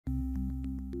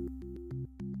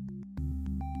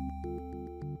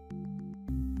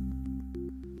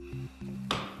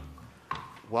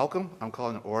Welcome. I'm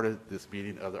calling to order this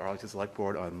meeting of the Arlington Select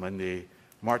Board on Monday,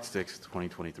 March 6,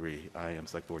 2023. I am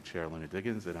Select Board Chair Leonard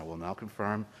Diggins, and I will now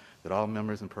confirm that all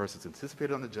members and persons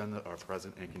anticipated on the agenda are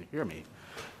present and can hear me.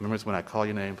 Members, when I call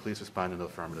your name, please respond in the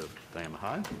affirmative. Diane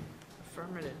Mahan?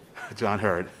 Affirmative. John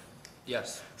Hurd?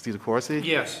 Yes. Steve DeCourcy?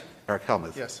 Yes. Eric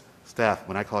Helmuth? Yes. Staff,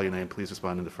 when I call your name, please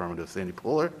respond in the affirmative. Sandy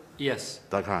Pooler? Yes.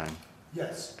 Doug Heim?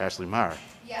 Yes. Ashley Meyer?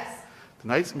 Yes.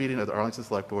 Tonight's meeting of the Arlington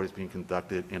Select Board is being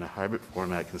conducted in a hybrid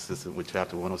format consistent with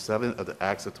Chapter 107 of the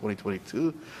Acts of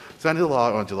 2022, signed into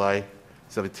law on July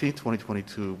 17,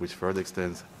 2022, which further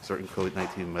extends certain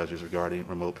COVID-19 measures regarding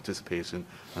remote participation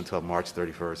until March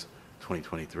 31st,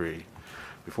 2023.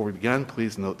 Before we begin,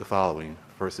 please note the following.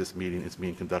 First, this meeting is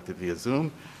being conducted via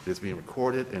Zoom. It is being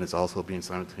recorded and is also being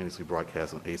simultaneously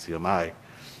broadcast on ACMi.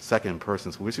 Second,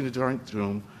 persons wishing to join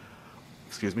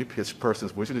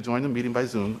the meeting by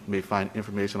Zoom may find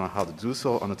information on how to do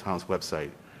so on the town's website.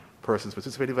 Persons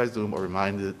participating by Zoom are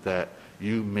reminded that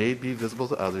you may be visible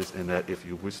to others and that if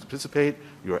you wish to participate,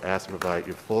 you are asked to provide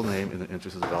your full name in the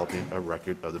interest of developing a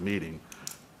record of the meeting.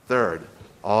 Third,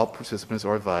 all participants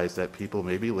are advised that people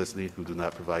may be listening who do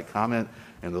not provide comment,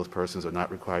 and those persons are not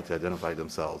required to identify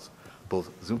themselves. Both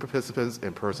Zoom participants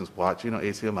and persons watching on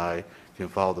ACMi can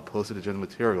follow the posted agenda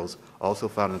materials also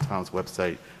found on the town's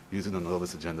website using the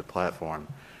Novus Agenda platform.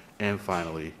 And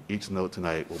finally, each note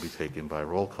tonight will be taken by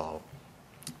roll call.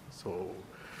 So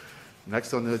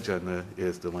next on the agenda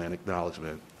is the land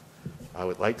acknowledgement. I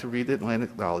would like to read the land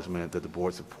acknowledgement that the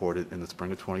board supported in the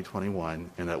spring of 2021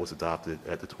 and that was adopted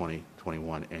at the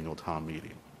 2021 annual town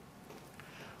meeting.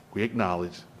 We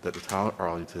acknowledge that the town of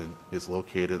Arlington is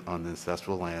located on the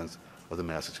ancestral lands of the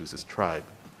Massachusetts tribe.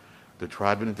 The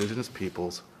tribe and indigenous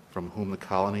peoples from whom the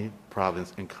colony,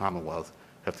 province, and commonwealth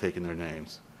have taken their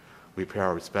names. We pay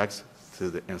our respects to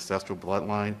the ancestral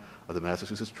bloodline of the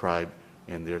Massachusetts tribe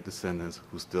and their descendants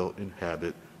who still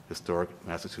inhabit historic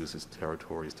Massachusetts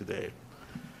territories today.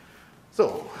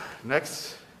 So,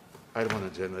 next item on the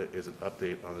agenda is an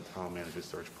update on the town manager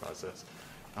search process.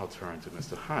 I'll turn to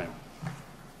Mr. Heim.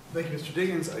 Thank you, Mr.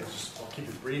 Diggins. I'll keep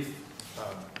it brief.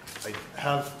 I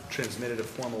have transmitted a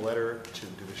formal letter to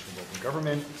the Division of Open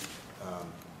Government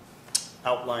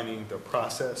outlining the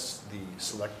process the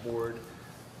Select Board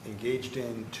engaged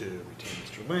in to retain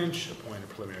Mr. Lynch, appoint a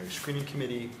preliminary screening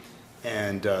committee,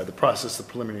 and the process the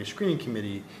preliminary screening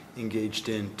committee engaged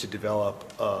in to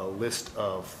develop a list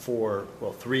of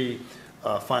three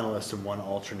finalists and one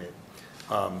alternate.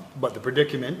 But the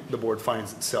predicament the board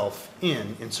finds itself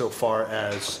in insofar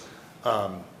as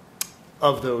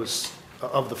of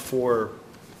the four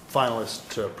finalists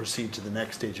to proceed to the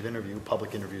next stage of interview,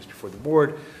 public interviews before the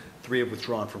board, 3 have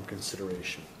withdrawn from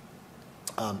consideration.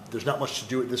 There's not much to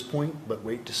do at this point, but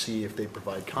wait to see if they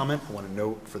provide comment. I want to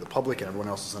note for the public and everyone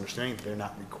else's understanding that they're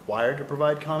not required to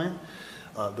provide comment.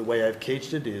 The way I've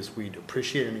caged it is we'd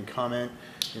appreciate any comment,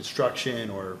 instruction,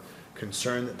 or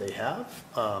concern that they have.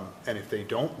 And if they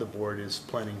don't, the board is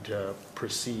planning to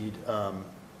proceed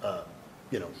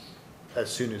as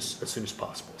soon as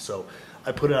possible. So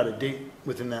I put out a date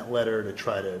within that letter to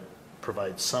try to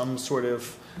provide some sort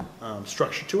of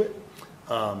structure to it.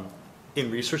 In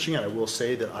researching it, I will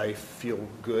say that I feel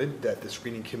good that the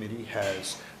screening committee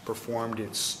has performed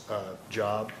its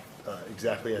job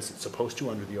exactly as it's supposed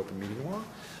to under the open meeting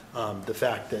law. The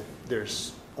fact that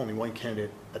there's only one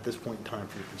candidate at this point in time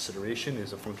for your consideration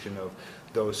is a function of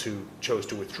those who chose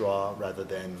to withdraw rather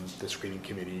than the screening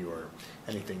committee or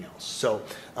anything else. So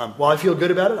while I feel good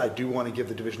about it, I do want to give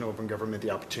the Division of Open Government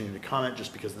the opportunity to comment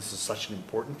just because this is such an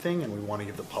important thing and we want to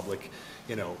give the public,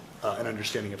 an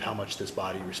understanding of how much this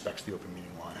body respects the open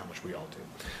meeting law and how much we all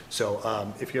do.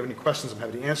 So if you have any questions, I'm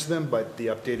happy to answer them, but the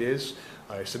update is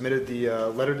I submitted the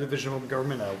letter to the Division of Open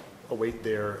Government. I'll await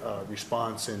their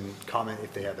response and comment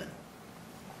if they have any.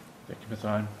 Thank you, Ms.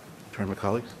 Heim. Turn to my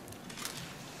colleagues.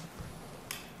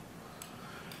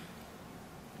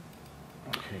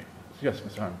 Okay. Yes,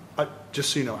 Ms. Heim. Just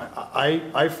so you know,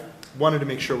 I've wanted to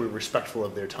make sure we're respectful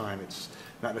of their time. It's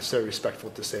not necessarily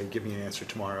respectful to say, give me an answer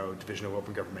tomorrow, Division of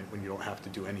Open Government, when you don't have to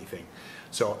do anything.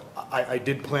 So I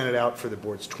did plan it out for the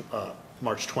board's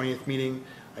March 20th meeting.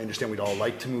 I understand we'd all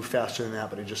like to move faster than that,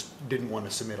 but I just didn't want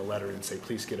to submit a letter and say,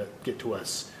 please get to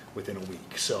us within a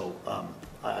week. So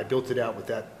I built it out with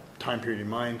that time period in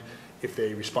mind. If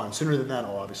they respond sooner than that,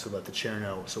 I'll obviously let the chair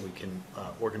know so we can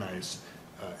organize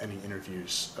any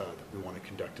interviews that we want to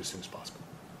conduct as soon as possible.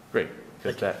 Great,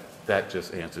 because that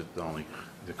just answered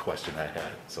the question I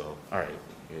had. So, all right,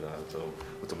 so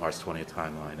with the March 20th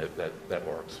timeline, that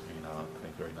works, I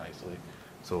think very nicely.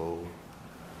 So,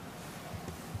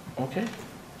 okay,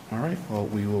 All right, well,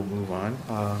 we will move on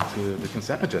to the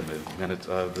consent agenda. Minutes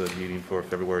of the meeting for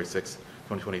February 6,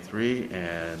 2023,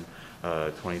 and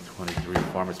 2023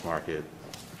 Farmers Market.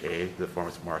 A, the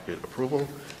Farmers Market approval,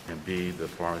 and B, the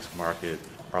Farmers Market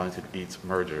Arlington Eats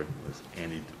merger with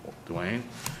Andy Duane,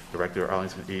 Director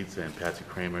Arlington Eats, and Patsy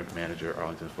Kramer, Manager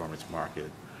Arlington Farmers Market.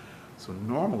 So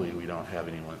normally we don't have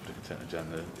anyone for the consent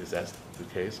agenda. Is that the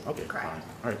case? Okay, fine.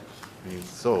 All right. And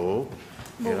so,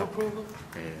 Move approval.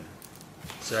 And,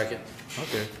 Second.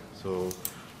 okay, so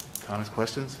comments,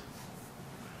 questions?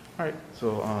 All right,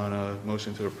 so on a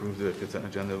motion to approve the consent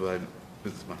agenda by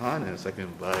Mrs. Mahan and a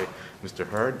second by Mr.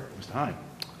 Hurd. Mr. Hine.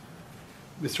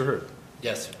 Mr. Hurd.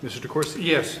 Yes. Mr. DeCoursey.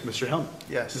 Yes. Mr. Helm.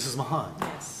 Yes. Mrs. Mahan.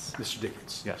 Yes. Mr.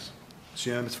 Dickens. Yes. It's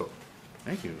unanimous vote.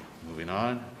 Thank you. Moving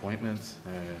on, appointments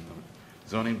and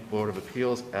Zoning Board of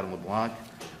Appeals, Adam LeBlanc,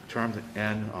 term to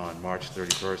end on March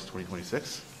 31st,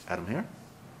 2026. Adam here?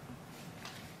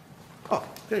 Oh,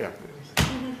 there you are.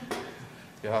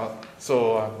 Yeah,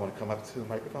 so I want to come up to the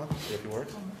microphone, say a few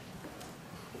words.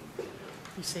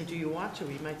 You say, do you want to?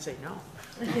 We might say no.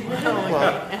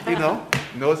 Well,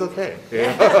 no is okay.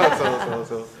 Yeah.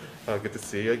 So good to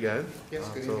see you again. Yes,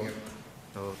 good so, evening, everyone.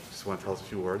 So just want to tell us a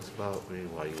few words about maybe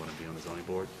why you want to be on the zoning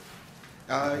board.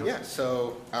 Yeah,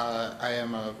 so I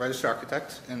am a registered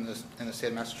architect in the state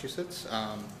of Massachusetts.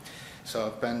 So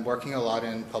I've been working a lot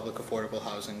in public affordable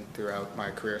housing throughout my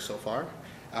career so far.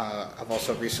 I've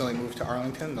also recently moved to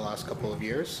Arlington the last couple of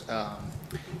years,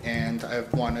 and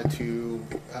I've wanted to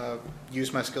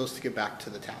use my skills to give back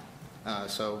to the town.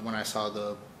 So when I saw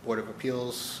the Board of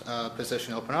Appeals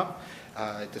position open up,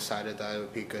 I decided that it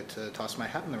would be good to toss my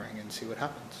hat in the ring and see what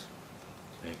happens.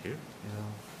 Thank you.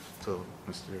 So,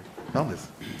 Mr.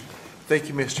 Helmuth. Thank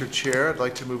you, Mr. Chair. I'd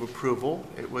like to move approval.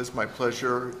 It was my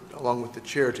pleasure, along with the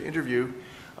chair, to interview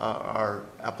our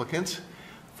applicants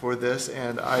for this,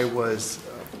 and I was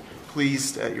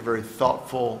pleased at your very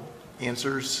thoughtful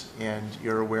answers and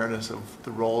your awareness of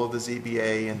the role of the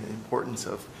ZBA and the importance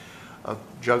of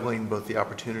juggling both the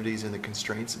opportunities and the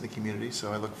constraints in the community.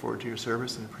 So I look forward to your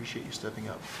service and appreciate you stepping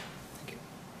up. Thank you.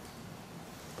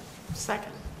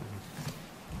 Second.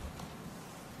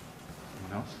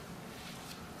 Anyone else?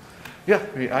 Yeah,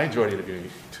 I mean, I enjoyed interviewing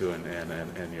you too, and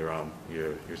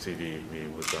your CV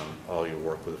with all your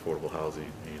work with affordable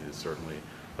housing is certainly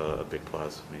a big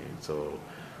plus. So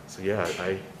yeah,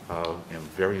 I am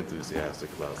very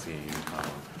enthusiastic about seeing you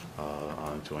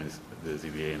join the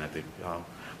ZBA, and I think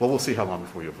well, we'll see how long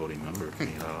before you're a voting member.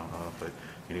 But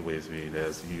anyways,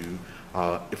 as you,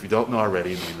 if you don't know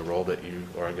already, the role that you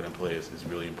are going to play is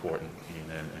really important,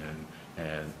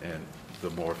 and the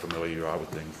more familiar you are with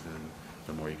things, then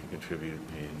the more you can contribute,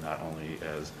 not only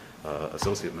as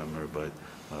associate member, but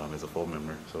as a full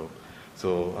member. So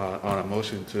on a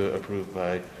motion to approve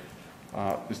by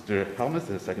Mr. Helmuth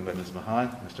and a second by Ms. Mahan,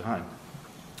 Mr. Hine.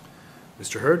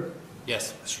 Mr. Hurd.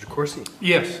 Yes. Mr. DeCoursey.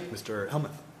 Yes. Mr.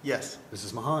 Helmuth. Yes.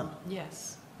 Mrs. Mahan.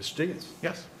 Yes. Mr. Dickens.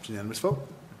 Yes. It's unanimous vote.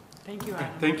 Thank you,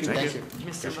 Adam. Thank you. Thank you.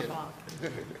 Mr. Appreciate it.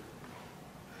 LeBlanc.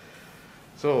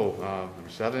 So number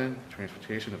 7,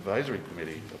 Transportation Advisory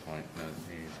Committee appointment.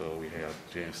 So we have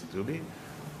James Stubbe.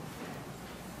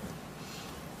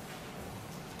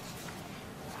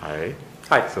 Hi.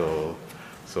 Hi. So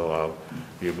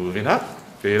you're moving up,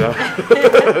 I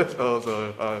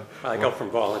go from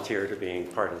volunteer to being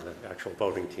part of the actual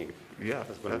voting team. yeah.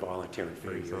 I've been volunteering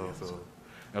for a year. So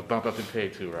a bump up in pay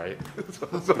too, right?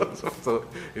 so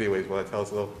anyways, want to tell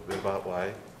us a little bit about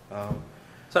why?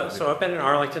 So I've been in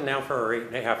Arlington now for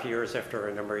 8.5 years after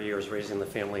a number of years raising the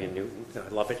family in Newton. I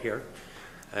love it here.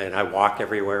 And I walk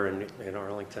everywhere in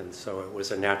Arlington, so it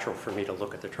was a natural for me to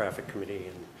look at the traffic committee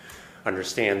and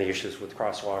understand the issues with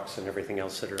crosswalks and everything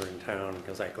else that are in town,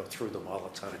 because I go through them all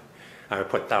the time. I've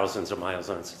put thousands of miles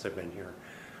on since I've been here.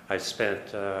 I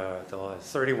spent the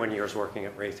last 31 years working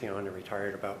at Raytheon and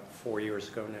retired about 4 years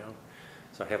ago now.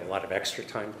 So I have a lot of extra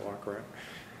time to walk around.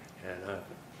 And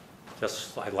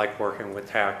I like working with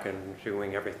TAC and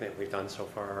doing everything that we've done so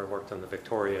far. I worked on the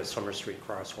Victoria Summer Street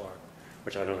crosswalk,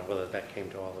 which I don't know whether that came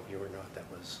to all of you or not. That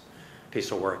was a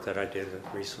piece of work that I did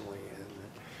recently. And,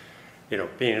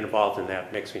 being involved in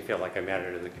that makes me feel like I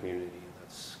matter to the community. And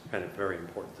that's kind of very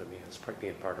important to me as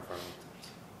being part of Arlington.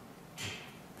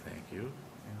 Thank you.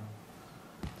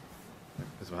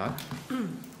 Ms. Mahan?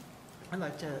 I'd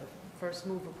like to first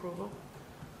move approval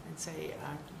and say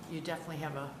you definitely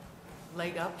have a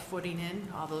leg up, footing in,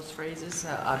 all those phrases,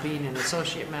 being an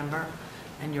associate member,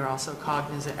 and you're also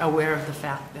aware of the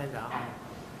fact that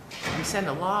we send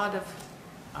a lot of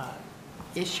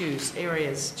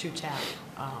areas to TAP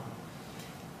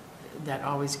that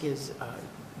always gives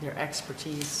their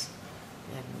expertise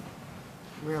and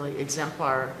really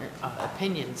exemplar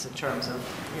opinions in terms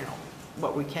of, you know,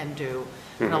 what we can do.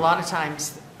 And a lot of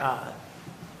times,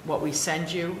 what we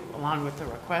send you along with the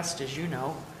request, as you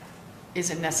know,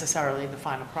 isn't necessarily the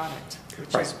final product,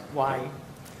 which is why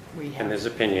we have. And there's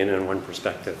opinion in one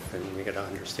perspective, and we got to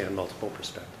understand multiple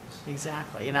perspectives.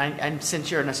 Exactly, and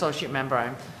since you're an associate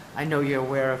member, I know you're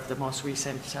aware of the most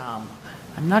recent, I'm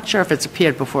not sure if it's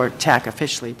appeared before TAC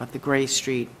officially, but the Gray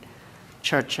Street,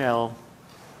 Churchill,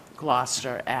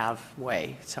 Gloucester Ave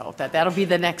Way. So that'll be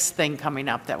the next thing coming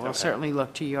up that will certainly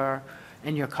look to your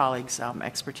and your colleagues'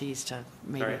 expertise to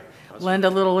maybe Right. lend a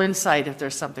little insight if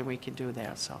there's something we can do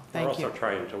there, so thank you. We're also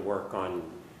trying to work on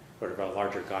sort of a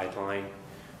larger guideline,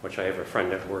 which I have a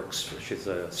friend that works, she's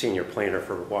a senior planner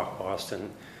for Walk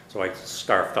Boston, so I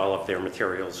scarfed all of their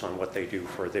materials on what they do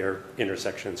for their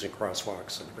intersections and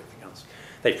crosswalks and everything else.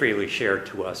 They freely shared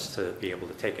to us to be able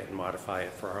to take it and modify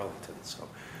it for Arlington, so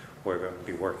we're going to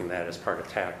be working that as part of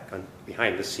TAC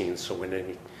behind the scenes, so when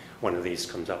any one of these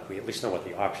comes up, we at least know what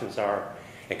the options are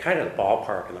and kind of the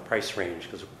ballpark and the price range,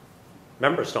 because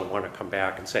members don't want to come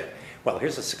back and say, well,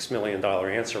 here's a $6 million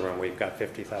answer and we've got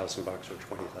 $50,000 or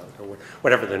 $20,000 or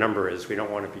whatever the number is. We don't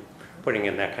want to be putting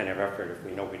in that kind of effort if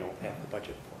we know we don't have the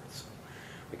budget for it. So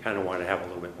we kind of want to have a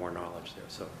little bit more knowledge there.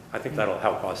 So I think that'll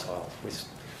help us all. We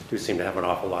do seem to have an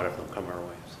awful lot of them come our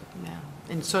way. So. Yeah,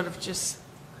 and sort of just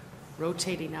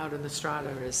rotating out in the strata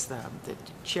is the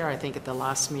chair, I think, at the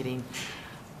last meeting,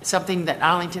 something that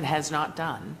Arlington has not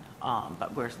done,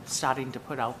 but we're starting to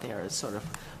put out there is sort of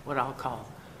what I'll call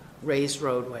raised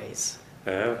roadways.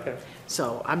 Okay.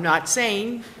 So I'm not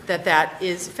saying that that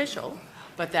is official,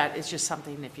 but that is just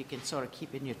something if you can sort of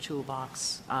keep in your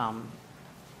toolbox,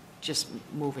 just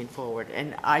moving forward.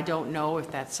 And I don't know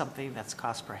if that's something that's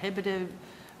cost prohibitive,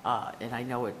 and I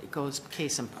know it goes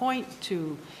case in point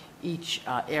to each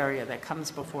area that comes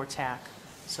before TAC.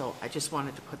 So I just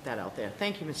wanted to put that out there.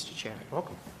 Thank you, Mr. Chair.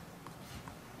 Welcome.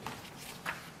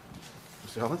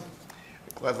 Mr. Hellman?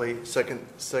 Gladly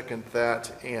second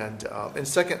that, and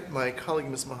second my colleague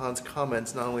Ms. Mahan's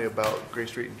comments not only about Gray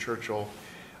Street and Churchill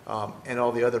and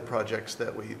all the other projects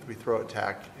that we throw at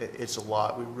TAC. It's a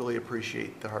lot. We really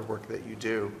appreciate the hard work that you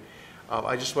do.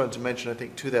 I just wanted to mention, I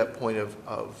think to that point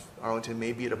of Arlington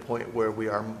may be at a point where we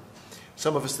are,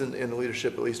 some of us in the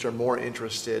leadership at least, are more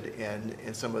interested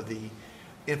in some of the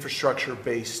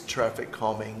infrastructure-based traffic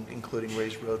calming, including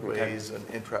raised roadways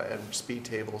and speed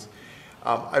tables.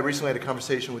 I recently had a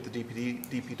conversation with the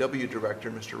DPW director,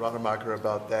 Mr. Rademacher,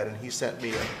 about that, and he sent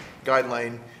me a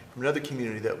guideline from another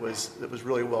community that was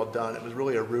really well done. It was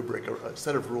really a rubric, a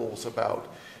set of rules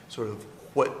about sort of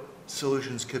what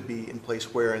solutions could be in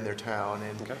place where in their town.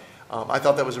 And I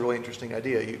thought that was a really interesting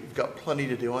idea. You've got plenty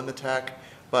to do on the TAC,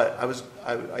 but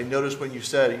I noticed when you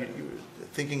said you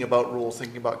thinking about rules,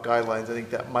 thinking about guidelines, I think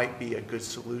that might be a good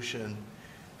solution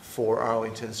for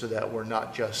Arlington, so that we're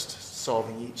not just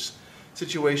solving each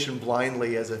situation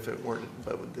blindly as if it weren't,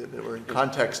 but that we're in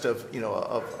context of, you know,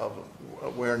 of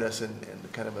awareness and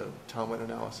kind of a townwide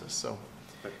analysis. So,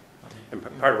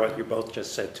 and part of what you both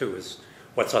just said too is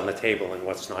what's on the table and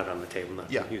what's not on the table, not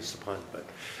to use the pun, but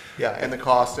yeah, and the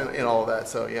cost and all of that.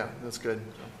 So yeah, that's good.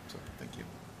 So thank you.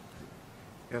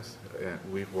 Yes, and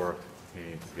we've worked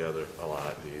together a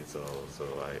lot, so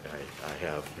I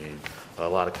have a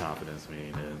lot of confidence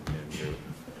in you,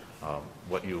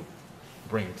 what you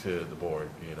bring to the board,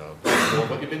 you know, for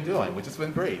what you've been doing, which has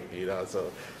been great, you know.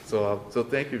 So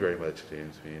thank you very much,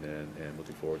 James, and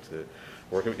looking forward to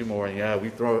working with you more. And yeah, we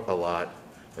throw a lot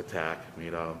at TAC,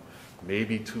 you know,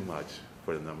 maybe too much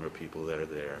for the number of people that are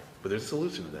there, but there's a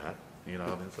solution to that, you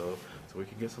know, and so we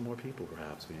can get some more people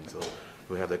perhaps. And so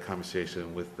we'll have that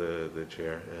conversation with the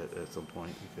chair at some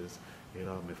point, because, you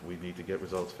know, if we need to get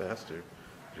results faster,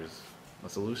 there's a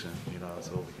solution, you know,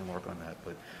 so we can work on that.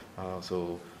 But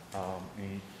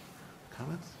any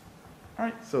comments? All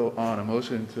right, so on a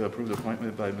motion to approve the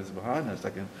appointment by Ms. Mahan, and a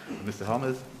second by Mr.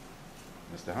 Helmuth,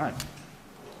 Mr. Heim.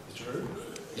 Mr. Hurd?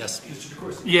 Yes. Mr.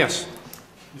 DeCoursey? Yes.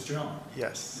 Mr. Hellman?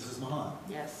 Yes. Mrs. Mahan?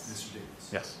 Yes. Mr. Davis?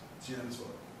 Yes. It's unanimous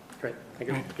vote. great. Thank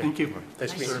you. Thank you.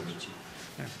 Nice to meet you.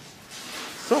 Yeah.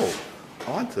 So,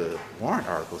 on to warrant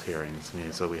articles hearings.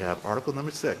 So we have article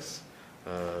number 6,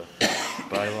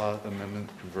 bylaw amendment,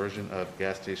 conversion of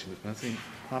gas station dispensing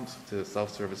pumps to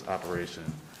self-service operation.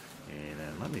 And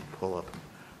then let me pull up,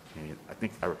 and I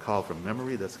think I recall from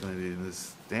memory that's going to be in the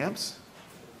stamps.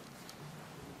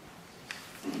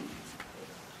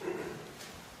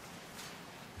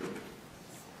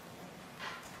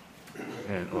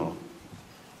 And, well,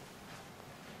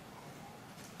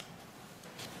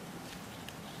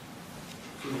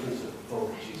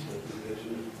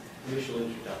 Initial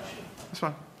introduction. that's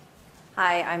fine.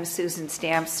 Hi, I'm Susan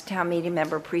Stamps, Town Meeting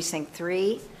Member, Precinct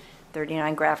 3,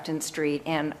 39 Grafton Street,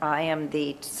 and I am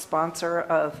the sponsor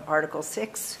of Article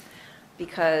 6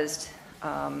 because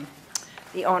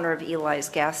the owner of Eli's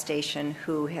gas station,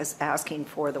 who is asking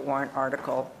for the warrant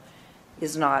article,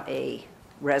 is not a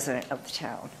resident of the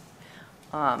town.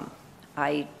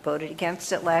 I voted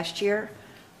against it last year,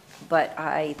 but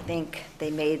I think they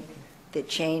made the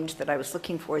change that I was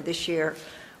looking for this year,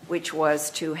 which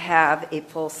was to have a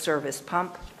full-service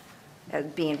pump as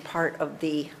being part of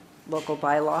the local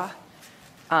bylaw,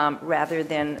 rather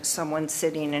than someone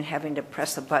sitting and having to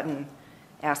press a button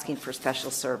asking for special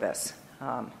service,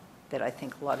 that I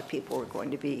think a lot of people are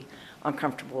going to be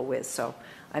uncomfortable with. So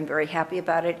I'm very happy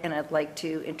about it, and I'd like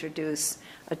to introduce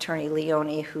Attorney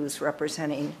Leone, who's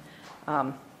representing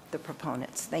the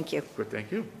proponents. Thank you. Good,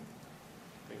 thank you.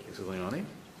 Thank you, Mrs. Leone.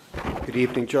 Good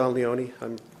evening, John Leone.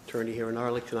 I'm attorney here in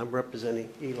Arlington. I'm representing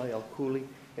Eli L. Cooley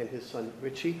and his son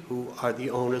Richie, who are the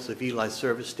owners of Eli's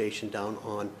Service Station down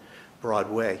on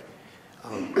Broadway.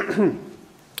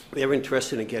 They're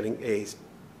interested in getting a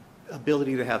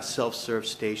ability to have self-serve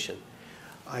station.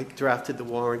 I drafted the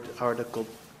warrant article,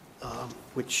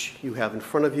 which you have in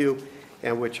front of you,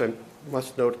 and which I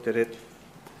must note that it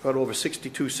got over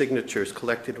 62 signatures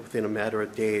collected within a matter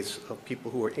of days of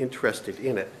people who were interested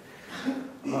in it.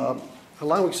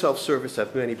 Allowing self-service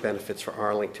has many benefits for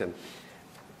Arlington.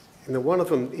 And one of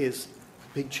them is,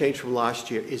 big change from last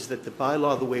year, is that the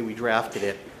bylaw, the way we drafted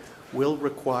it, will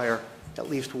require at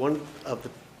least one of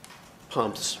the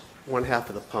pumps, one half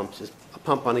of the pumps, is a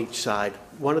pump on each side,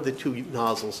 one of the two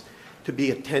nozzles, to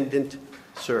be attendant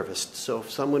serviced. So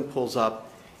if someone pulls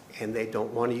up and they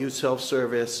don't want to use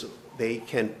self-service, they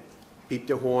can beep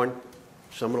their horn,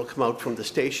 someone will come out from the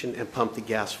station and pump the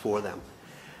gas for them.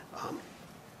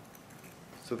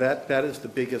 So that is the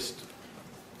biggest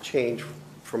change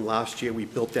from last year. We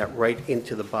built that right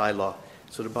into the bylaw.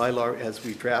 So the bylaw, as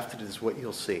we drafted it, is what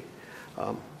you'll see.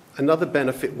 Another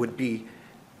benefit would be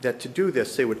that to do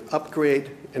this, they would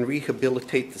upgrade and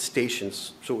rehabilitate the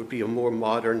stations so it would be a more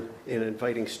modern and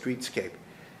inviting streetscape.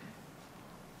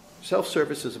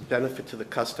 Self-service is a benefit to the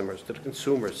customers, to the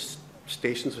consumers.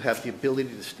 Stations will have the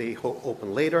ability to stay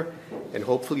open later and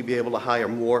hopefully be able to hire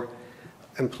more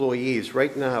employees.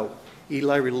 Right now,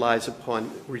 Eli relies upon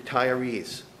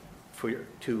retirees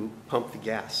to pump the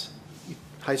gas.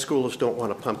 High schoolers don't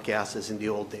want to pump gas as in the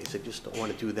old days. They just don't want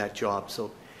to do that job.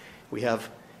 So we have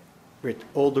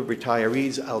older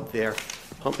retirees out there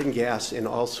pumping gas in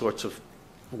all sorts of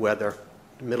weather,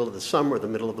 the middle of the summer, the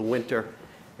middle of the winter,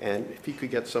 and if you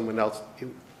could get someone else,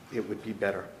 it would be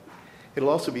better. It'll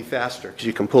also be faster because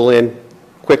you can pull in,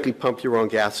 quickly pump your own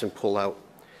gas and pull out.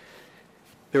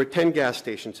 There are 10 gas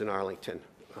stations in Arlington.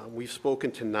 We've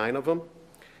spoken to 9 of them,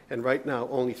 and right now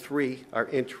only 3 are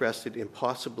interested in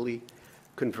possibly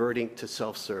converting to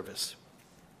self-service.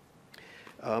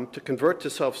 To convert to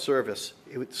self-service,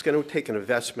 it's going to take an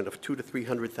investment of $200,000 to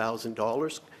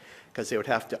 $300,000 because they would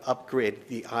have to upgrade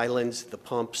the islands, the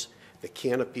pumps, the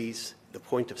canopies, the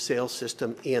point-of-sale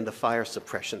system, and the fire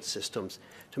suppression systems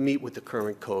to meet with the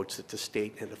current codes that the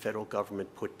state and the federal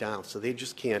government put down. So they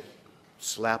just can't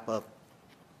slap up,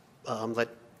 let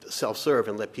self-serve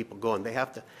and let people go, and they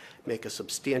have to make a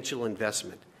substantial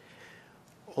investment.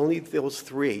 Only those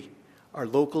 3 are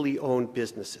locally owned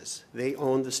businesses. They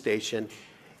own the station.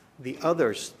 The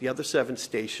other 7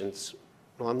 stations,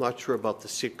 well, I'm not sure about the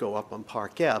Citgo up on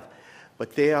Park Ave,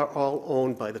 but they are all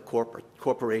owned by the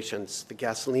corporations, the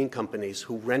gasoline companies,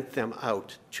 who rent them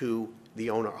out to the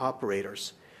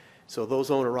owner-operators. So those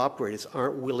owner-operators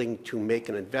aren't willing to make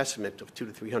an investment of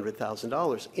 $200,000 to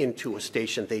 $300,000 into a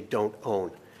station they don't own.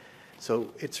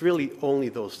 So it's really only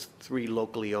those 3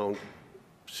 locally owned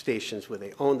stations where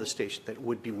they own the station that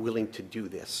would be willing to do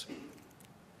this.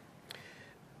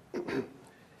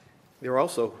 There are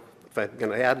also, if I'm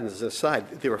going to add as an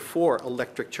aside, there are 4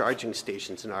 electric charging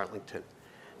stations in Arlington.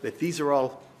 That these are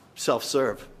all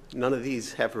self-serve. None of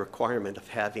these have a requirement of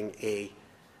having an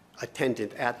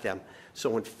attendant at them.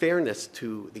 So in fairness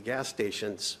to the gas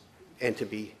stations and to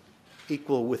be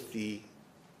equal with the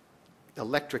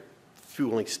electric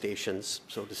fueling stations,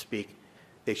 so to speak,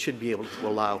 they should be able to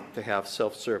allow to have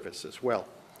self-service as well.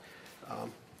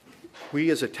 We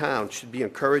as a town should be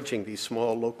encouraging these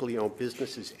small locally owned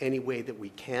businesses any way that we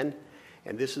can,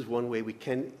 and this is one way we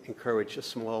can encourage a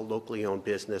small locally owned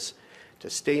business to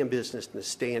stay in business and to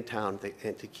stay in town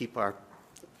and to keep our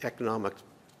economic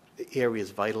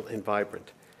areas vital and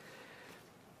vibrant.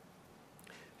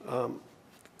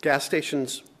 Gas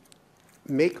stations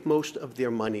make most of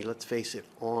their money, let's face it,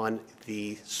 on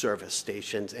the service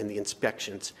stations and the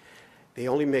inspections. They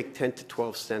only make 10 to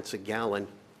 12 cents a gallon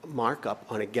markup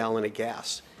on a gallon of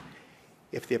gas.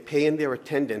 If they're paying their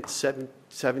attendants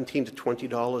 $17 to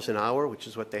 $20 an hour, which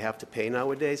is what they have to pay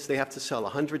nowadays, they have to sell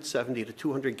 170 to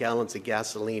 200 gallons of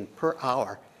gasoline per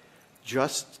hour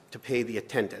just to pay the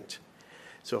attendant.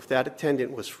 So if that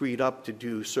attendant was freed up to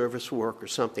do service work or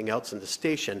something else in the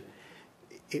station,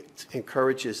 it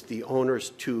encourages the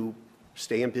owners to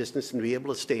stay in business and be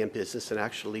able to stay in business and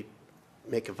actually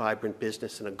make a vibrant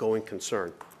business and a going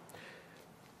concern.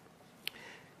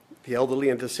 The elderly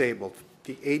and disabled.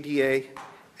 The ADA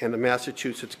and the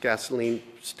Massachusetts gasoline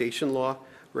station law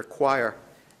require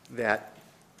that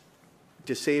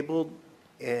disabled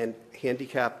and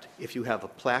handicapped, if you have a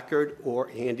placard or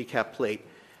a handicap plate,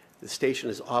 the station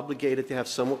is obligated to have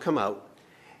someone come out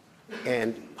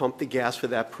and pump the gas for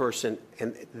that person,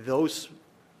 and those,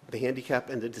 the handicapped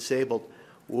and the disabled,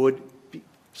 would be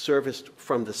serviced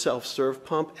from the self-serve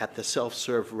pump at the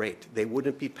self-serve rate. They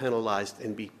wouldn't be penalized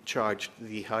and be charged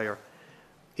the higher,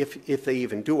 if they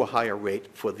even do a higher rate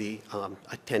for the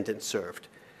attendant served.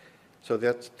 So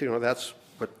that's, that's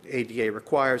what ADA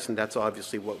requires, and that's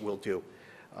obviously what we'll do.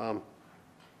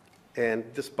 And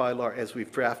this bylaw, as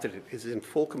we've drafted it, is in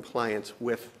full compliance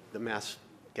with the Mass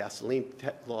gasoline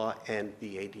law and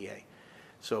the ADA.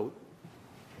 So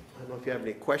I don't know if you have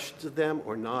any questions of them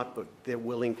or not, but they're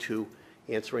willing to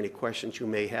answer any questions you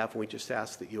may have. And we just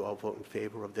ask that you all vote in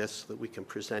favor of this so that we can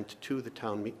present to the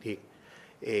town meeting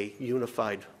a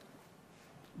unified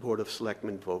Board of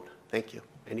Selectmen vote. Thank you.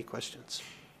 Any questions?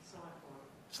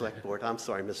 Select Board. I'm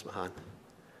sorry, Ms. Mahan.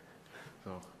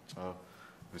 So,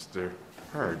 Mr.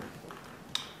 Hurd.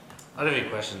 I don't have any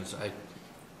questions. I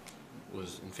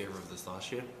was in favor of this last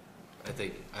year. I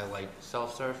think I like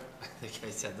self-serve. I think I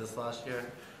said this last year.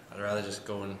 I'd rather just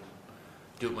go and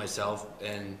do it myself.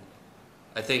 And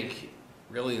I think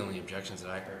really the only objections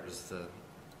that I heard was the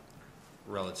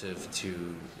relative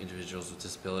to individuals with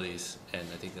disabilities, and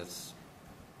I think that's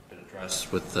been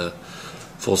addressed with the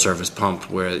full-service pump,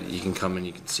 where you can come and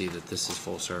you can see that this is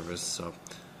full service. So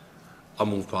I'll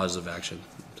move positive action.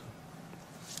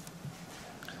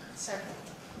 Second.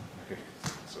 Okay.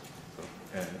 So,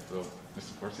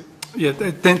 Mr. Corsi? Yeah,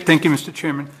 thank you, Mr.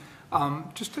 Chairman.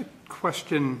 Just a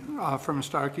question for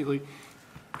Mr. Archie.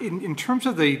 In terms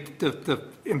of the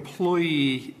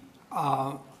employee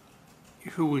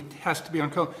who has to be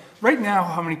on call, right now,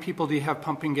 how many people do you have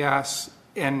pumping gas,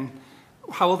 and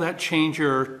how will that change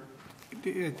your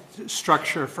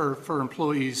structure for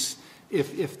employees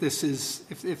if this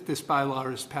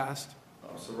bylaw is passed?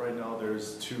 So right now,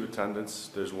 there's 2 attendants.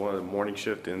 There's one morning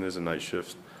shift and there's a night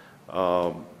shift.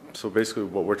 So basically,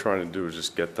 what we're trying to do is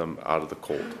just get them out of the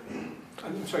cold.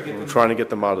 I'm sorry, We're trying to get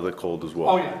them out of the cold as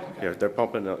well. Oh, yeah. Okay. Yeah, they're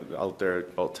pumping out there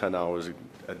about 10 hours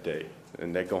a day,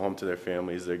 and they go home to their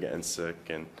families. They're getting sick,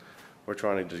 and we're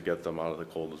trying to just get them out of the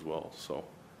cold as well. So,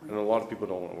 and a lot of people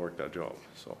don't want to work that job.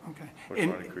 So, Okay. we're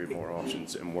trying to create more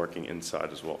options and working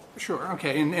inside as well. Sure,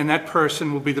 okay, and that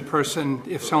person will be the person,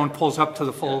 if someone pulls up to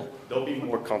the full... They'll be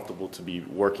more comfortable to be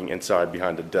working inside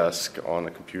behind a desk on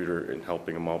a computer and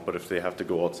helping them out. But if they have to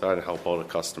go outside and help out a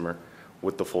customer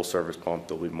with the full service pump,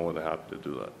 they'll be more than happy to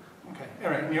do that. Okay, all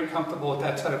right, and you're comfortable with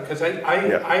that setup? Because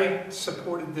I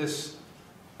supported this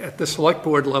at the select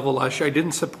board level last year. I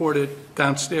didn't support it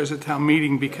downstairs at town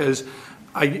meeting because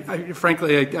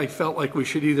frankly, I felt like we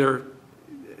should either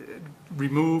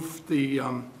remove the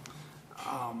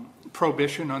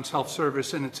prohibition on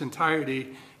self-service in its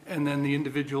entirety, and then the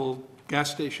individual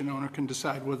gas station owner can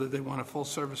decide whether they want a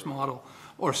full-service model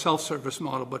or self-service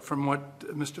model. But from what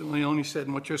Mr. Leone said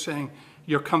and what you're saying,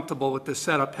 you're comfortable with this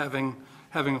setup having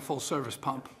a full-service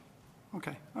pump.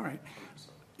 Okay, all right.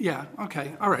 Yeah,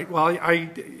 okay, all right. Well,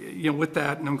 with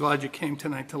that, and I'm glad you came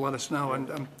tonight to let us know,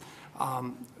 and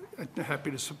I'm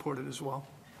happy to support it as well.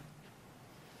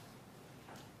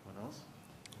 What else?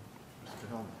 Mr.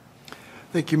 Hillman.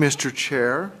 Thank you, Mr.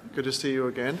 Chair. Good to see you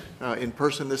again, in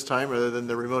person this time rather than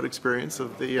the remote experience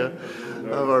of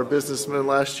our businessmen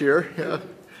last year. Yeah.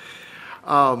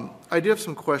 I do have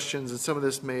some questions, and some of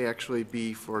this may actually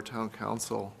be for town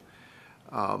council.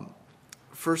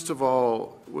 First of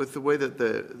all, with the way that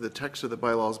the text of the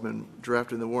bylaw has been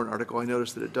drafted in the warrant article, I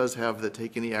noticed that it does have the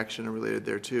take any action related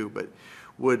there too, but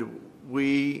would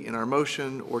we, in our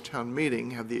motion or town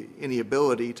meeting, have any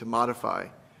ability to modify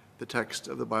the text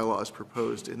of the bylaw as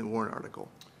proposed in the warrant article?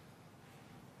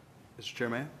 Mr.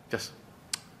 Chairman? Yes.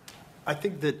 I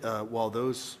think that while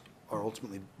those are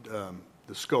ultimately, the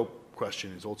scope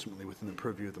question is ultimately within the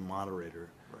purview of the moderator,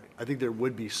 Right. I think there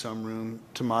would be some room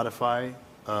to modify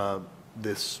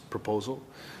this proposal.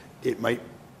 It might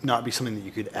not be something that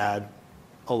you could add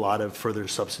a lot of further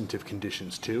substantive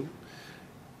conditions to.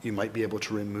 you might be able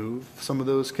to remove some of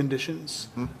those conditions.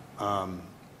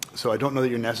 So I don't know that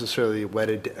you're necessarily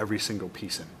wedded to every single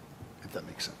piece in, if that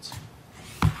makes sense.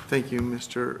 Thank you,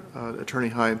 Mr. Attorney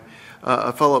Heim.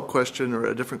 A follow-up question or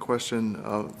a different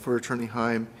question for Attorney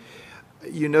Heim.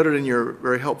 You noted in your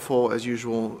very helpful, as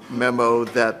usual, memo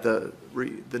that the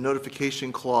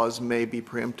notification clause may be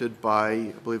preempted by,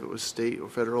 I believe it was state or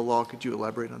federal law. Could you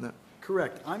elaborate on that?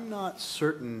 Correct. I'm not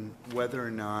certain whether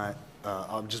or not,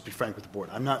 I'll just be frank with the board,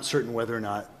 I'm not certain whether or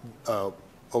not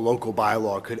a local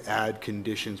bylaw could add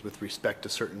conditions with respect to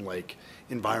certain like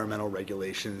environmental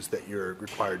regulations that you're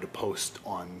required to post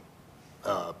on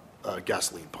a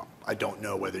gasoline pump. I don't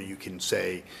know whether you can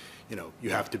say, you know, you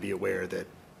have to be aware that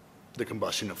the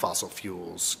combustion of fossil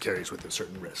fuels carries with it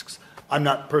certain risks. I'm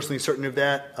not personally certain of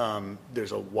that.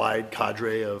 There's a wide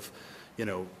cadre of, you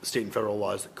know, state and federal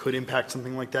laws that could impact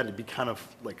something like that. It'd be kind of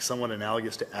like somewhat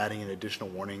analogous to adding an additional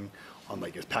warning on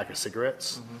like a pack of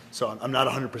cigarettes. So I'm not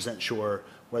 100% sure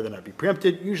whether or not it'd be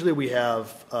preempted. Usually we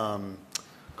have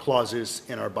clauses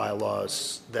in our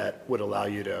bylaws that would allow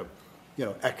you to, you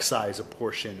know, excise a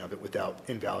portion of it without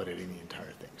invalidating the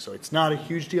entire thing. So it's not a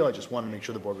huge deal. I just wanted to make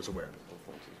sure the board was aware of it.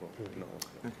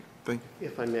 Okay, thank you.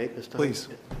 If I may, Mr. Please.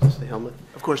 Mr. Helmuth.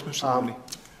 Of course, Mr. Mahoney.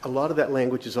 A lot of that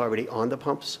language is already on the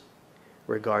pumps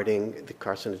regarding the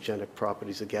carcinogenic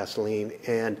properties of gasoline,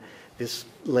 and this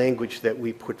language that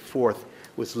we put forth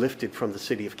was lifted from the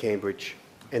city of Cambridge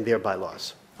and their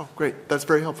bylaws. Oh, great. That's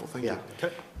very helpful. Thank you.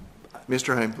 Okay.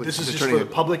 Mr. Heim, please. This is just Attorney for the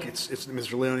Heim. public. It's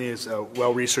Mr. Leone has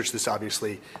well-researched this,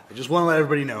 obviously. I just want to let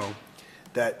everybody know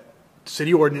that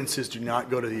city ordinances do not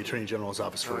go to the Attorney General's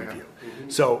office for review.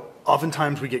 So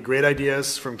oftentimes we get great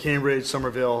ideas from Cambridge,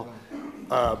 Somerville,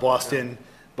 Boston,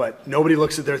 but nobody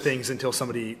looks at their things until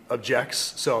somebody objects.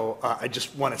 So I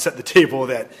just want to set the table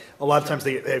that a lot of times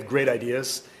they have great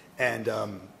ideas, and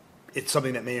it's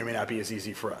something that may or may not be as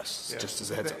easy for us, Yes. just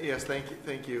as a heads up. Yes, thank you.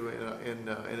 Thank you.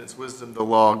 In its wisdom, the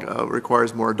law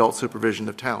requires more adult supervision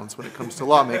of towns when it comes to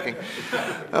lawmaking.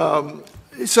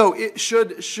 So it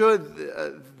should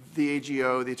the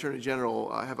AGO, the Attorney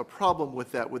General, have a problem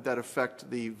with that? Would that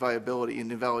affect the viability and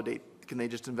invalidate? Can they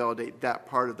just invalidate that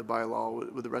part of the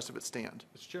bylaw? Would the rest of it stand?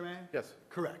 Mr. Chairman? Yes.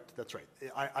 Correct, that's right.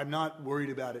 I'm not worried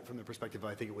about it from the perspective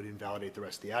I think it would invalidate the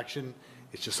rest of the action.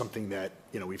 It's just something that,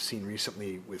 you know, we've seen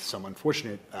recently with some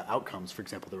unfortunate outcomes. For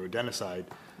example, the rodenticide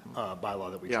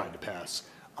bylaw that we tried to pass.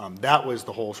 That was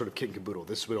the whole sort of kit and caboodle.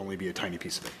 This would only be a tiny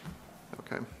piece of it.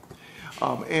 Okay.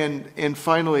 And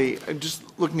finally,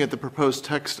 just looking at the proposed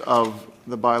text of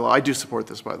the bylaw, I do support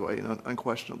this, by the way,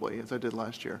 unquestionably, as I did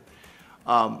last year.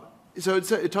 So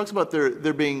it talks about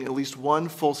there being at least one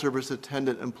full-service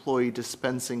attendant employee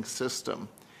dispensing system.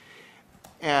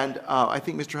 And I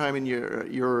think, Mr. Hyman,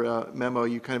 your memo,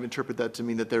 you kind of interpret that to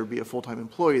mean that there would be a full-time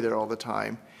employee there all the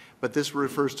time. But this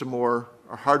refers to more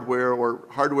hardware or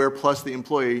hardware plus the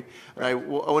employee. And I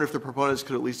wonder if the proponents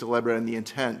could at least elaborate on the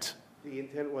intent. The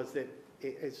intent was that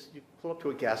as you pull up to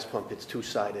a gas pump, it's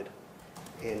two-sided,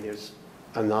 and there's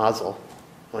a nozzle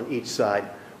on each side.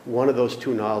 One of those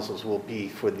two nozzles will be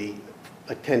for the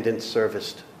attendant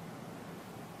serviced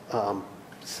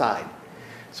side.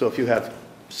 So if you have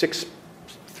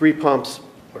three pumps,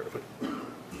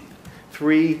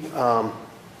 three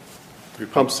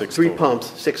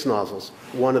pumps, six nozzles.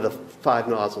 One of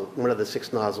the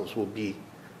six nozzles will be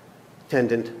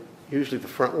attendant, usually the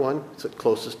front one, it's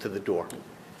closest to the door.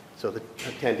 So the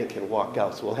attendant can walk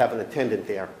out. So we'll have an attendant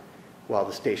there while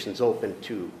the station's open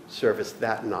to service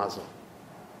that nozzle.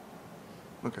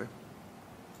 Okay.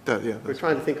 We're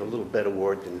trying to think of a little better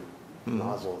word than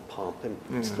nozzle and pump,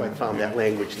 and so I found that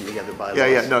language in the other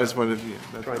bylaws. No, I just wanted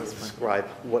to, Trying to describe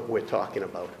what we're talking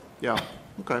about. Yeah,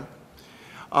 okay.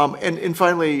 And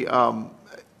finally, I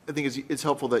think it's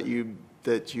helpful that you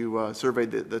surveyed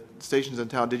the stations in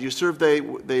town. Did you survey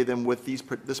them with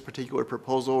this particular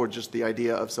proposal, or just the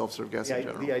idea of self-serve gas in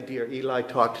general? The idea, Eli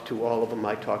talked to all of them,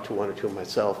 I talked to one or two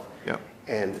myself. Yeah.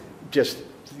 And just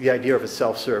the idea of a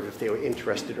self-serve, if they were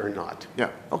interested or not. Yeah,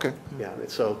 okay. Yeah, and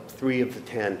so 3 of the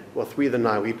 10, well, 3 of the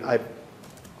 9, I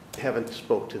haven't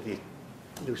spoke to the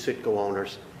new Citgo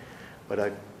owners, but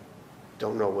I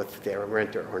don't know if they're a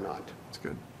renter or not. That's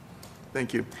good.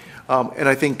 Thank you. And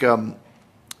I think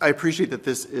I appreciate that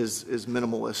this is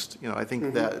minimalist. You know, I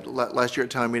think that last year at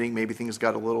town meeting, maybe things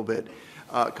got a little bit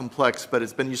complex, but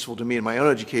it's been useful to me in my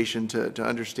own education to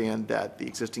understand that the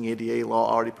existing ADA law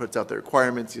already puts out the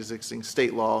requirements. The existing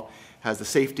state law has the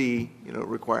safety,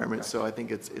 requirements. So I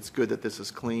think it's good that this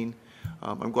is clean.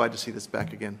 I'm glad to see this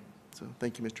back again. So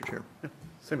thank you, Mr. Chair. Yeah,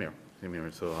 same here.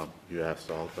 So you asked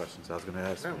all the questions I was going to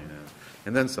ask,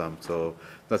 and then some. So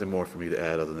nothing more for me to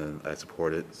add other than I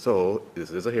support it. So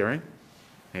this is a hearing.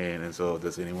 And so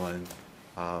does anyone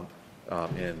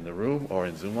in the room or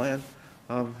in Zoom land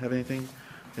have anything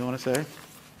you want to say?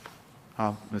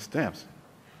 Ms. Stamps?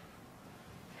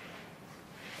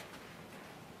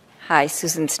 Hi,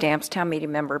 Susan Stamps, Town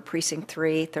Meeting Member, Precinct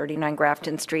 3, 39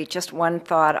 Grafton Street. Just one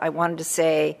thought I wanted to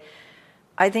say.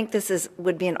 I think this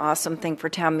would be an awesome thing for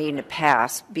town meeting to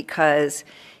pass because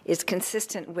it's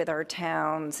consistent with our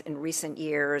towns in recent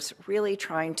years, really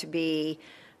trying to be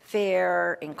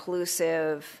fair,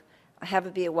 inclusive, have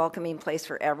it be a welcoming place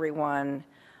for everyone.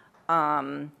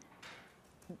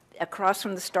 Across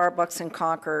from the Starbucks in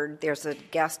Concord, there's a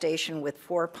gas station with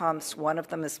 4 pumps. One of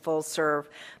them is full serve,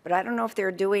 but I don't know if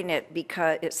they're doing it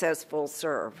because it says full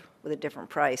serve with a different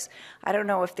price. I don't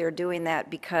know if they're doing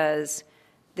that because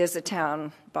there's a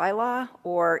town bylaw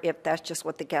or if that's just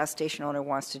what the gas station owner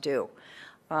wants to do.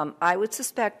 I would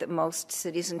suspect that most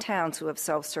cities and towns who have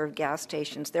self-serve gas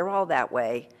stations, they're all that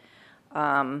way.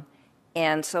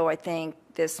 And so I think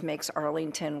this makes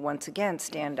Arlington once again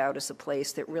stand out as a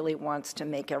place that really wants to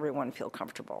make everyone feel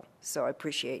comfortable. So I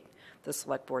appreciate the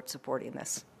select board supporting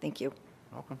this. Thank you.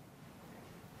 Welcome.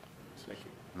 Thank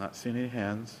you. I'm not seeing any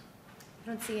hands. I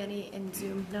don't see any in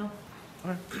Zoom, no.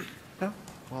 All right. Yeah.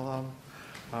 Well,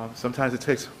 sometimes it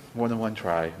takes more than one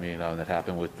try. I mean, that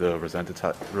happened with the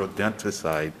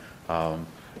rodenticide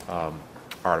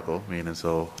article. I mean, and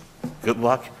so good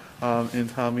luck in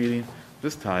town meeting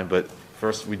this time. But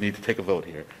first, we need to take a vote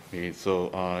here. I mean, so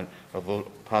on a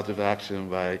vote positive action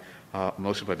by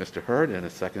motion by Mr. Hurd and a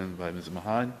second by Ms.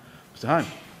 Mahan. Mr. Hahn.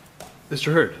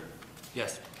 Mr. Hurd.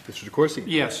 Yes. Mr. DeCoursey.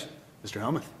 Yes. Mr.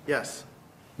 Helmuth. Yes.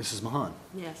 Mrs. Mahan.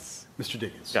 Yes. Mr.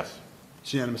 Diggins. Yes.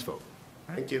 It's unanimous vote.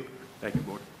 Thank you. Thank you,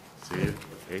 board. See you.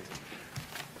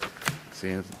 See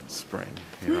you in spring.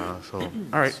 You know, so,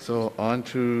 all right, so on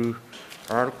to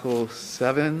Article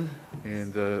 7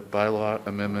 in the bylaw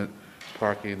amendment,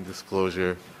 parking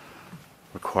disclosure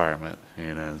requirement.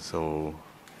 And so,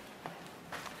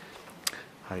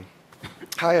 hi.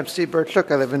 Hi, I'm Steve Birchuk.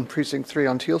 I live in Precinct 3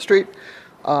 on Teal Street.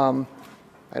 I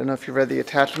don't know if you read the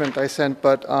attachment I sent,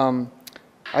 but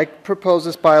I propose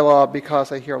this bylaw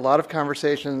because I hear a lot of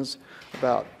conversations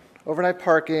about overnight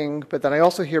parking, but then I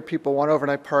also hear people want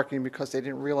overnight parking because they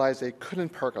didn't realize they couldn't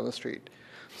park on the street.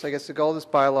 So I guess the goal of this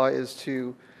bylaw is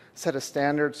to set a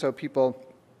standard so people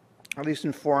are at least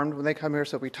informed when they come here.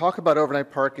 So if we talk about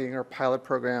overnight parking or pilot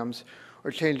programs or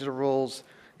change the rules,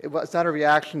 it's not a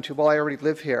reaction to, well, I already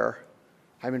live here,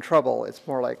 I'm in trouble. It's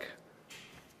more like,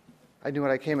 I knew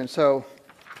when I came in. So,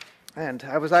 and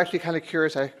I was actually kind of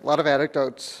curious, a lot of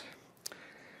anecdotes.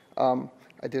 I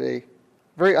did a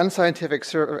very unscientific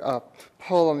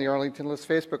poll on the Arlington List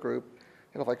Facebook group,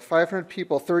 and of like 500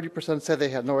 people, 30% said they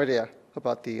had no idea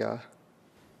about the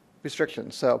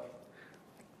restrictions. So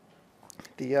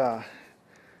the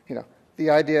the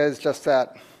idea is just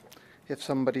that if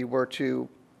somebody were to,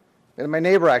 and my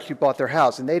neighbor actually bought their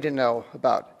house and they didn't know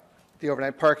about the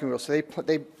overnight parking rules, so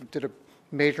they did a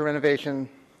major renovation,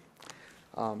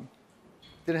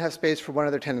 didn't have space for one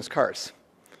of their tenants' cars.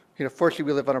 You know, fortunately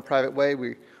we live on a private way.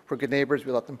 We're good neighbors.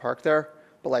 We let them park there.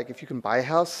 But like, if you can buy a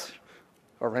house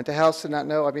or rent a house and not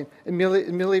know, I mean,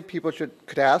 immediately people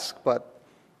could ask, but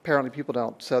apparently people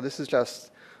don't. So this is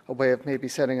just a way of maybe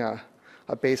setting a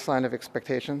baseline of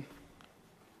expectation.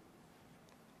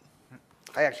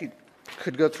 I actually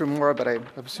could go through more, but I'm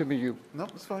assuming you. No,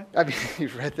 it's fine. I mean,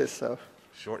 you've read this, so.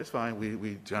 Short is fine.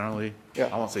 We generally, Yeah.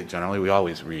 I won't say generally, we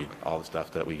always read all the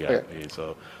stuff that we get. Okay. I mean,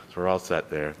 so we're all set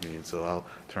there. I mean, so I'll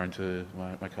turn to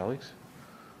my colleagues.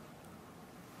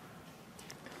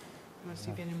 Let's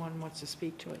see if anyone wants to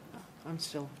speak to it. I'm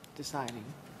still deciding.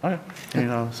 All right. You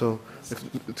know, so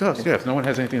if no one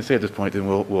has anything to say at this point, then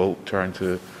we'll turn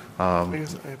to. I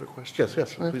guess I have a question.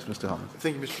 Yes, please, Mr. Hellman.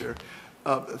 Thank you, Mr. Chair.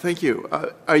 Thank you.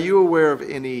 Are you aware of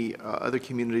any other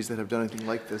communities that have done anything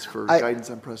like this for guidance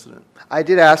on precedent? I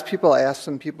did ask people. I asked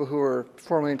some people who were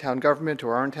formerly in town government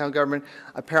or are in town government.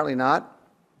 Apparently not.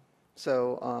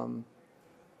 So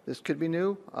this could be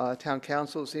new. Town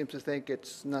council seems to think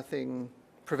it's nothing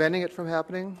preventing it from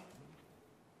happening,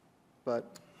 but.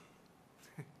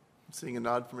 I'm seeing a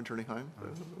nod from Attorney Heim.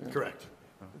 Correct.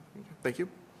 Thank you.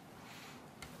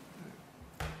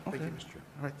 Okay. Thank you, Mr. Chair.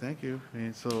 All right, thank you.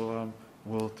 And so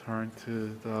we'll turn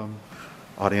to the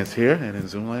audience here and in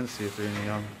Zoom land to see if there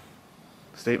are any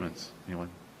statements anyone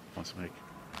wants to make.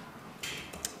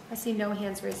 I see no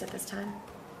hands raised at this time.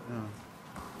 No.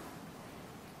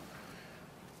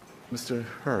 Mr.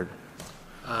 Hurd.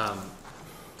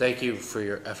 Thank you for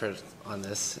your effort on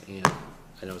this, and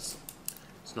I know it's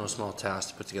no small task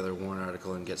to put together a warrant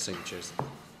article and get signatures.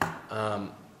 I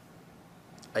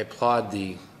applaud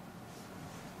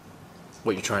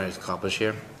what you're trying to accomplish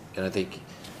here, and I think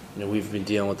we've been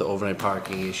dealing with the overnight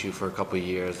parking issue for a couple of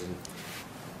years,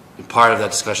 and part of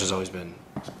that discussion has always been,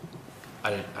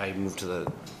 I moved to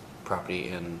the property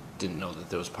and didn't know that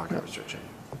there was parking restriction.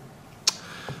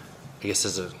 I guess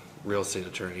as a real estate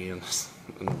attorney and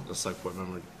a select board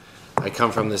member, I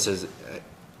come from this as,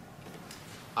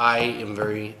 I am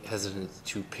very hesitant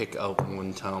to pick out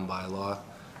one town bylaw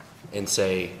and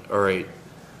say, all right,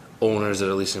 owners that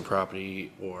are leasing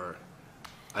property, or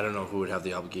I don't know who would have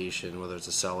the obligation, whether it's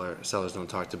a seller, sellers don't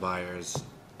talk to buyers,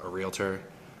 a realtor,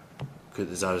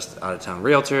 there's out-of-town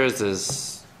realtors,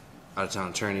 there's out-of-town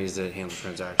attorneys that handle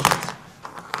transactions.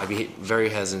 I'd be very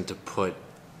hesitant to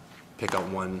pick out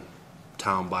one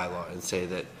town bylaw and say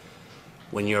that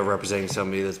when you're representing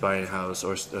somebody that's buying a house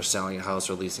or selling a house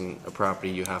or leasing a property,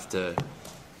 you have to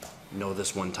know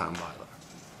this one town bylaw.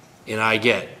 And I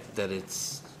get that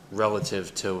it's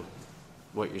relative to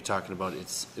what you're talking about.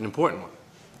 It's an important one,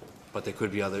 but there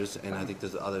could be others, and I think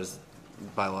there's others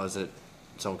bylaws that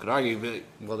someone could argue, but,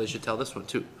 well, they should tell this one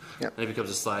too. Yep. And it becomes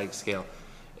a sliding scale.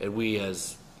 And we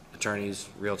as attorneys,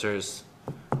 realtors,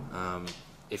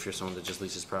 if you're someone that just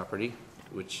leases property,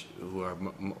 who are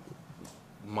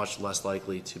much less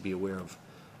likely to be aware of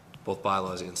both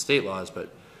bylaws and state laws,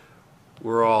 but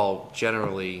we're all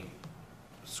generally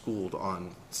schooled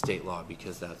on state law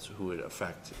because that's who would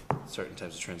affect certain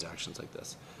types of transactions like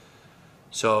this.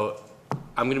 So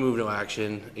I'm going to move no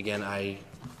action. Again, I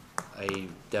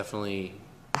definitely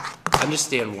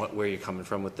understand where you're coming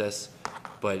from with this,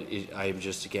 but I'm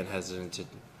just, again, hesitant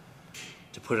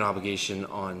to put an obligation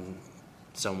on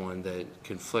someone that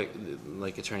conflict,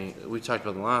 like attorney, we talked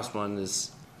about in the last one,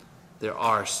 is there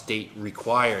are state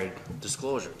required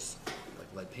disclosures,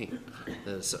 like lead paint,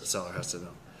 the seller has to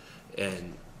know.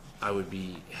 And I would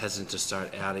be hesitant to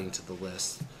start adding to the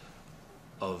list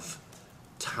of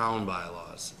town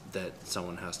bylaws that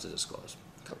someone has to disclose.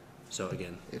 So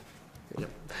again, yep.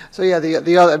 So yeah,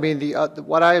 the other, I mean,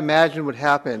 what I imagine would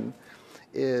happen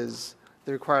is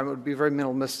the requirement would be very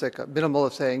minimal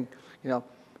of saying,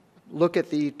 look at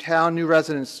the town new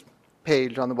residents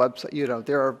page on the website.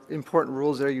 There are important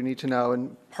rules there you need to know,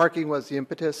 and parking was the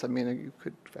impetus. I mean,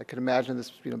 I could imagine this,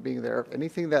 being there.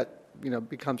 Anything that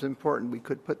becomes important, we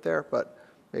could put there, but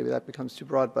maybe that becomes too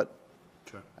broad. But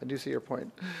Sure. I do see your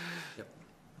point. Yep.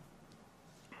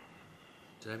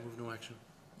 Did I move no action?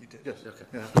 You did. Yes. Okay.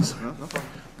 Yeah. No problem.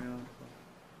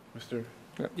 Yeah. Mr.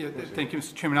 Yeah, thank you,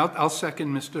 Mr. Chairman. I'll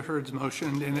second Mr. Hurd's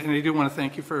motion, and I do want to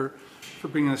thank you for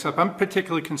bringing this up. I'm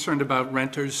particularly concerned about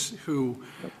renters who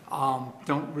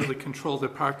don't really control their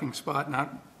parking spot,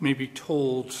 not maybe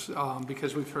told,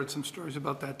 because we've heard some stories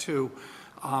about that too.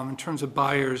 In terms of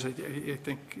buyers, I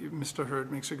think Mr.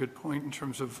 Hurd makes a good point in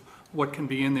terms of what can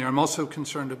be in there. I'm also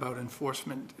concerned about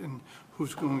enforcement and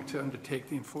who's going to undertake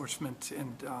the enforcement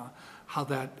and how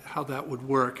that would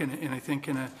work. And I think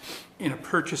in a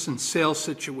purchase and sale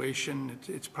situation,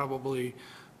 it's probably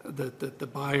that the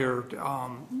buyer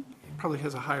probably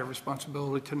has a higher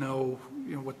responsibility to know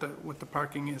what the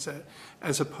parking is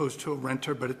as opposed to a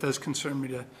renter. But it does concern me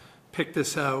to pick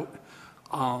this out.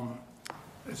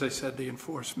 As I said, the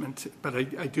enforcement, but I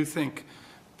do think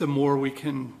the more we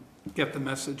can get the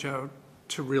message out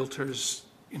to realtors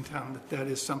in town that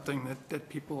is something that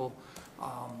people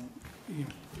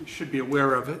should be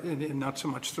aware of it, and not so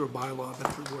much through a bylaw,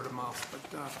 but through word of mouth.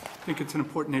 But I think it's an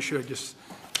important issue.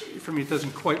 For me, it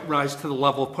doesn't quite rise to the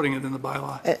level of putting it in the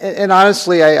bylaw. And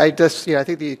honestly, I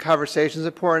think the conversation is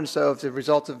important. So if the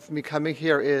result of me coming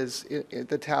here is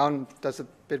the town does a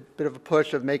bit of a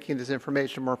push of making this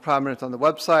information more prominent on the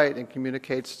website and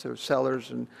communicates to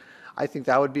sellers, and I think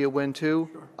that would be a win too.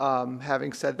 Sure.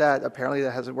 Having said that, apparently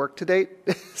that hasn't worked to date.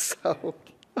 So.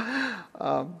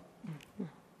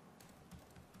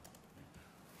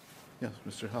 Yes,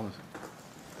 Mr. Helmuth.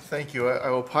 Thank you. I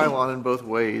will pile on in both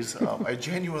ways. I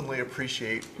genuinely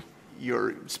appreciate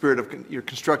your your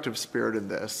constructive spirit in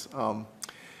this,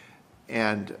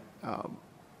 and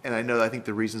I think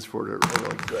the reasons for it are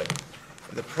really good.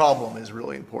 The problem is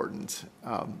really important,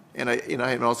 and I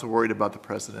am also worried about the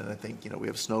precedent. I think we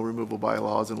have snow removal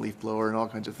bylaws and leaf blower and all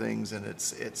kinds of things, and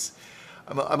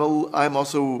I'm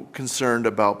also concerned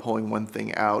about pulling one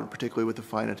thing out, particularly with the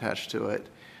fine attached to it,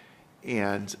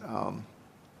 and.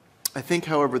 I think,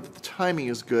 however, that the timing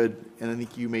is good, and I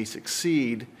think you may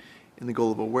succeed in the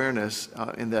goal of awareness,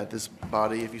 in that this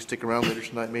body, if you stick around later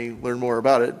tonight, may learn more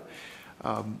about it.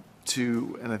 And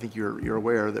I think you're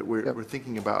aware that we're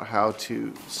thinking about how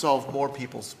to solve more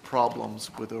people's problems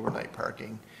with overnight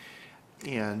parking.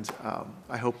 And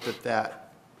I hope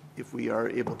that if we are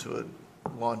able to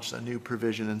launch a new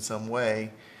provision in some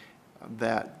way,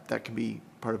 that can be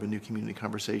part of a new community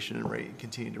conversation and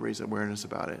continue to raise awareness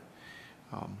about it.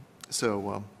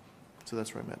 So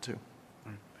that's where I'm at too.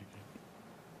 All right, thank you.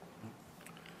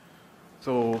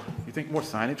 So you think more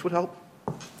signage would help?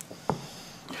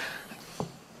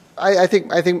 I think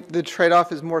the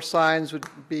trade-off is more signs would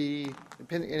be,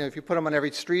 if you put them on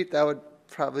every street, that would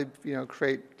probably,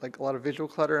 create like a lot of visual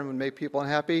clutter and would make people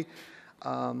unhappy.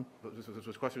 The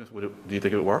question is, do you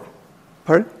think it would work?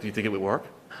 Pardon? Do you think it would work?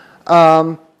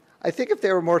 I think if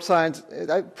there were more signs,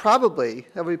 probably,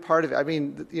 that would be part of it. I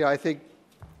mean, I think,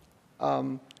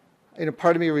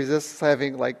 part of me resists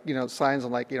having signs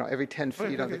on every 10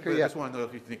 feet on the I curb. just want to know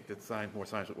if you think that more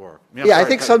signs would work. I mean, Yeah, I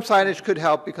think some signage could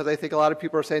help because I think a lot of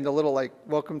people are saying the little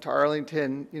 "Welcome to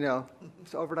Arlington,"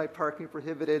 it's overnight parking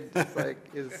prohibited.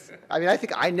 It's I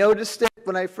think I noticed it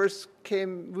when I first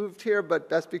moved here, but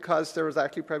that's because there was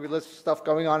actually probably less stuff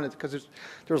going on because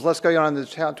there was less going on in the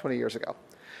town 20 years ago.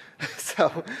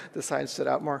 So the sign stood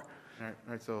out more. All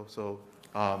right. So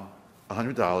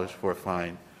 $100 for a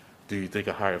fine. Do you think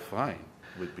a higher fine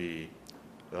would be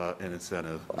an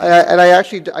incentive? I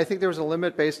think there was a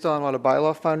limit based on what a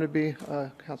bylaw fine would be.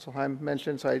 Council Heim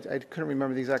mentioned, so I couldn't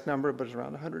remember the exact number, but it's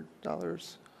around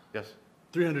 $100. Yes.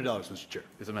 $300, Mr. Chair.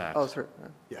 Is a max. Oh, sorry.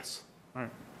 Yes. All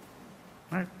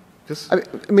right. Just. I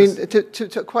mean,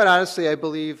 to quite honestly, I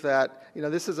believe that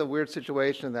this is a weird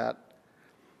situation that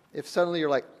if suddenly you're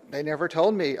like, they never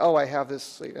told me, oh, I have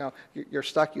this, you're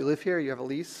stuck, you live here, you have a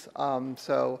lease.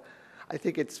 So I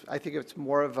think it's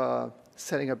more of a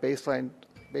setting a baseline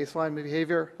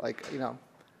behavior.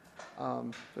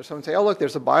 There's someone say, oh, look,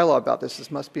 there's a bylaw about this.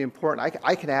 This must be important.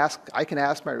 I can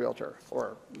ask my realtor,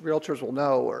 or realtors will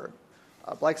know. Or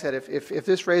like I said, if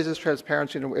this raises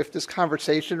transparency, and if this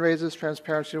conversation raises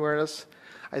transparency and awareness,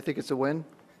 I think it's a win.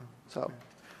 So.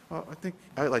 Well, I think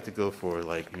I'd like to go for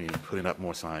putting up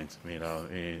more signs. We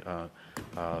may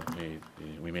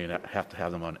not have to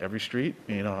have them on every street,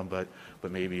 but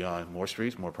maybe on more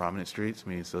streets, more prominent streets,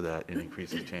 so that it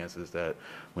increases chances that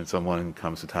when someone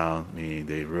comes to town,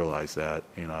 they realize that,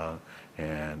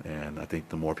 and I think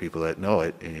the more people that know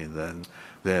it, then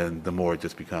the more it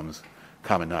just becomes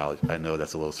common knowledge. I know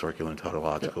that's a little circular and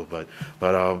tautological, but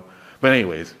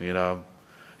anyways,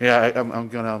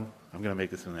 I'm gonna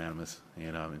make this unanimous,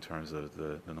 in terms of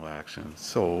the no action.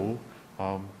 So,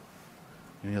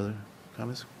 any other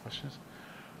comments, questions?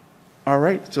 All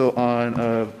right. So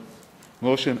on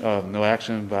motion of no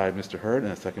action by Mr. Hurd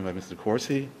and a second by Mr.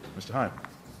 Corsi, Mr. Heim.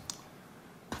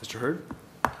 Mr. Hurd?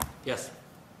 Yes.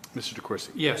 Mr.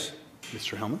 DeCoursey? Yes.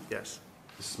 Mr. Helmuth? Yes.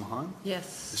 Mrs. Mahan?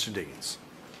 Yes. Mr. Diggins?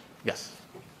 Yes.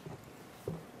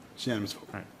 It's unanimous vote.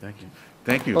 All right. Thank you.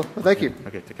 Thank you. Oh, thank you.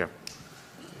 Okay. Take care.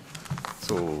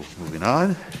 So moving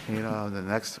on, the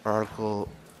next article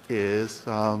is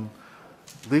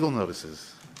legal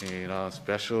notices.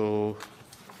 Special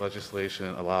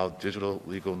legislation allowed digital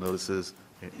legal notices.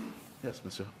 Yes,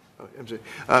 Mr. MJ.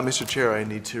 Mr. Chair, I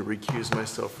need to recuse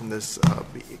myself from this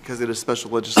because it is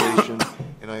special legislation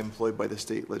and I am employed by the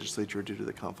state legislature due to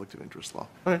the conflict of interest law.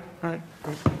 All right.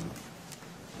 Great.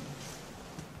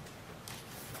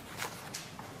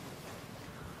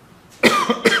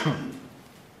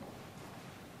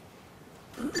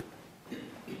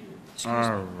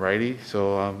 All righty,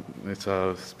 so it's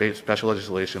a special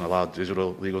legislation allowed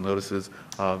digital legal notices.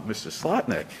 Mr.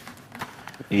 Slotnick.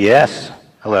 Yes.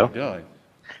 Hello. How you doing?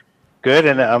 Good,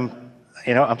 and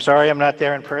I'm sorry I'm not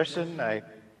there in person. I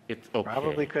It's okay.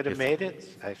 probably could have made it.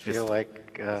 I feel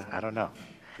like I don't know,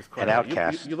 an You-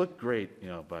 outcast. You look great,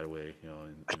 by the way, in video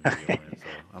land, so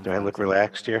I'm Do I fine look with it.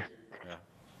 relaxed here?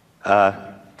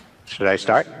 Yeah. Should I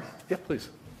start? Yeah, please.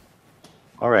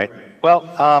 All right. Well,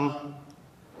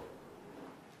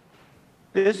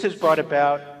 this is brought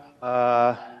about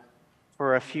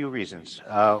for a few reasons.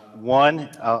 One,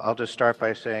 I'll just start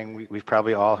by saying we've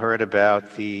probably all heard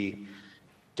about the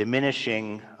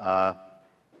diminishing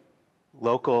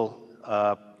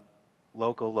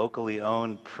locally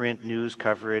owned print news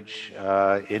coverage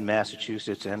in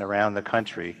Massachusetts and around the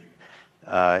country.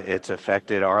 It's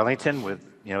affected Arlington with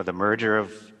the merger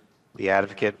of the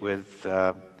Advocate with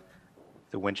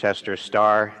the Winchester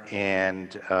Star,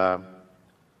 and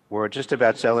we're just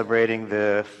about celebrating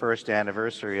the first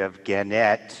anniversary of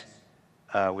Gannett,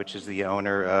 which is the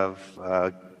owner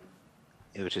of,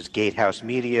 which is Gatehouse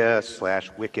Media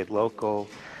 / Wicked Local.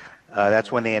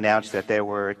 That's when they announced that they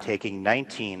were taking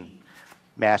 19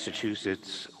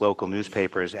 Massachusetts local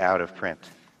newspapers out of print.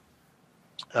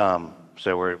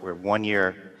 So we're 1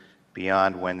 year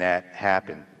beyond when that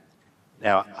happened.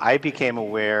 Now, I became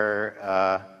aware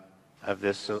of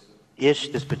this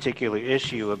particular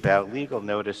issue about legal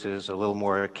notices a little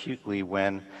more acutely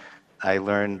when I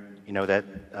learned,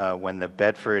 that when the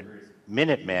Bedford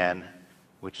Minuteman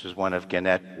which was one of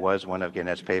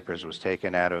Gannett's papers, was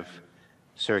taken out of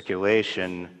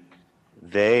circulation,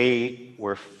 they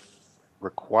were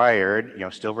required,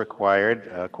 still required,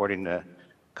 according to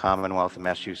Commonwealth of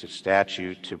Massachusetts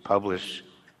statute, to publish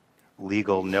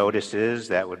legal notices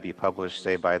that would be published,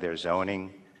 say, by their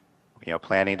zoning,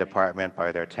 planning department,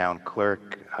 by their town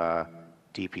clerk,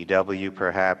 DPW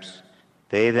perhaps.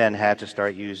 They then had to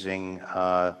start using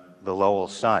the Lowell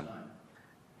Sun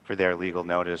for their legal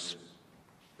notice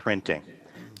printing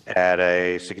at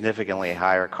a significantly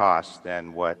higher cost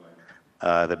than what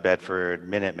the Bedford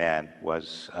Minuteman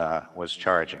was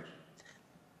charging.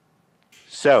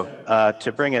 So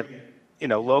to bring it,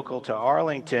 local to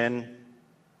Arlington,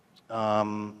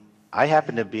 I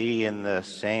happen to be in the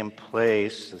same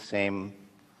place, the same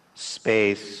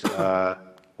space,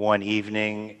 one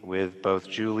evening with both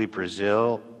Julie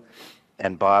Brazil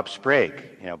and Bob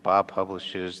Sprague. Bob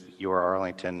publishes Your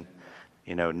Arlington,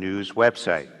 news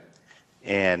website.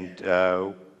 And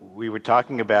we were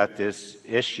talking about this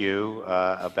issue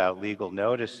about legal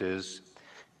notices,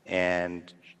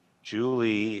 and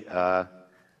Julie,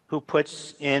 who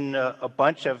puts in a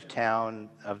bunch of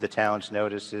the town's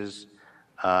notices,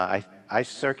 I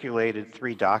circulated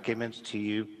 3 documents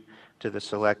to the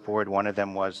select board. One of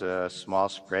them was a small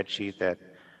spreadsheet that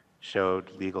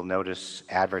showed legal notice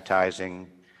advertising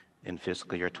in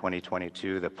fiscal year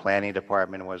 2022. The planning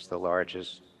department was the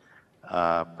largest,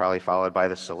 probably followed by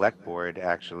the select board,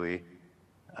 actually.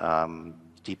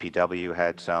 DPW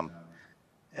had some,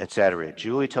 etc.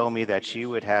 Julie told me that she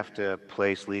would have to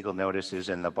place legal notices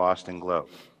in the Boston Globe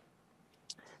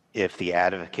if the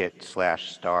Advocate /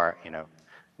 Star,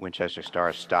 Winchester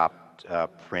Star stopped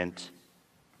print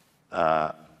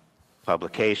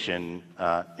publication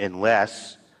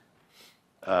unless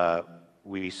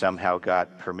we somehow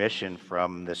got permission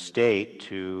from the state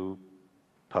to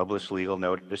publish legal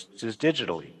notices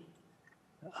digitally.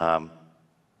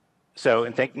 So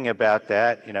in thinking about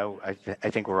that, I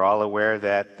think we're all aware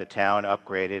that the town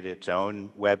upgraded its own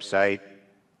website,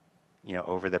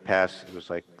 over the past,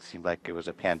 seemed like it was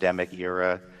a pandemic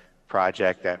era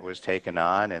project that was taken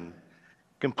on and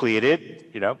completed.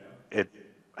 It,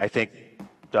 I think,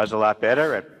 does a lot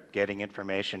better at getting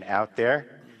information out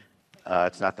there.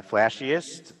 It's not the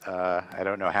flashiest. I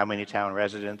don't know how many town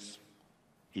residents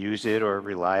use it or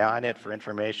rely on it for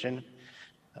information.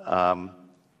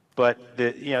 But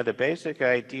the basic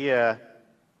idea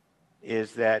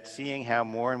is that seeing how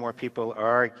more and more people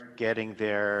are getting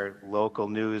their local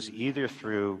news either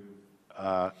through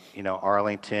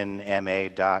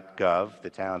arlingtonma.gov, the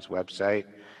town's website,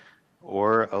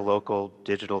 or a local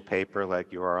digital paper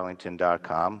like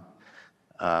yourarlington.com,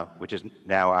 which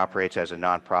now operates as a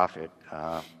nonprofit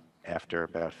after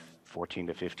about 14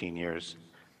 to 15 years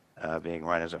being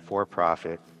run as a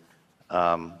for-profit,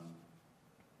 that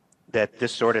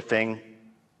this sort of thing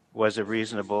was a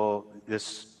reasonable,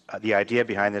 the idea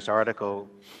behind this article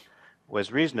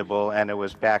was reasonable, and it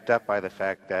was backed up by the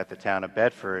fact that the town of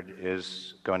Bedford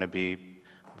is going to be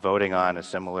voting on a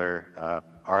similar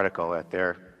article at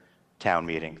their town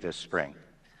meeting this spring.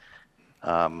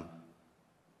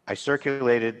 I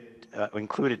circulated,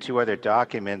 included 2 other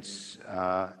documents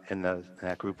in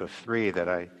that group of 3 that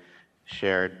I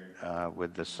shared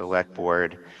with the select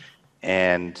board,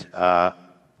 and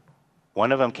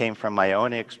one of them came from my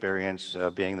own experience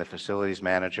being the facilities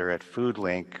manager at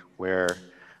FoodLink, where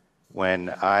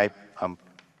when I'm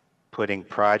putting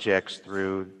projects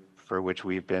through for which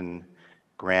we've been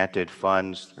granted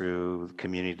funds through the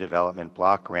Community Development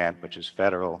Block Grant, which is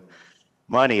federal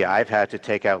money, I've had to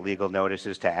take out legal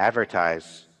notices to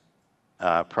advertise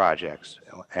projects.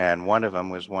 And one of them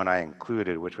was one I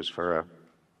included, which was for a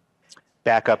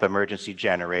backup emergency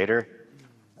generator.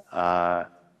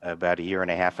 About a year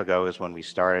and a half ago is when we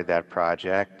started that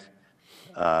project.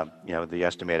 The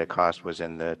estimated cost was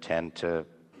in the $10,000 to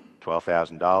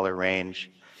 $12,000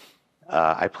 range.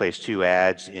 I placed 2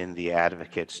 ads in the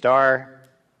Advocate Star.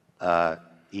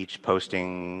 Each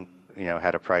posting,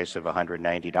 had a price of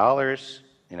 $190.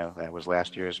 That was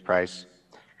last year's price.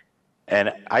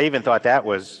 And I even thought that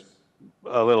was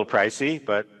a little pricey,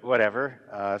 but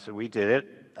whatever. So we did it.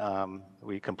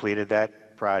 We completed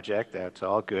that project. That's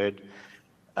all good.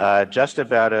 Just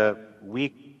about a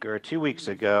week or 2 weeks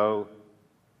ago,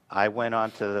 I went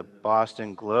onto the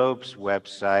Boston Globe's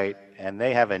website, and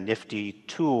they have a nifty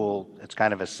tool. It's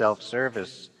kind of a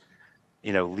self-service,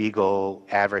 legal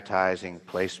advertising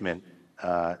placement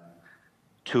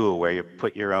tool where you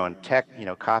put your own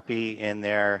copy in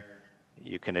there.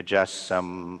 You can adjust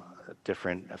some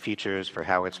different features for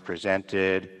how it's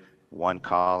presented, 1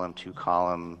 column, 2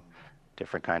 column,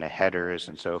 different kind of headers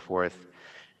and so forth.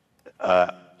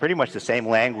 pretty much the same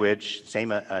language,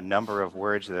 same number of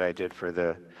words that I did for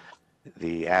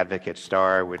the Advocate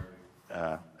Star,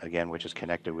 again, which is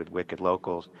connected with Wicked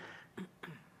Locals.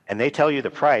 And they tell you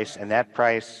the price, and that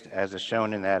price, as is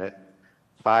shown in that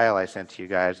file I sent to you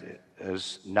guys,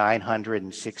 is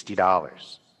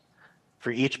 $960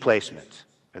 for each placement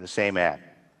for the same ad.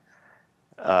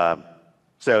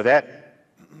 So that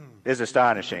is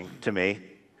astonishing to me.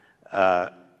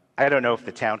 I don't know if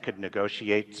the town could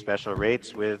negotiate special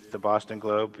rates with the Boston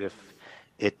Globe if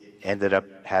it ended up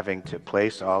having to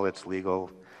place all its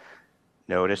legal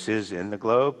notices in the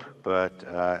Globe, but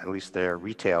at least their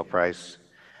retail price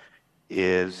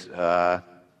is,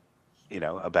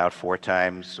 about 4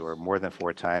 times or more than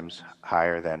 4 times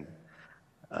higher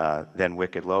than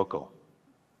Wicked Local.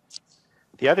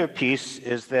 The other piece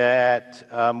is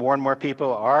that more and more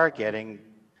people are getting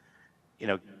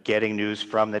news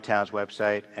from the town's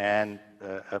website and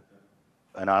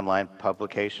an online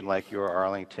publication like your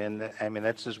Arlington. I mean,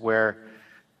 this is where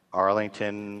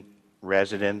Arlington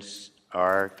residents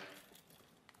are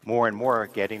more and more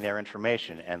getting their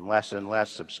information and less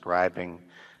subscribing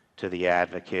to the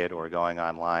Advocate or going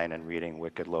online and reading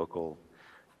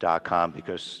wickedlocal.com,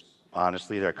 because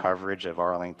honestly, their coverage of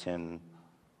Arlington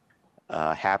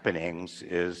happenings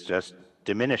is just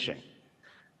diminishing.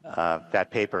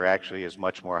 That paper actually is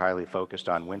much more highly focused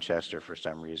on Winchester for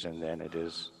some reason than it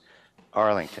is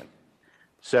Arlington.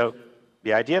 So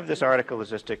the idea of this article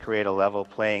is just to create a level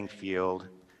playing field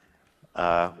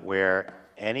where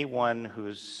anyone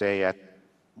who's, say, at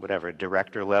whatever,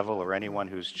 director level, or anyone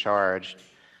who's charged,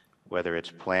 whether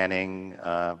it's planning,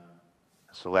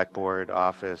 select board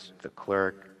office, the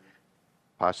clerk,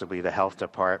 possibly the health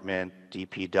department,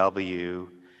 DPW,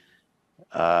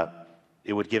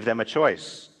 it would give them a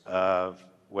choice of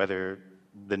whether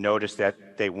the notice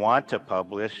that they want to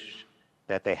publish,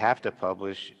 that they have to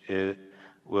publish,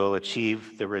 will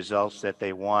achieve the results that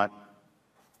they want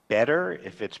better.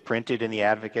 If it's printed in the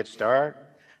Advocate Star,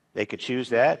 they could choose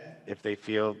that. If they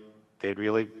feel they'd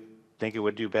really think it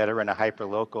would do better in a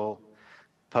hyperlocal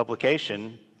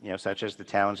publication, such as the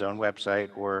town's own website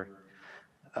or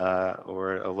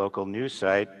a local news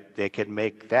site, they could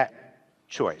make that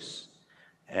choice.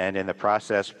 And in the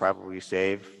process, probably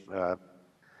save, a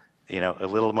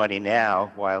little money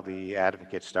now while the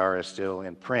Advocate Star is still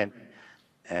in print,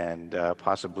 and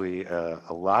possibly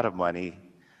a lot of money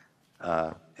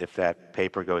if that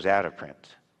paper goes out of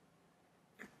print.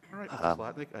 All right, Mr.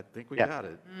 Slotnick, I think we got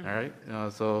it. All right.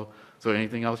 So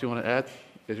anything else you want to add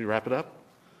as you wrap it up?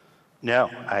 No,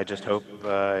 I just hope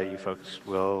you folks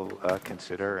will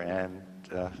consider and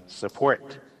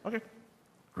support. Okay,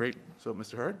 great. So,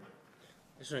 Mr. Hurd?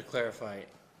 I just want to clarify,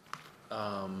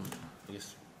 I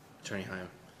guess, Attorney Heim.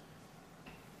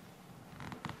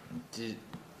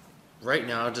 Right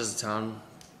now, does the town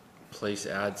place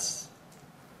ads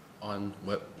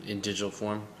in digital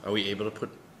form? Are we able to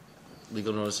put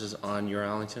legal notices on your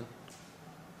Arlington?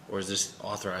 Or is this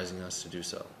authorizing us to do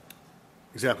so?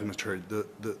 Exactly, Mr. Hurd.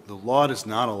 The law does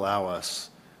not allow us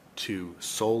to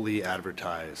solely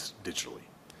advertise digitally.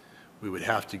 We would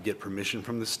have to get permission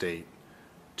from the state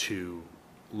to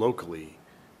locally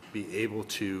be able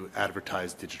to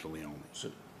advertise digitally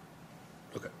only.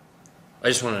 Okay. I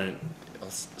just want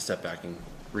to step back and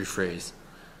rephrase.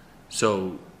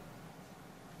 So,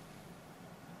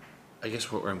 I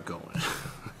guess where I'm going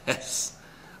is,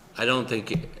 I don't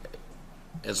think,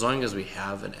 as long as we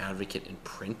have an advocate in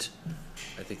print,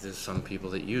 I think there's some people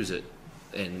that use it,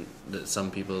 and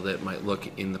some people that might look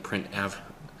in the print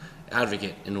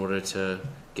advocate in order to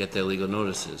get their legal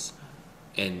notices.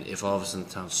 And if all of a sudden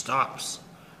the town stops,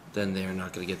 then they're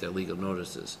not going to get their legal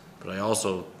notices. But I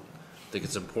also think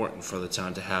it's important for the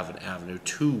town to have an avenue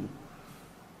to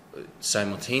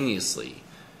simultaneously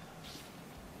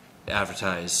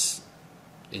advertise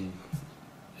in,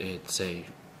 say,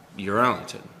 your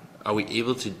Arlington. Are we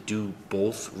able to do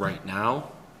both right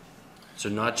now? So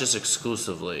not just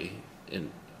exclusively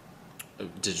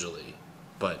digitally,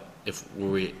 but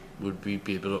would we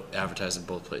be able to advertise in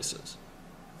both places?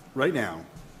 Right now,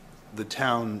 the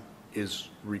town is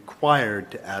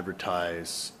required to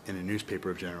advertise in a newspaper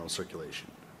of general circulation.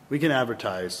 We can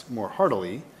advertise more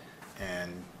heartily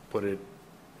and put it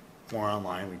more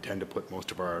online. We tend to put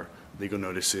most of our legal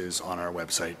notices on our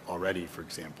website already, for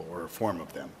example, or a form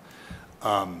of them.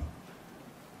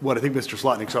 What I think Mr.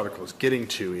 Slotnick's article is getting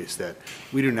to is that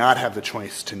we do not have the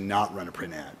choice to not run a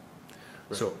print ad.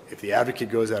 Right. So if the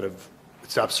Advocate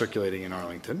stops circulating in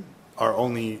Arlington, our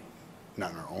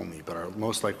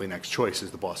most likely next choice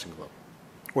is the Boston Globe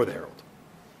or the Herald.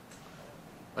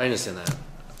 I understand that.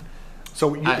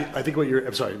 So I think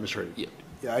I'm sorry, Mr. Hurd. Yeah.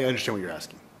 Yeah, I understand what you're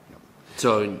asking.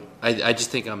 So I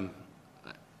just think and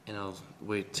I'll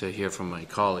wait to hear from my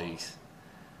colleagues,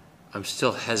 I'm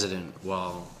still hesitant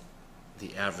while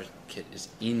the advocate is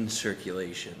in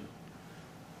circulation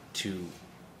to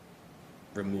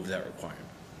remove that requirement.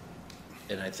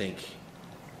 And I think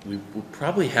we would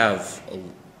probably have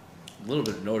a little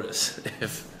bit of notice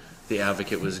if the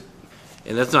advocate was,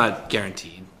 and that's not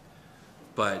guaranteed,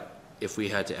 but if we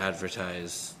had to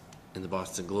advertise in the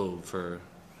Boston Globe for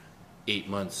 8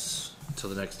 months till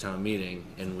the next town meeting,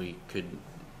 and we could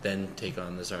then take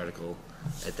on this article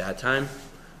at that time,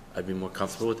 I'd be more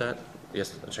comfortable with that.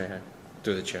 Yes, Chair,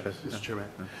 through the chair. Mr. Chairman.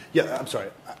 Yeah, I'm sorry.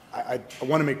 I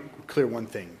want to make clear one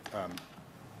thing.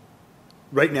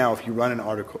 Right now, if you run an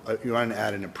article, you run an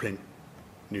ad in a print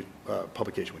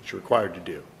publication, which you're required to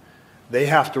do, they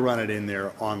have to run it in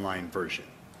their online version.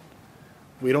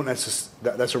 We don't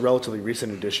necessarily, that's a relatively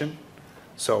recent addition.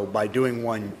 So by doing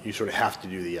one, you sort of have to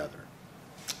do the other.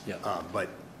 Yeah. But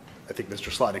I think Mr.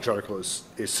 Slotnick's article is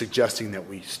suggesting that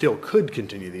we still could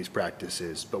continue these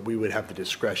practices, but we would have the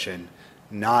discretion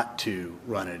not to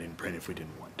run it in print if we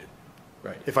didn't want to.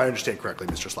 Right. If I understand correctly,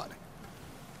 Mr. Slotnick.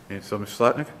 Okay, so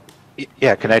Mr. Slotnick?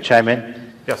 Yeah, can I chime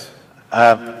in? Yes.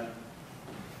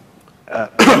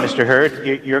 Mr.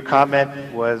 Hurd, your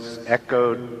comment was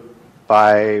echoed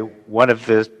by one of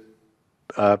the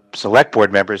select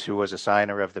board members who was a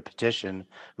signer of the petition,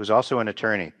 who's also an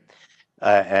attorney.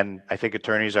 And I think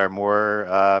attorneys are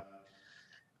more,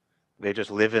 they just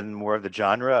live in more of the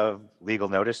genre of legal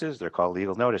notices. They're called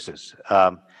legal notices.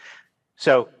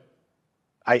 So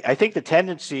I think the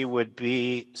tendency would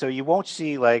be, so you won't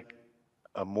see like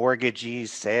a mortgagee's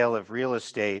sale of real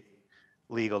estate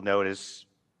legal notice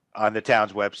on the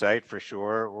town's website for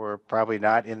sure, or probably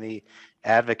not in the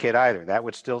advocate either. That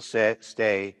would still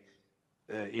stay,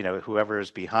 whoever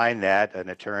is behind that, an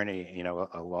attorney,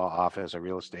 a law office, a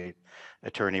real estate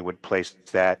attorney would place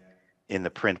that in the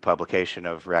print publication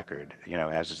of record,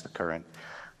 as is the current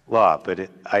law. But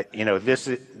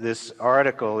this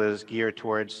article is geared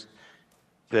towards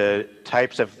the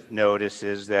types of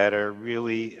notices that are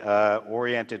really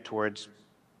oriented towards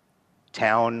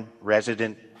town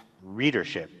resident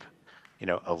readership,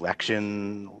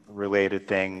 election related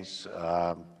things,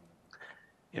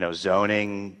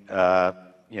 zoning,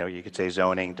 you could say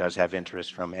zoning does have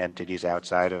interest from entities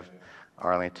outside of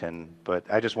Arlington, but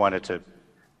I just wanted to,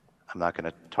 I'm not going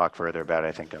to talk further about it.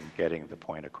 I think I'm getting the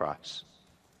point across.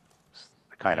 It's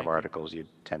the kind of articles you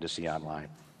tend to see online.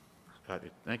 Got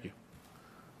it. Thank you.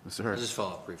 Mr. I'll Hurd. just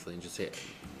follow up briefly and just say,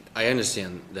 I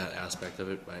understand that aspect of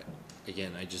it, but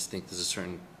again, I just think there's a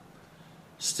certain,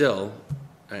 still,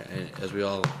 as we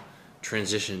all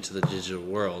transition to the digital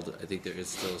world, I think there is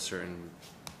still a certain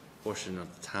portion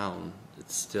of the town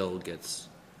that still gets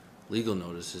legal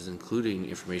notices, including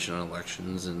information on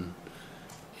elections and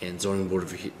zoning board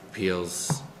of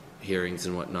appeals hearings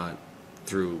and whatnot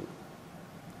through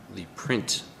the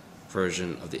print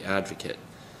version of the Advocate.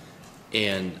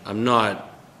 And I'm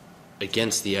not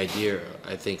against the idea.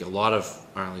 I think a lot of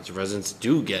Arlington residents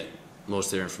do get most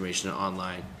of their information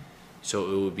online.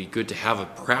 So it would be good to have a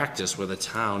practice where the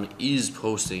town is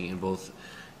posting in both.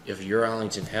 If your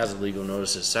Arlington has a legal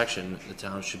notices section, the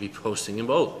town should be posting in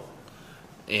both.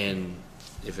 And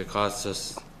if it costs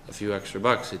us a few extra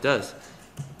bucks, it does.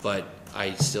 But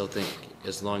I still think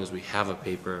as long as we have a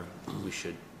paper, we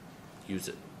should use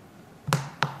it.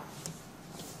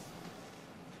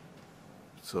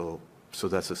 So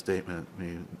that's a statement. I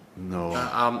mean, no.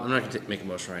 I'm not going to make a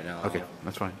motion right now. Okay,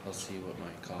 that's fine. I'll see what my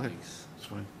colleagues. That's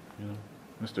fine.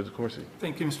 Mr. DeCoursey.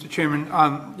 Thank you, Mr. Chairman.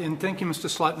 And thank you, Mr.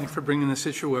 Slotnick, for bringing this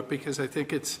issue up, because I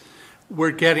think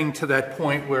we're getting to that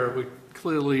point where we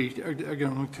clearly are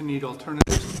going to need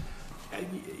alternatives.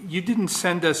 You didn't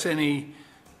send us any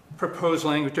proposed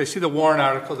language. I see the warrant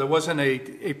article. There wasn't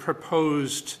a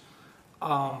proposed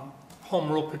home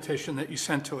rule petition that you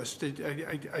sent to us.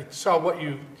 I saw what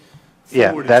you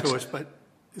forwarded to us, but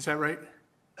is that right?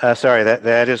 Sorry,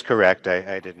 that is correct.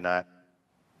 I did not.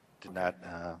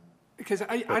 Because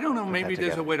I don't know, maybe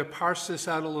there's a way to parse this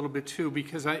out a little bit too,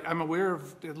 because I'm aware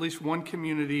of at least one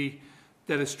community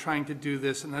that is trying to do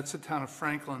this, and that's the town of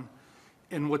Franklin.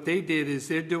 And what they did is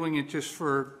they're doing it just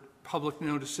for public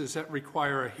notices that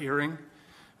require a hearing,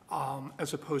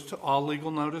 as opposed to all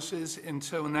legal notices. And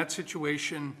so in that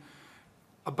situation,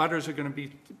 abutters are going to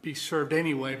be served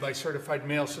anyway by certified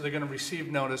mail, so they're going to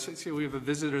receive notice. I see we have a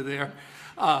visitor there.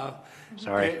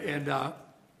 Sorry. And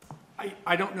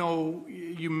I don't know,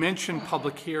 you mentioned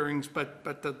public hearings, but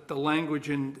the language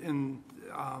in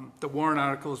the warrant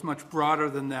article is much broader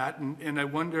than that. And I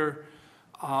wonder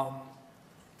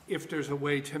if there's a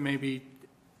way to maybe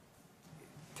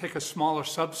take a smaller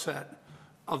subset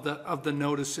of the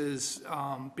notices,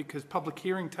 because public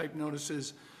hearing type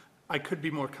notices, I could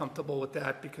be more comfortable with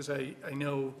that because I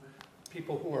know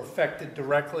people who are affected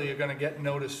directly are going to get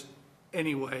noticed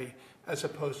anyway, as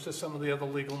opposed to some of the other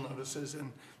legal notices.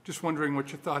 And just wondering what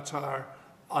your thoughts are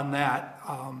on that,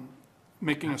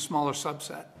 making a smaller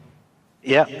subset.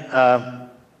 Yeah.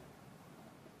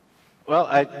 Well,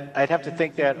 I'd have to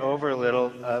think that over a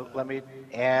little. Let me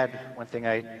add one thing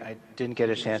I didn't get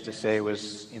a chance to say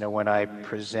was, when I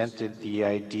presented the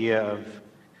idea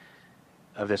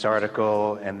of this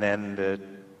article and then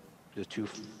the two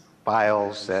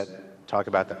files that talk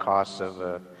about the costs of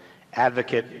a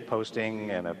advocate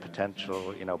posting and a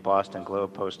potential, Boston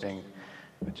Globe posting.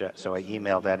 So I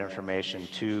emailed that information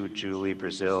to Julie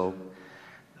Brazil,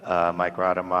 Mike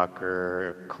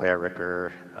Rademacher, Claire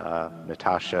Ricker,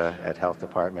 Natasha at Health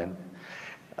Department.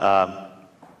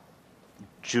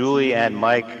 Julie and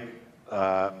Mike,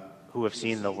 who have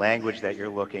seen the language that you're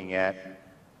looking at,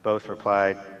 both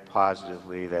replied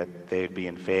positively that they'd be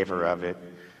in favor of it.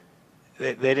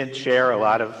 They didn't share a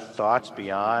lot of thoughts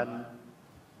beyond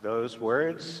those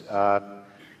words, but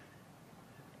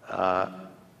I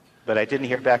didn't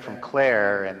hear back from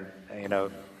Claire, and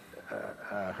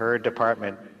her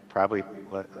department probably,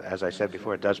 as I said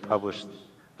before, does publish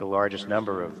the largest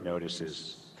number of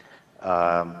notices,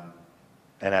 and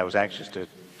I was anxious to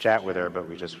chat with her, but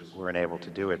we just weren't able to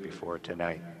do it before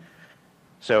tonight.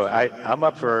 So I'm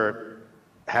up for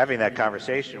having that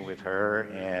conversation with her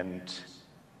and,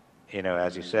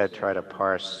 as you said, try to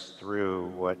parse through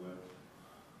what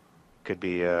could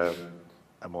be a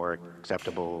more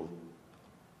acceptable,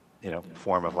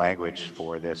 form of language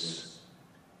for this.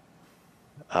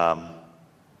 I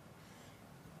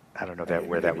don't know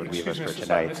where that would leave us for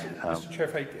tonight. Mr.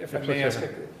 Chair, if I may ask,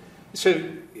 so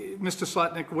Mr.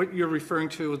 Slotnick, what you're referring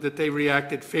to that they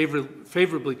reacted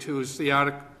favorably to is the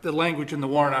language in the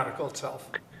warrant article itself.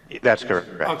 That's correct.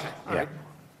 Okay, all right.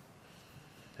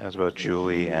 That was both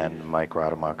Julie and Mike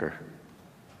Rademacher.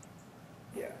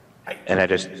 Yeah. And I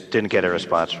just didn't get a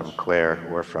response from Claire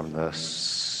or from the,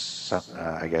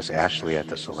 I guess, Ashley at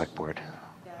the select board.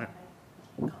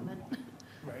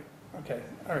 Right, okay,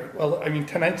 all right. Well, I mean,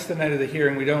 tonight's the night of the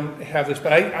hearing. We don't have this,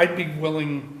 but I'd be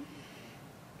willing,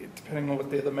 depending on what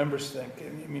the other members think.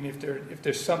 I mean, if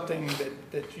there's something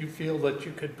that you feel that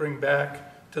you could bring back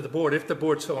to the board, if the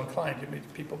board's so inclined,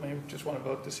 people may just want to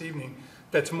vote this evening,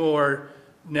 that's more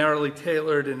narrowly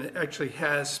tailored and it actually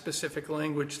has specific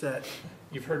language that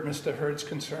you've heard Mr. Hurd's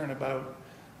concern about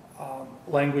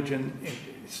language and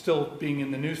still being in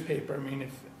the newspaper. I mean,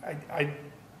 if I'd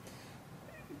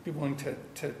be willing to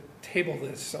table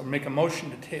this or make a motion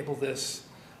to table this,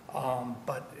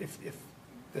 but if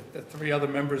the three other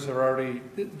members are already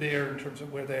there in terms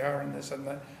of where they are in this,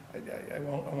 I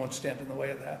won't stand in the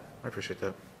way of that. I appreciate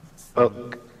that.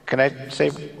 Well, can I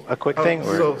say a quick thing?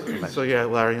 So yeah,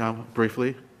 Larry,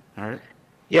 briefly, all right?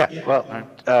 Yeah, well,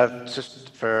 just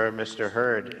for Mr.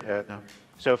 Hurd,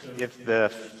 so if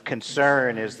the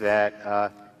concern is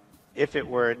that if it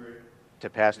were to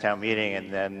pass town meeting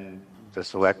and then the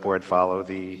select board follow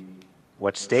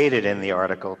what's stated in the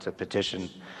article to petition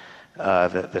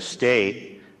the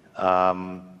state,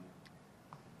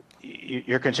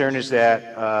 your concern is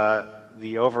that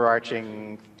the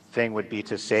overarching thing would be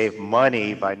to save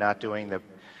money by not doing the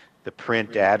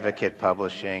print advocate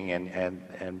publishing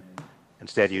and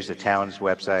instead use the town's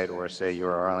website or say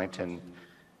your Arlington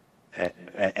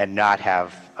and not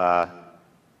have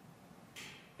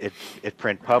it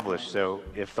print published. So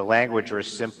if the language were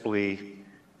simply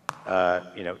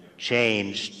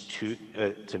changed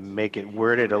to make it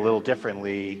worded a little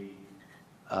differently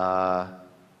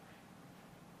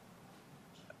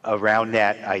around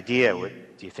that idea,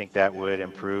 do you think that would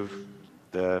improve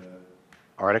the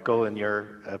article in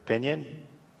your opinion?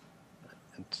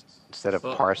 Instead of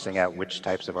parsing out which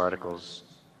types of articles?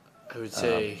 I would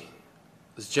say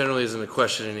this generally isn't a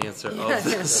question and answer of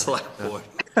the select board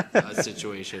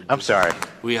situation. I'm sorry.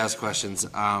 We ask questions.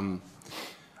 And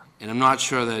I'm not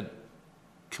sure that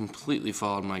completely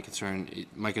followed my concern.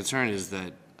 My concern is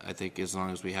that I think as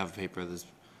long as we have a paper, there's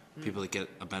people that get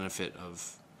a benefit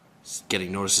of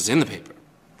getting notices in the paper.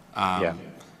 Yeah.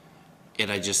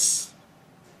 And it just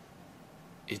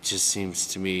seems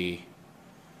to me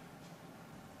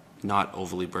not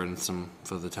overly burdensome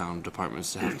for the town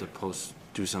departments to have to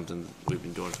do something we've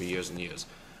been doing for years and years.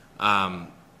 But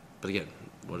again,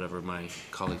 whatever my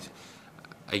colleagues,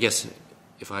 I guess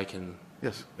if I can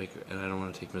make, and I don't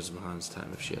want to take Mrs. Mahan's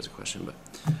time if she has a question, but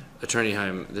Attorney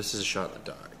Heim, this is a shot in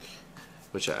the dark,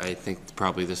 which I think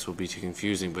probably this will be too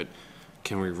confusing, but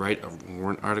can we write a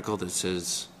warrant article that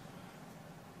says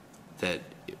that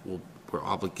it will we're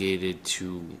obligated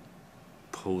to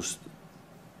post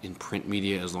in print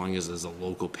media as long as there's a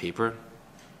local paper,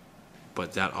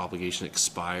 but that obligation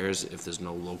expires if there's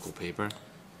no local paper?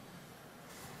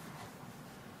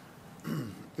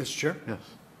 Mr. Chair? Yes.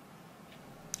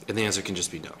 And the answer can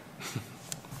just be no.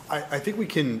 I think we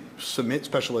can submit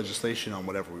special legislation on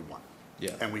whatever we want.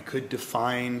 Yeah. And we could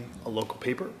define a local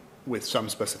paper with some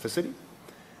specificity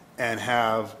and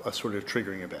have a sort of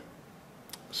triggering event.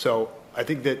 So I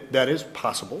think that that is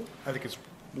possible. I think it's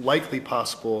likely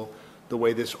possible the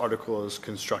way this article is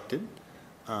constructed,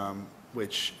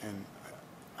 which, and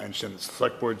I understand it's the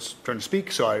select board's turn to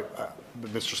speak, so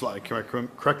Mr. Slot,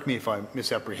 correct me if I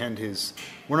misapprehend his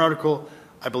warrant article.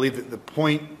 I believe that the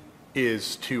point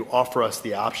is to offer us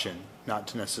the option, not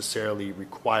to necessarily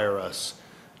require us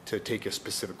to take a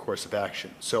specific course of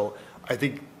action. So I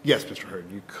think, yes, Mr.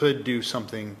 Hurd, you could do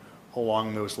something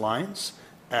along those lines.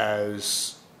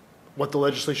 As what the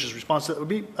legislature's response to that would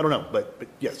be, I don't know, but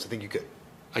yes, I think you could.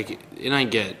 I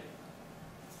get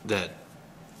that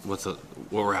what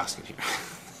we're asking here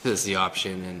is the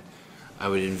option, and I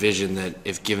would envision that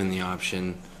if given the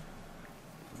option,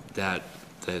 that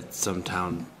some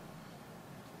town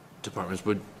departments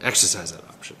would exercise that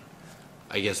option.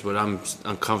 I guess what I'm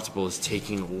uncomfortable is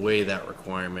taking away that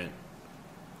requirement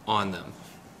on them.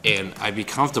 And I'd be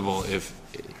comfortable if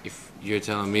you're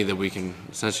telling me that we can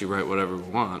essentially write whatever we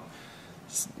want,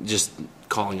 just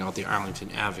calling out the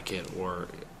Arlington Advocate or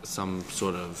some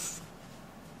sort of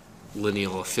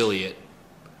lineal affiliate.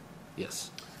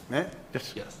 Yes. Matt?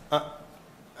 Yes. Yes.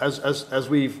 As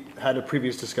we've had a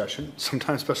previous discussion,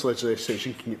 sometimes special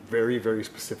legislation can get very, very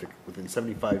specific. Within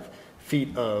 75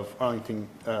 feet of Arlington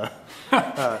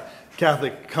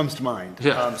Catholic comes to mind.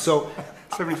 Yeah.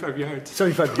 75 yards.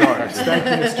 75 yards. Thank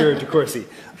you, Mr. DeCourcy.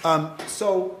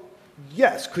 So,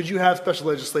 yes, could you have special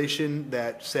legislation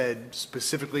that said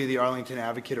specifically the Arlington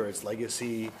Advocate or its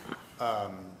legacy,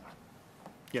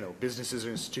 businesses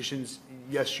or institutions?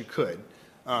 Yes, you could.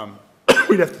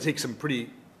 We'd have to take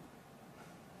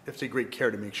great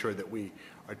care to make sure that we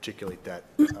articulate that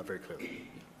very clearly.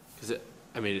 Because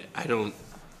I don't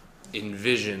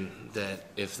envision that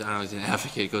if the Arlington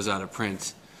Advocate goes out of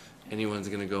print, anyone's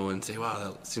going to go and say,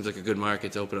 wow, that seems like a good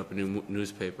market to open up a new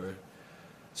newspaper.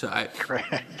 So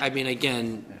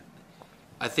again,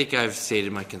 I think I've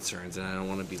stated my concerns, and I don't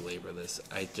want to belabor this.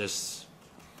 I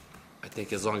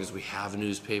think as long as we have a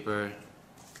newspaper,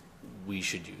 we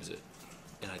should use it.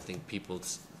 And I think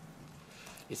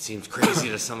it seems crazy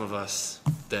to some of us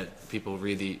that people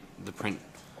read the print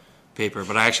paper,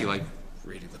 but I actually like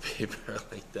reading the paper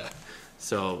like that.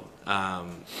 So I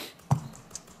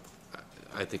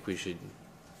think we should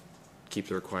keep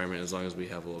the requirement as long as we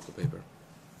have a local paper.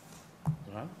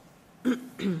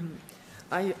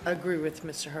 I agree with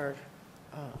Mr. Hurd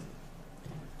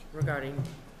regarding,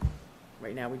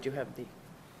 right now we do have the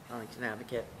Arlington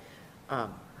Advocate.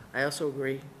 I also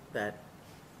agree that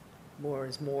more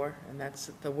is more, and that's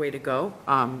the way to go,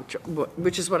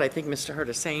 which is what I think Mr. Hurd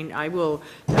is saying. I will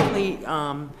definitely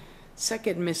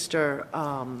second Mr.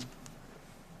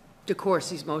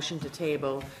 DeCourcy's motion to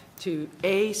table to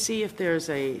see if there's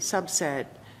a subset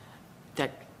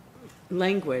that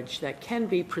language that can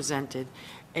be presented,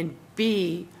 and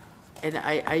B, and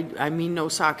I mean no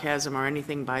sarcasm or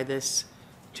anything by this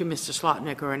to Mr.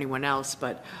 Slotnick or anyone else,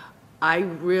 but I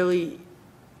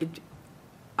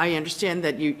understand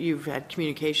that you've had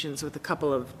communications with a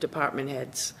couple of department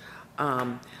heads.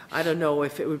 I don't know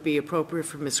if it would be appropriate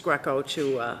for Ms. Greco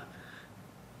to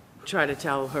try to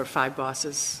tell her 5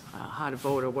 bosses how to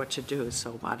vote or what to do.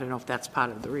 So I don't know if that's part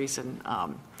of the reason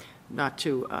not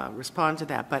to respond to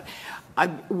that. But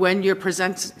when you're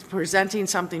presenting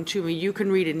something to me, you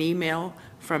can read an email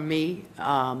from me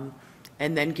and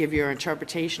then give your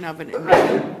interpretation of it.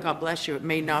 God bless you. It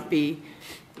may not be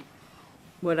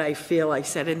what I feel I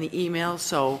said in the email.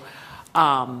 So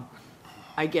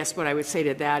I guess what I would say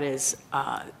to that is,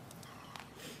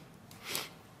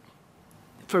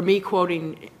 for me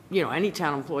quoting, any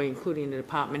town employee, including the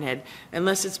department head,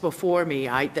 unless it's before me,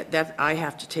 I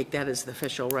have to take that as the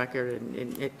official record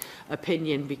and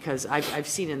opinion, because I've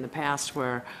seen in the past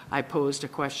where I posed a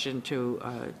question to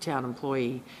a town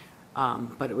employee,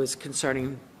 but it was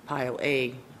concerning pile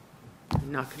A,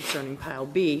 not concerning pile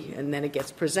B, and then it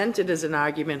gets presented as an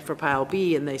argument for pile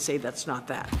B, and they say that's not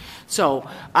that. So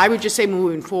I would just say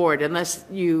moving forward, unless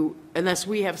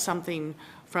we have something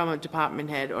from a department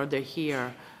head or they're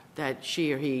here that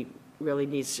she or he really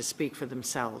needs to speak for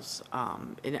themselves.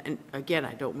 And again,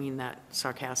 I don't mean that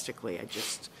sarcastically. I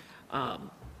just,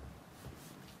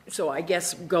 so I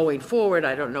guess going forward,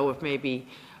 I don't know if maybe,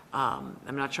 I'm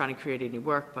not trying to create any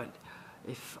work, but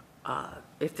if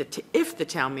if the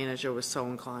town manager was so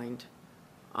inclined,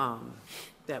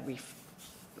 that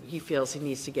he feels he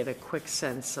needs to get a quick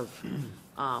sense of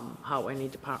how any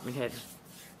department head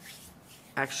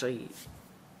actually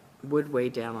would weigh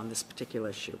down on this particular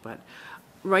issue. But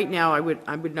right now, I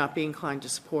would not be inclined to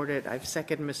support it. I've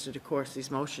seconded Mr.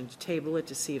 DeCourcy's motion to table it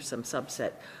to see if some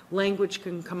subset language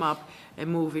can come up, and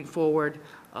moving forward,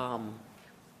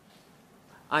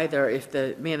 either if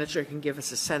the manager can give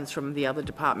us a sense from the other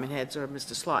department heads, or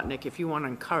Mr. Slotnick, if you want to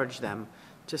encourage them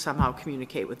to somehow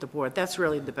communicate with the board, that's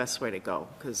really the best way to go.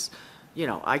 Because, you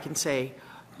know, I can say,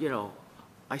 you know,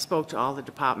 I spoke to all the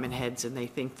department heads and they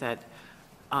think that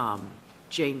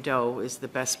Jane Doe is the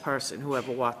best person who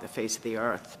ever walked the face of the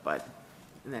earth, but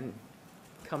and then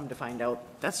come to find out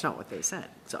that's not what they said.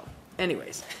 So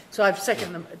anyways, so I've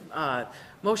seconded the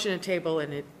motion to table,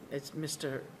 and it's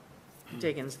Mr.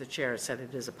 Diggins, the chair, said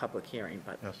it is a public hearing,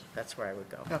 but Yes. that's where I would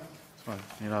go. Yeah, it's fine.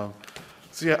 You know,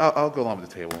 so yeah, I'll go along with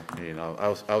the table. You know, I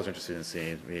was interested in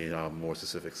seeing more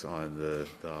specifics on the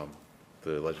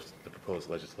proposed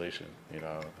legislation.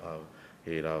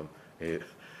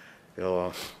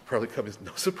 It'll probably come as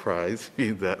no surprise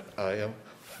that I am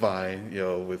fine,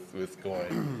 with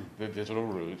going the digital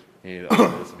route. And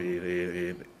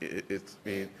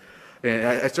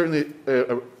I certainly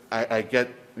I get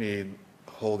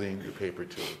holding the paper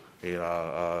too.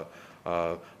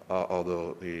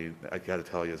 Although I got to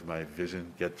tell you, as my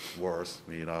vision gets worse,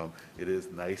 it is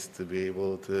nice to be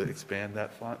able to expand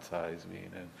that font size.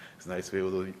 And it's nice to be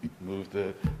able to move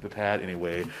the pad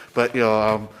anyway. But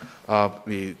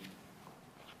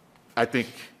I think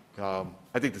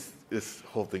this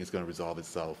whole thing is going to resolve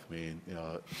itself. In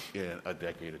a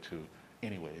decade or two,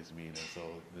 anyways. And so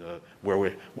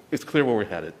it's clear where we're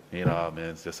headed. And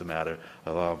it's just a matter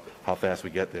of how fast we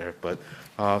get there. But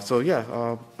so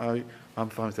yeah, I'm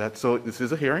fine with that. So this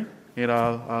is a hearing.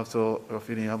 So if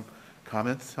any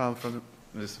comments from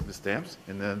Ms. Stamps,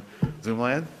 and then Zoom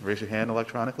land, raise your hand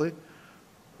electronically.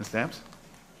 Ms. Stamps.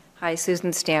 Hi,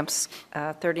 Susan Stamps,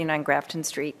 39 Grafton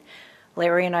Street.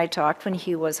 Larry and I talked when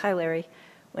he was, hi Larry,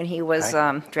 when he was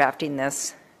drafting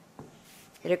this.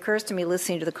 It occurs to me,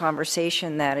 listening to the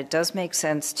conversation, that it does make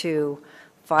sense to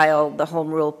file the home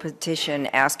rule petition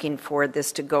asking for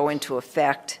this to go into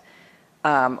effect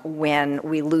when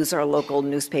we lose our local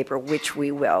newspaper, which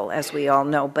we will, as we all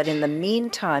know. But in the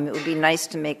meantime, it would be nice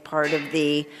to make part of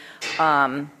the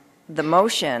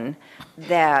motion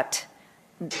that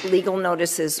legal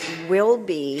notices will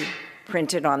be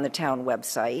printed on the town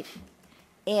website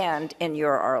and in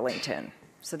your Arlington.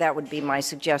 So that would be my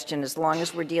suggestion. As long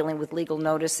as we're dealing with legal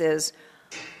notices,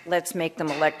 let's make them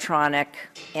electronic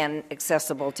and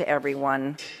accessible to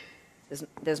everyone.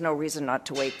 There's no reason not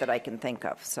to wait that I can think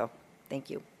of. So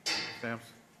thank you. Stamps.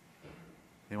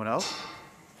 Anyone else?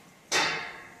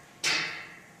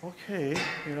 Okay,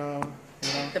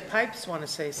 The Pipes want to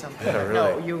say something. Yeah, really.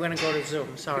 No, you were going to go to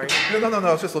Zoom, sorry. No,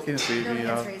 I was just looking to see. No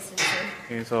hands raised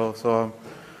in Zoom.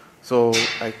 So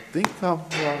I think we're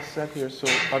all set here. So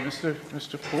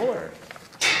Mr. Fuller.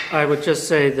 I would just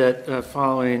say that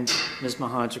following Ms.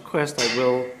 Mahan's request, I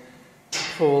will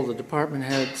poll the department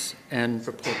heads and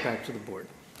report back to the board.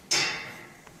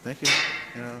 Thank you.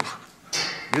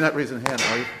 You're not raising a hand,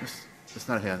 are you? It's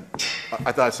not a hand.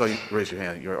 I thought I saw you raise your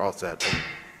hand. You're all set.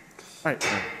 All right.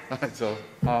 All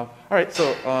right.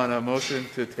 So on a motion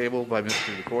to table by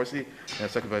Mr. DeCourcy and a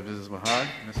second by Mrs. Mahan,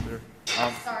 Mr.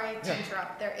 Sorry to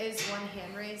interrupt. There is one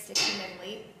hand raised. It came in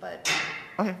late, but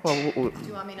Okay. Well, do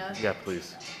you want me to? yeah,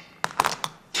 please.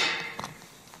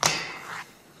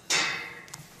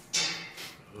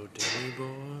 Oh, Danny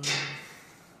boy.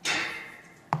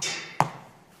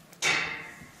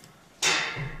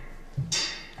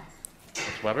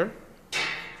 Ms. Weber.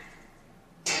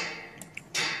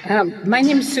 My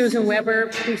name is Susan Weber,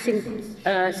 Precinct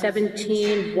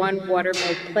 17, 1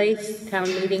 Watermill Place, Town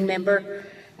Meeting Member.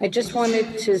 I just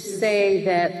wanted to say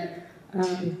that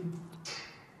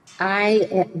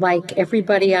I, like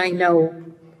everybody I know,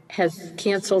 has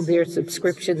canceled their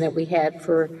subscription that we had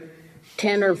for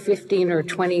 10 or 15 or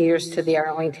 20 years to the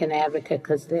Arlington Advocate,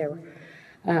 because it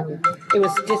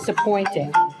was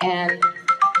disappointing. And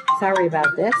sorry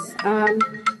about this.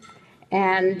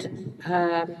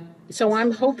 So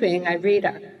I'm hoping, I read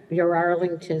your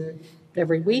Arlington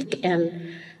every week,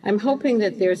 and I'm hoping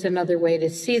that there's another way to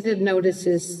see the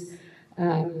notices,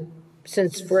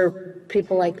 since for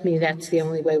people like me, that's the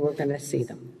only way we're going to see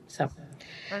them. So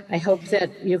I hope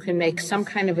that you can make some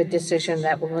kind of a decision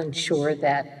that will ensure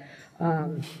that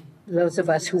those of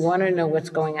us who want to know what's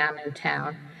going on in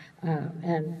town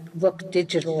and look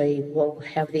digitally will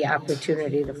have the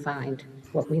opportunity to find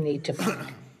what we need to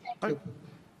find. Thank you.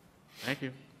 Thank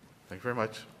you. Thank you very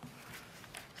much.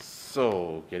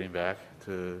 So, getting back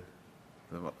to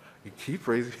you keep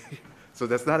raising, so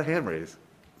that's not a hand raise.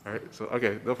 All right, so,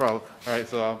 okay, no problem. All right,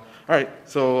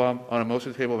 so, on a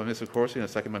motion table by Mr. Corsi and a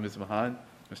second by Mr. Mahan,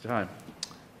 Mr. Heim.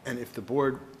 And if the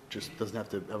board just doesn't have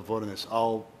to have a vote on this,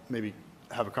 I'll maybe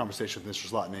have a conversation with Mr.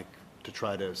 Zlotnick to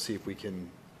try to see if we can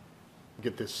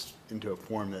get this into a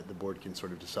form that the board can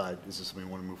sort of decide, is this something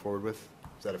we want to move forward with?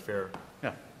 Is that a fair?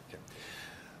 Yeah. Okay.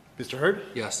 Mr. Hurd?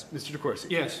 Yes. Mr.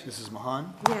 DeCoursey? Yes. Mrs.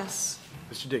 Mahan? Yes.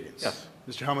 Mr. Diggins? Yes.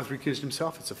 Mr. Helmuth recused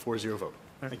himself. It's a 4-0 vote.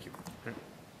 Thank you. Great.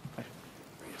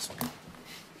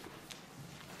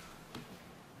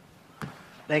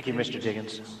 Thank you, Mr.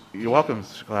 Diggins. You're welcome,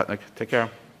 Mr. Zlotnick. Take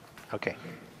care. Okay.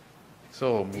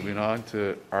 So, moving on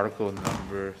to Article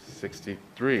number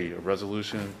 63, a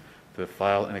resolution to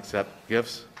file and accept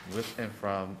gifts with and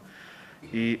from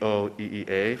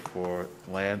EOEEA for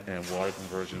Land and Water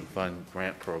Conversion Fund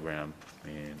Grant Program.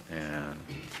 And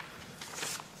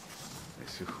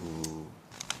let's see who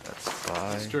that's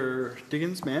by. Mr.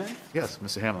 Diggins, may I? Yes,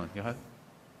 Mr. Hamlin, go ahead.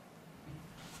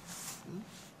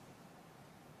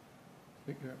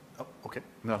 Oh, okay.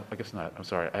 No, I guess not. I'm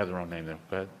sorry, I have the wrong name there.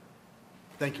 Go ahead.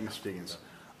 Thank you, Mr. Diggins.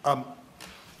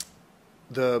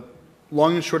 The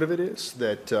long and short of it is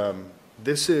that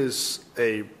this is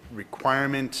a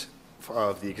requirement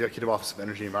of the Executive Office of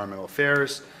Energy and Environmental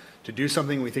Affairs to do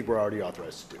something we think we're already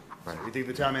authorized to do. Right. So we think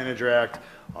the Town Manager Act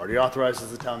already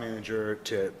authorizes the Town Manager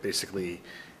to basically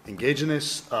engage in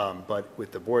this, but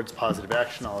with the board's positive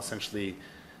action, I'll essentially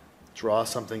draw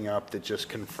something up that just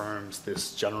confirms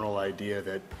this general idea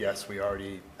that, yes, we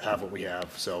already have what we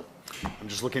have. So I'm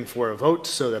just looking for a vote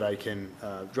so that I can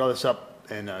draw this up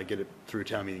and get it through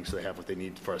town meeting so they have what they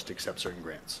need for us to accept certain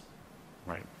grants.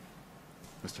 Right.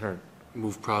 Mr. Hurd.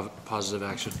 Move positive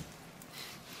action.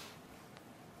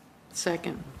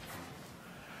 Second.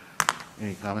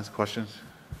 Any comments, questions?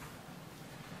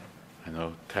 I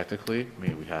know technically, I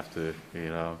mean, we have to,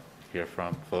 hear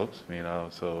from folks,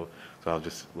 so I'll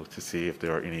just look to see if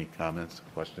there are any comments,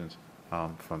 questions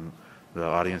from the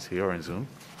audience here or in Zoom.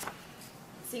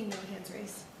 Seeing no hands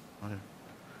raised. Okay.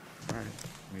 All right.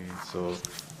 So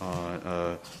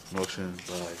on motion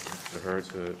by Mr. Hurd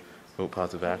to vote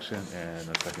positive action and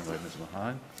a second by Ms.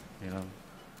 Mahan,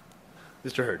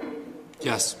 Mr. Hurd.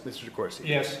 Yes. Mr. DeCoursey.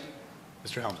 Yes.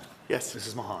 Mr. Helmuth. Yes.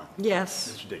 Mrs. Mahan.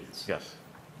 Yes. Mr. Diggins. Yes.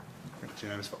 It's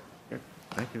unanimous vote. Okay.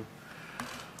 Thank you.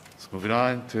 So moving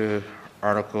on to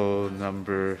Article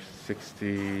number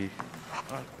 60,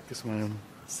 I guess I'm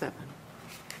 7.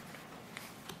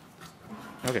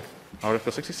 Okay,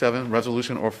 Article 67,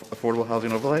 Resolution or Affordable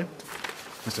Housing Overlay.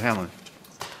 Mr. Hamlin.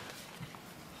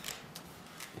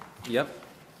 Yep.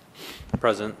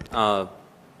 Present.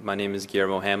 My name is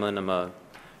Guillermo Hamlin. I'm a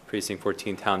Precinct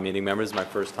 14 town meeting member. This is my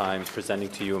first time presenting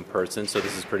to you in person, so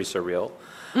this is pretty surreal.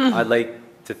 I'd like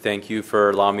to thank you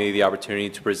for allowing me the opportunity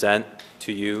to present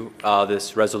to you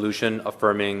this resolution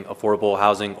affirming affordable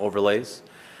housing overlays.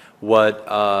 What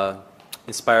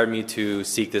inspired me to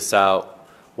seek this out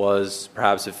was,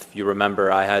 perhaps if you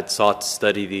remember, I had sought to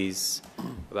study these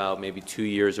about maybe 2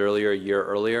 years earlier, a year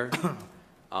earlier.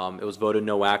 It was voted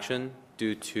no action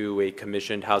due to a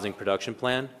commissioned housing production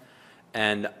plan,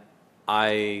 and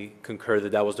I concur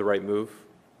that that was the right move.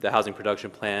 The housing production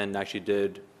plan actually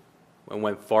did and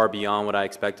went far beyond what I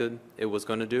expected it was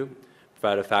going to do.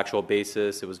 Provided a factual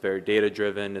basis, it was very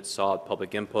data-driven, it sought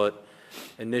public input.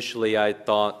 Initially, I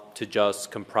thought to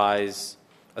just comprise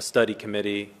a study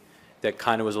committee that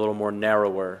kind of was a little more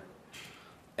narrower,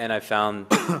 and I found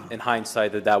in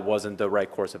hindsight that that wasn't the right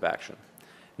course of action.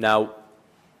 Now,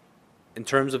 in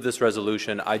terms of this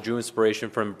resolution, I drew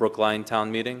inspiration from Brookline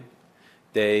Town Meeting.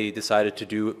 They decided to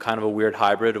do kind of a weird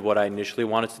hybrid of what I initially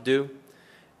wanted to do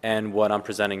and what I'm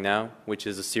presenting now, which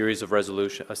is a series of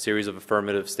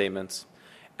affirmative statements,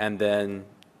 and then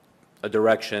a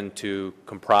direction to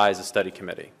comprise a study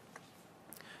committee.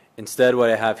 Instead, what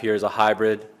I have here is a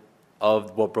hybrid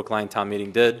of what Brookline Town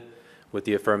Meeting did with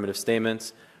the affirmative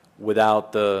statements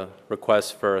without the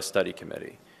request for a study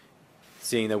committee,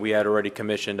 seeing that we had already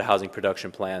commissioned a housing production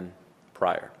plan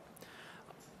prior.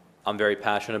 I'm very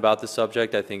passionate about this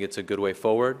subject. I think it's a good way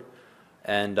forward.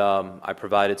 And I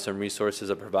provided some resources.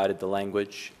 I provided the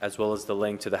language, as well as the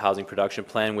link to the housing production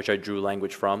plan, which I drew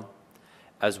language from,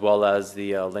 as well as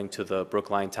the link to the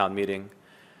Brookline Town Meeting.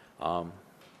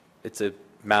 It's a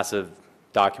massive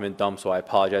document dump, so I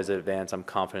apologize in advance. I'm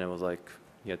confident it was like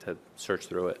you had to search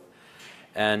through it.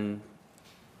 And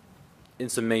in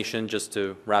summation, just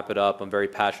to wrap it up, I'm very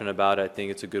passionate about it. I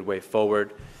think it's a good way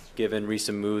forward. Given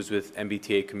recent moves with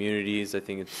MBTA communities, I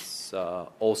think it's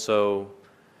also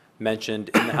mentioned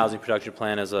in the housing production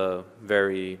plan as a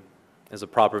very as a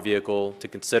proper vehicle to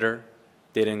consider.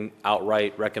 Didn't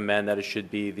outright recommend that it should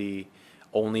be the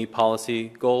only policy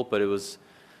goal, but it was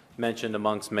mentioned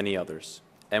amongst many others.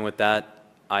 And with that,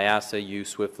 I ask that you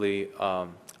swiftly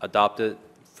adopt it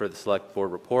for the Select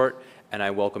Board report, and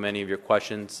I welcome any of your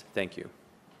questions. Thank you.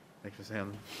 Thank you, Mr.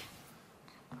 Hamlin.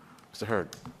 Mr. Hurd.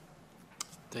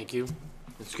 Thank you.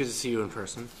 It's good to see you in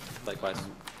person. Likewise.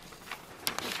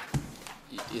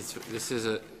 This is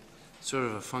a sort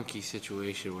of a funky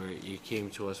situation where you came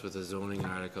to us with a zoning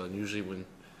article, and usually when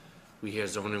we hear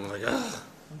zoning, we're like, ah,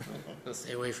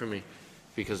 stay away from me,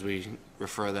 because we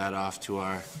refer that off to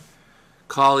our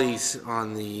colleagues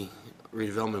on the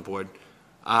redevelopment board.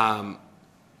 I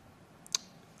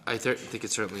think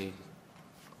it's certainly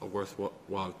a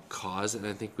worthwhile cause, and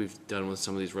I think we've done with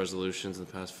some of these resolutions in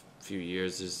the past few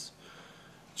years is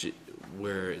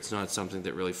where it's not something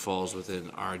that really falls within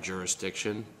our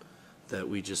jurisdiction, that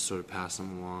we just sort of pass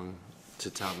them along to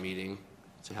town meeting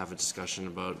to have a discussion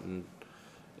about and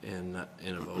a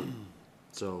vote.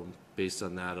 So based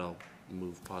on that, I'll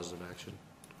move positive action.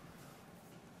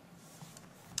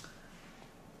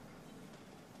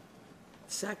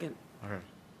 Second. All right.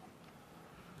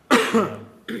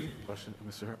 Question,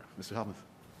 Mr. Helmuth.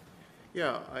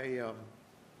 Yeah, I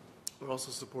would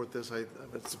also support this. I'm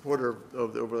a supporter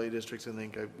of the overlay districts. I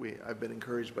think I've been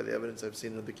encouraged by the evidence I've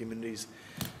seen. Other communities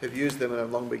have used them, and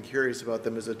I've long been curious about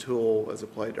them as a tool as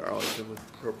applied to Arlington with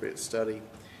appropriate study.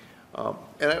 And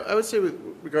I would say with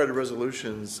regard to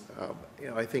resolutions,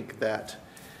 I think that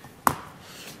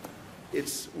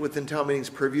it's within town meeting's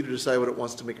purview to decide what it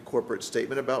wants to make a corporate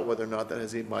statement about, whether or not that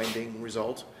has a binding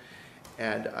result.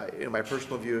 And my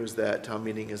personal view is that town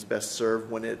meeting is best served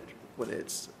when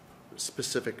it's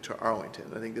specific to Arlington.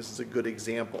 I think this is a good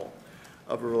example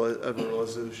of a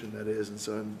resolution that is, and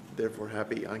so I'm therefore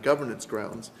happy on governance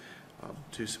grounds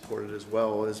to support it, as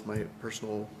well as my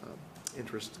personal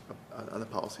interest on the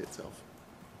policy itself.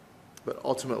 But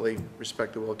ultimately,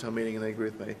 respect the will of town meeting, and I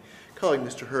agree with my colleague,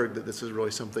 Mr. Hurd, that this is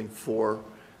really something for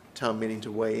town meeting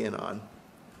to weigh in on,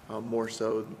 more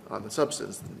so on the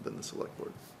substance than the select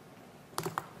board.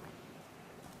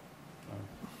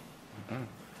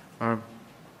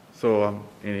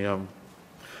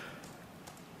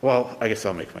 Well, I guess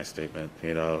I'll make my statement,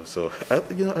 so, I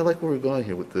like where we're going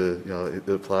here with the, it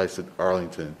applies to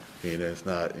Arlington, it's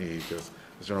not just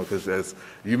general, because as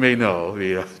you may know,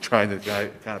 trying to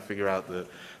kind of figure out the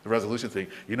resolution thing,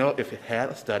 if it had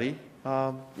a study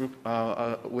group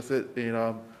with it,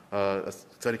 a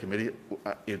study committee,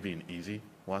 it'd be an easy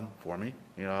one for me,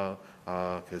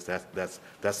 because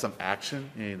that's some action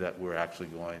that we're actually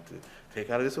going to take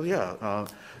out of this. So yeah,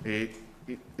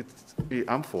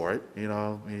 I'm for it.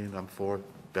 I'm for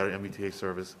better MBTA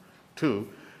service too.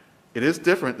 It is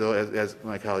different though, as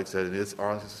my colleague said. It is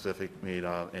Arlington specific,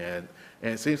 and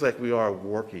it seems like we are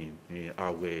working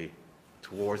our way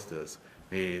towards this.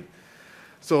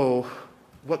 So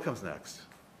what comes next?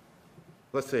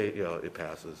 Let's say it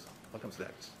passes. What comes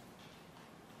next?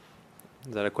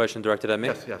 Is that a question directed at me?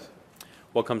 Yes.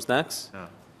 What comes next? Yeah.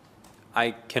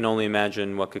 I can only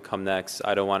imagine what could come next.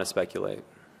 I don't want to speculate.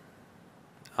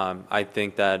 I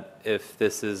think that if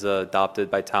this is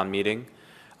adopted by town meeting,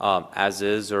 as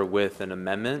is or with an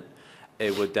amendment,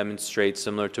 it would demonstrate,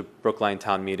 similar to Brookline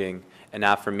town meeting, an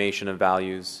affirmation of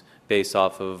values based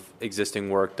off of existing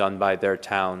work done by their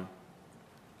town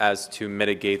as to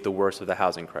mitigate the worst of the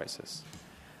housing crisis.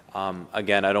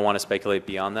 Again, I don't want to speculate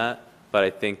beyond that, but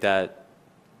I think that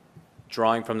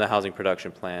drawing from the housing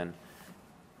production plan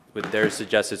with their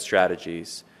suggested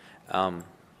strategies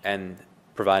and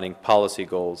providing policy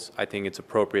goals, I think it's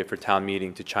appropriate for town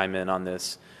meeting to chime in on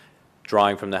this,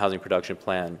 drawing from the housing production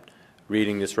plan,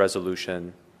 reading this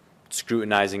resolution,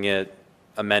 scrutinizing it,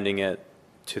 amending it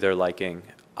to their liking.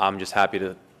 I'm just happy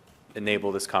to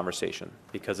enable this conversation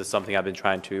because it's something I've been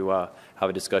trying to have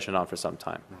a discussion on for some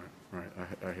time. Right.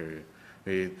 I hear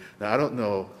you. Now, I don't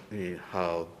know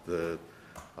how the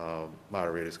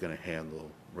moderator is going to handle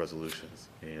resolutions,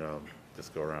 this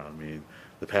go around.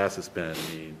 The past has been,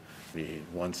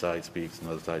 one side speaks,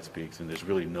 another side speaks, and there's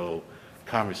really no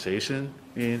conversation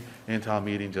in town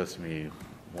meeting, just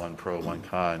one pro, one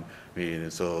con.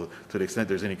 And so to the extent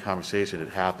there's any conversation, it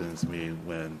happens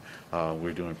when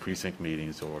we're doing precinct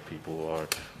meetings or people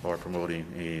are promoting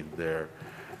their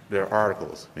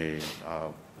articles.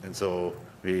 And so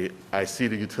I see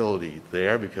the utility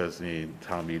there because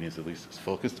town meetings at least is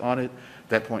focused on it at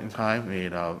that point in time.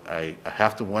 I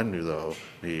have to wonder though,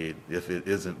 if it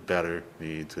isn't better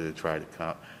to try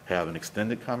to have an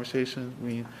extended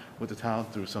conversation with the town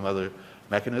through some other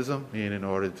mechanism in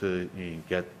order to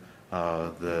get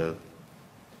the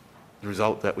the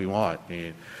result that we want. I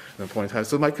mean, at the point in time.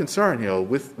 So my concern,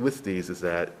 with these is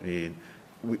that,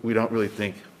 we don't really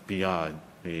think beyond,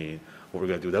 what we're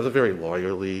going to do. That was a very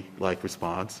lawyerly-like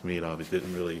response. It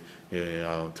didn't really,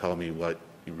 tell me what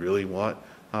you really want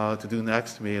to do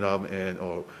next,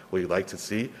 or what you'd like to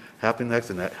see happen next,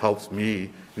 and that helps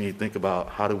me, think about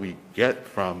how do we get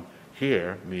from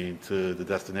here, to the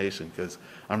destination, because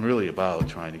I'm really about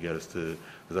trying to get us to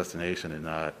the destination and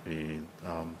not,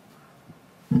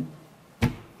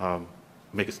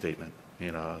 make a statement,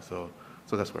 so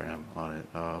that's where I am on it.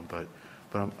 But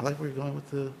I like where you're going with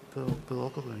the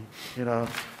local thing,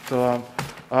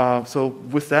 So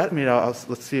with that,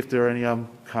 let's see if there are any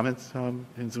comments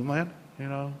in Zoom land,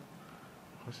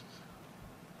 questions.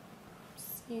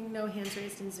 Seeing no hands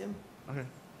raised in Zoom. Okay,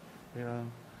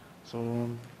 so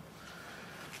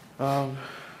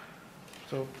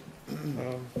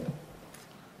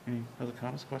any other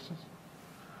comments, questions?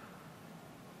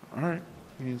 All right.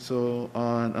 So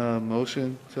on a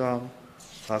motion to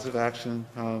positive action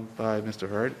by Mr.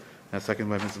 Hurd, and a second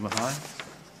by Mrs. Mahan.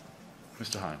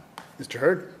 Mr. Hine. Mr.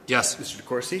 Hurd? Yes. Mr.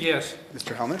 DeCoursey? Yes.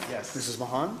 Mr. Helmuth? Yes. Mrs.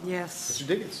 Mahan? Yes. Mr.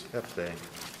 Diggins? Abstain.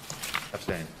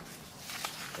 Abstain.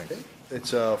 Thanks. Okay.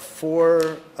 It's a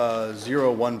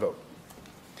 4-0-1 vote.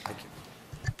 Thank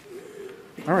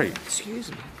you. All right.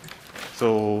 Excuse me.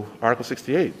 So Article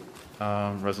 68,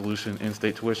 resolution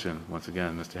in-state tuition. Once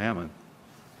again, Mr. Hamlin.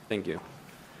 Thank you.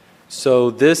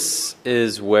 So this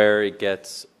is where it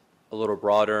gets a little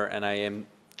broader, and I am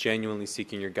genuinely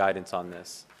seeking your guidance on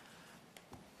this.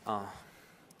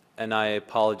 And I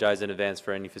apologize in advance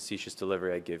for any facetious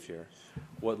delivery I give here.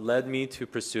 What led me to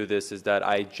pursue this is that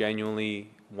I genuinely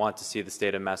want to see the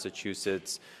state of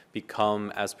Massachusetts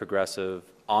become as progressive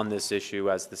on this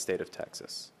issue as the state of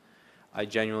Texas. I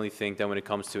genuinely think that when it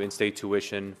comes to in-state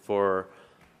tuition for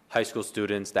high school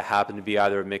students that happen to be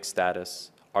either of mixed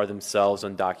status, are themselves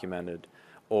undocumented,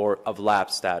 or of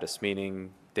lapsed status,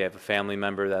 meaning they have a family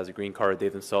member that has a green card, they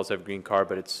themselves have a green card,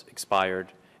 but it's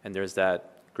expired, and there's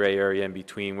that gray area in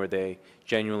between where they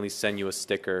genuinely send you a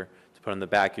sticker to put on the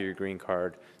back of your green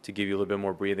card to give you a little bit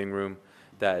more breathing room,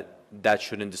 that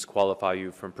shouldn't disqualify you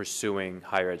from pursuing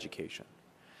higher education.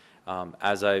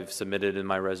 As I've submitted in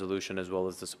my resolution as well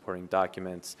as the supporting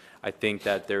documents, I think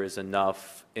that there is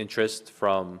enough interest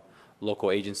from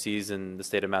local agencies in the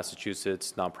state of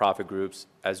Massachusetts, nonprofit groups,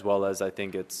 as well as I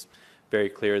think it's very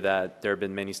clear that there have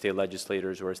been many state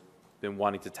legislators who have been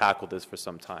wanting to tackle this for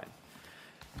some time.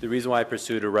 The reason why I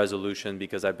pursued a resolution,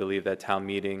 because I believe that town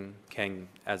meeting can,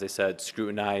 as I said,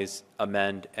 scrutinize,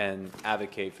 amend, and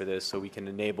advocate for this so we can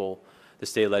enable the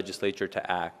state legislature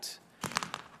to act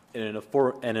in an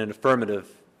affirmative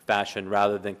fashion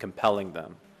rather than compelling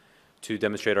them to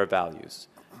demonstrate our values.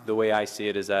 The way I see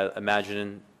it is that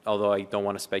imagine, although I don't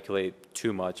want to speculate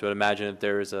too much, but imagine if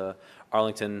there is a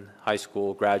Arlington High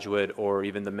School graduate or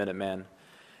even the Minutemen.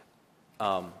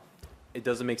 It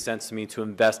doesn't make sense to me to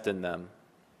invest in them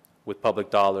with public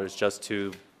dollars just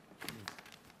to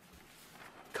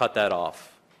cut that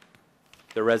off.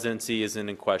 Their residency isn't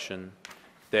in question.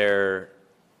 Their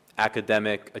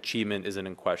academic achievement isn't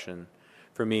in question.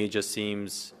 For me, it just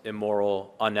seems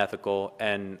immoral, unethical,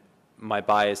 and my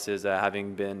bias is that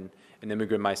having been an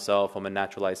immigrant myself, I'm a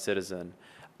naturalized citizen.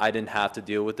 I didn't have to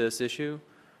deal with this issue,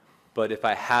 but if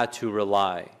I had to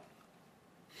rely,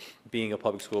 being a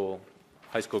public school,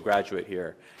 high school graduate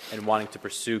here, and wanting to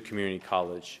pursue community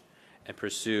college and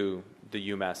pursue the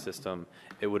UMass system,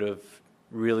 it would have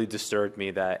really disturbed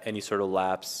me that any sort of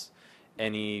lapse,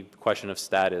 any question of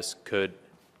status could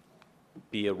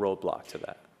be a roadblock to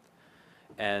that.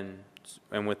 And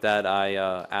with that, I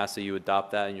ask that you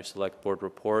adopt that in your select board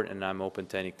report, and I'm open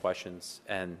to any questions,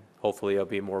 and hopefully I'll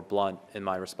be more blunt in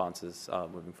my responses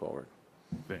moving forward.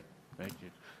 Okay, thank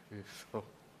you. So,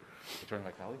 turn to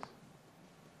my colleagues.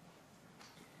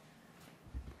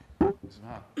 Ms.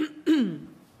 Mahan.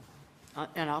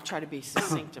 And I'll try to be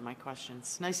succinct in my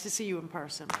questions. Nice to see you in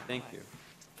person. Thank you.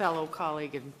 Fellow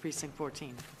colleague in Precinct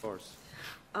 14. Of course.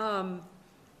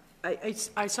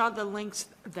 I saw the links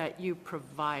that you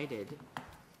provided,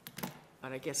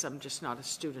 but I guess I'm just not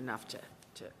astute enough to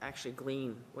actually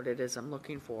glean what it is I'm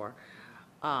looking for.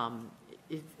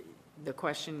 The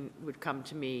question would come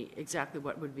to me, exactly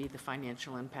what would be the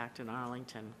financial impact in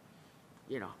Arlington,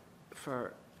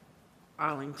 for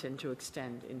Arlington to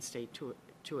extend in-state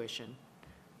tuition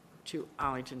to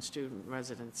Arlington student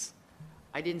residents.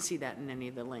 I didn't see that in any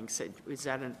of the links. Is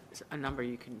that a number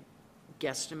you can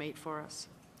guesstimate for us?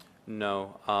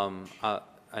 No.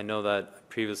 I know that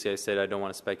previously I said I don't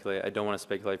want to speculate. I don't want to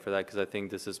speculate for that because I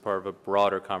think this is part of a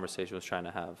broader conversation I was trying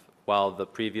to have. while the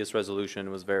previous resolution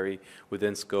was very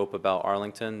within scope about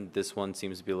Arlington, this one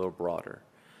seems to be a little broader.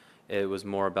 It was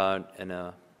more about an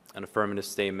affirmative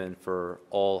statement for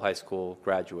all high school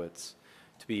graduates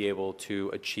to be able to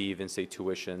achieve in-state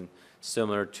tuition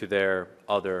similar to their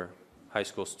other high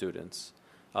school students,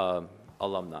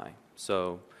 alumni.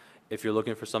 So if you're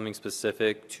looking for something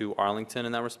specific to Arlington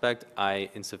in that respect, I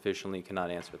sufficiently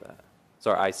cannot answer that.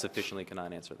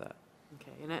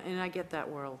 Okay, and I get that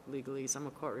world legalese. I'm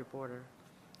a court reporter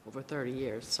over 30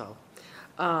 years, so.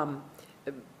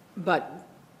 But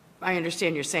I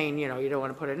understand you're saying, you don't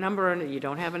want to put a number on it, you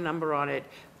don't have a number on it.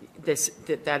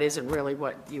 That isn't really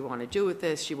what you want to do with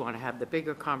this. You want to have the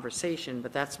bigger conversation,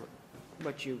 but that's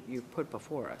what you put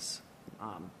before us.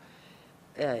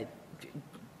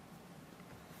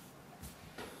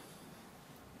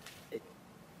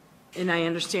 And I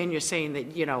understand you're saying that,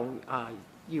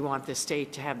 you want the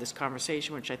state to have this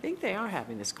conversation, which I think they are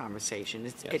having this conversation.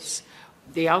 It's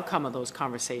the outcome of those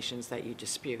conversations that you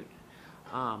dispute.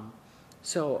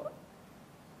 So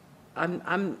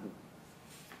I'm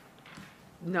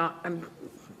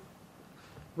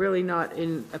really not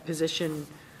in a position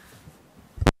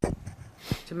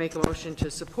to make a motion to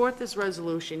support this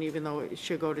resolution, even though it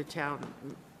should go to town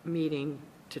meeting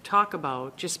to talk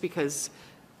about, just because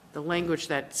the language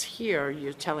that's here,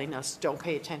 you're telling us, don't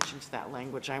pay attention to that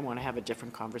language. I want to have a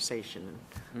different conversation.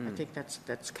 And I think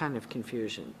that's kind of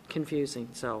confusing.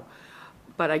 So,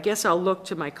 but I guess I'll look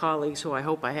to my colleagues, who I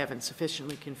hope I haven't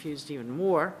sufficiently confused even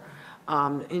more,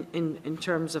 in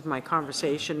terms of my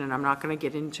conversation, and I'm not going to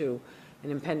get into an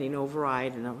impending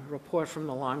override and a report from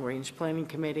the Long Range Planning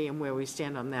Committee and where we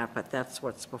stand on that, but that's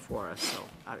what's before us. So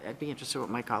I'd be interested in what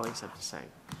my colleagues have to say.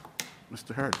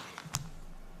 Mr. Hurd.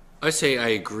 I say I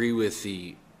agree with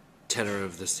the tenor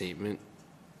of the statement.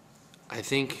 I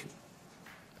think,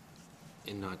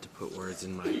 and not to put words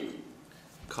in my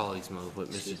colleague's mouth, what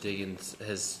Mr. Diggins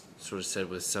has sort of said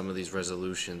with some of these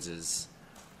resolutions is,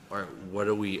 all right, what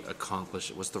do we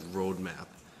accomplish? What's the roadmap?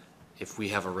 If we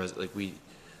have we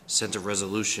sent a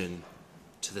resolution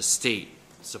to the state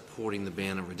supporting the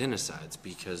ban of rodenticides,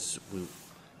 because we,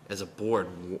 as a board,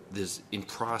 there's in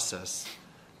process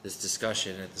this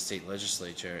discussion at the state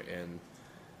legislature and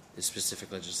this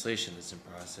specific legislation that's in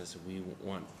process, and we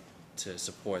want to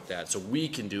support that. So we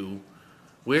can do,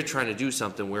 we're trying to do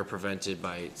something, we're prevented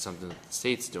by something that the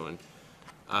state's doing.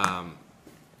 And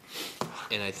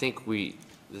I think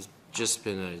there's just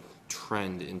been a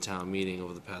trend in town meeting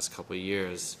over the past couple of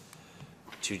years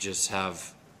to just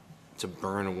to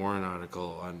burn a warrant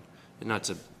article on, and not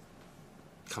to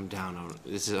come down on,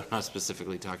 I'm not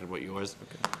specifically talking about yours,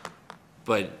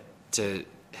 but to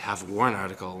have a warrant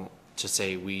article to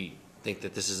say we think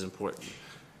that this is important,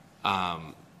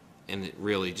 and it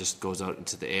really just goes out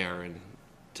into the air, and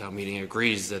town meeting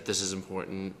agrees that this is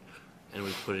important, and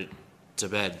we put it to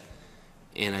bed.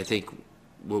 And I think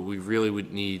what we really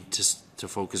would need to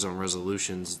focus on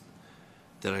resolutions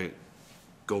that are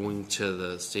going to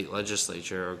the state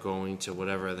legislature or going to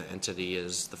whatever the entity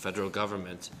is, the federal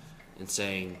government, and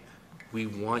saying, we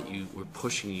want you, we're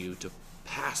pushing you to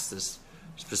pass this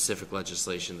specific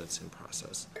legislation that's in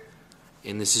process.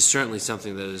 And this is certainly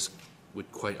something that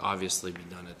would quite obviously be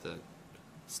done at the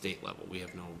state level. We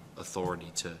have no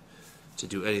authority to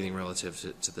do anything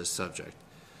relative to this subject.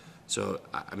 So,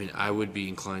 I mean, I would be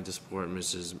inclined to support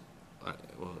Mrs.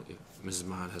 Well, if Mrs.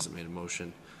 Mahan hasn't made a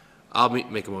motion, I'll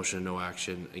make a motion of no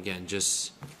action. Again,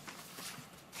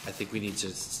 I think we need to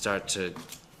start to,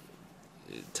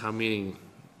 town meeting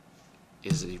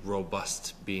is a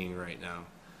robust being right now.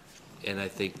 And I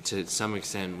think to some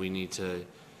extent we need to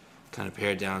kind of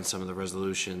pare down some of the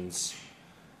resolutions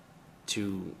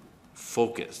to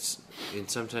focus. And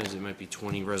sometimes it might be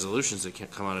 20 resolutions that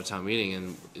can't come out of town meeting,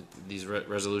 and these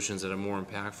resolutions that are more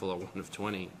impactful are one of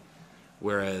 20.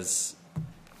 Whereas,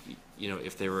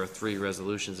 if there were 3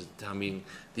 resolutions at town meeting,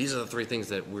 these are the 3 things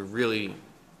that we really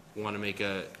want to make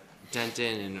a dent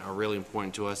in and are really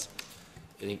important to us.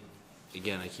 And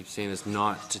again, I keep saying this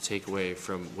not to take away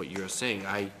from what you're saying.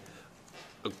 I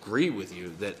agree with you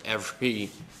that every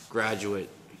graduate,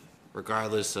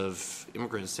 regardless of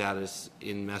immigrant status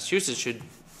in Massachusetts, should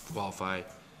qualify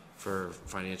for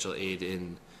financial aid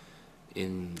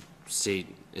in state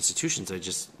institutions.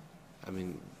 I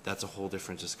mean, that's a whole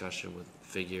different discussion with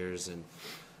figures, and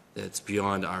that's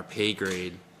beyond our pay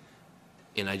grade.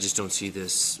 And I just don't see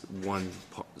this one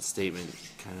statement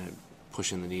kind of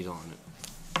pushing the needle on it.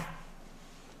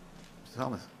 Mr.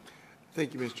 Thomas.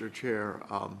 Thank you, Mr. Chair.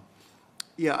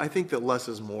 Yeah, I think that less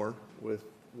is more with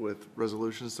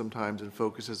resolutions sometimes, and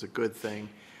focus is a good thing.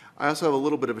 I also have a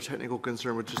little bit of a technical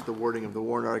concern with just the wording of the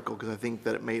warrant article, because I think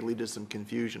that it may lead to some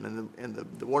confusion, and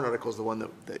the warrant article is the one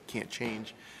that can't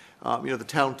change. The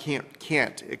town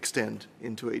can't extend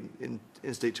into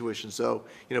in-state tuition, so,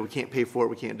 we can't pay for it,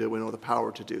 we can't do it, we don't have the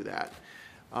power to do that.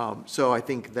 So I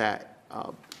think that,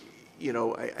 I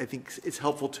think it's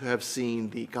helpful to have seen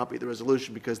the copy of the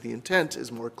resolution, because the intent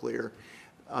is more clear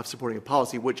of supporting a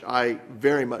policy, which I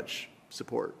very much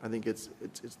support. I think it's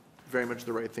very much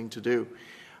the right thing to do.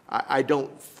 I don't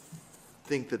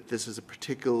think that this is a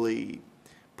particularly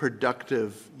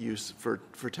productive use for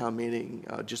town meeting,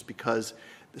 just because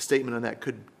the statement on that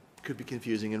could be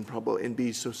confusing and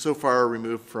be so far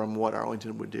removed from what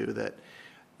Arlington would do that,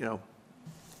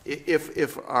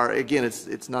 if our, again,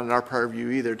 it's not in our purview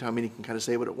either, town meeting can kind of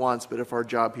say what it wants, but if our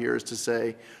job here is to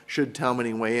say, should town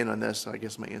meeting weigh in on this, I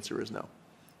guess my answer is no.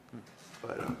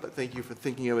 But thank you for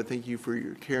thinking of it, thank you for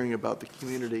your caring about the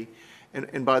community.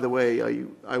 And by the way,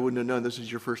 I wouldn't have known this was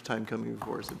your first time coming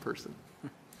before us in person. You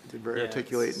did very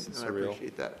articulate, and I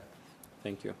appreciate that.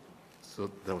 Thank you. So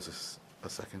that was a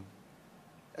second?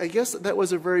 I guess that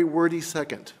was a very wordy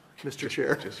second, Mr.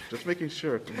 Chair. Just making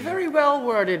sure. A very well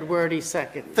worded, wordy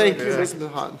second. Thank you, Ms.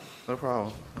 Mahan. No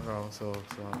problem, no problem.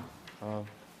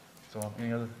 So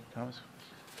any other comments?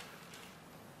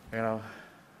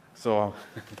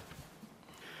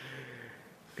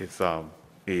 It's I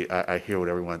hear what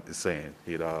everyone is saying,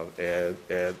 and I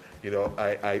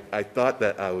thought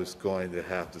that I was going to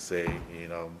have to say,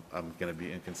 I'm going to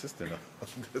be inconsistent on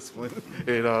this one,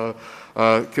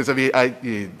 because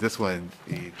this one,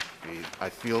 I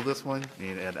feel this one,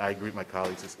 and I agree with my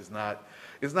colleagues. It's not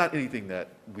anything that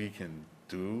we can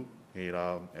do,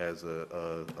 as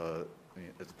a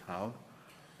town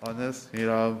on this,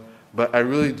 but I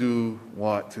really do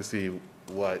want to see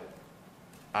what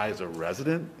I, as a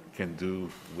resident, can do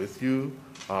with you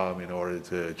in order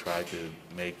to try to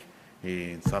make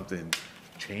something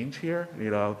change here.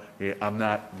 I'm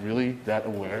not really that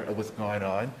aware of what's going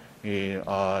on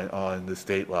the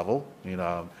state level.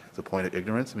 It's a point of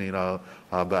ignorance.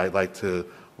 But I'd like to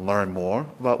learn more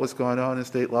about what's going on the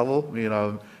state level.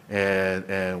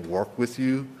 And work with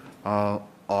you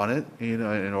on it.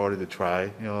 In order to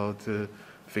try to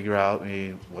figure out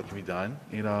what can be done.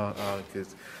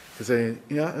 Because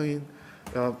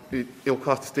it'll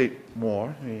cost the state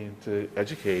more to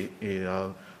educate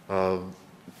the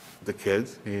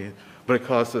kids, but it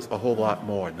costs us a whole lot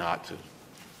more not to,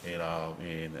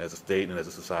 as a state and as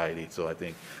a society. So I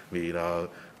think we need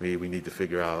to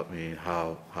figure out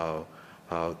how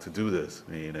to do this.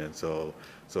 And so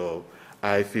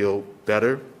I feel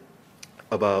better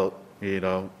about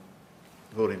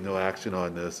voting no action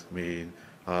on this.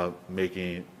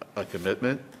 Making a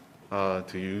commitment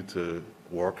to you to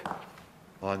work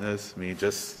on this,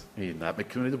 not make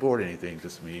committee to board anything,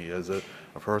 just me as a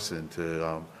person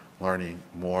to learning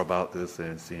more about this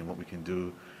and seeing what we can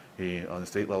do on the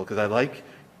state level. Because I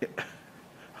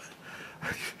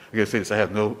gotta say this, I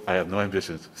have no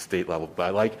ambitions state level, but I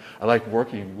like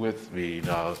working with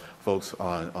folks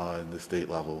on the state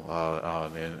level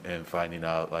and finding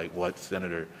out what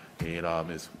senator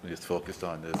is focused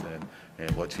on this and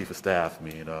what chief of staff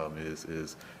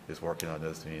is working on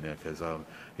this, because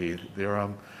there are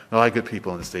a lot of good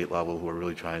people on the state level who are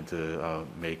really trying to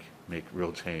make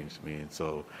real change.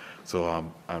 So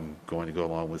I'm going to go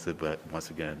along with it, but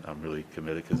once again, I'm really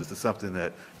committed, because this is something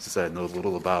that I know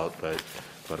little about, but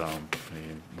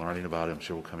learning about it, I'm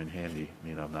sure will come in handy.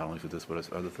 Not only for this, but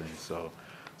as other things. So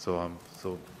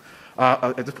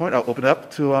at this point, I'll open it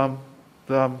up to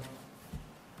the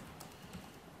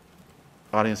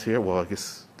audience here. Well, I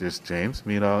guess there's James,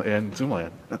 and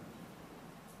Zoomland.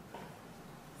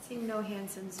 Seeing no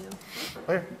hands in Zoom.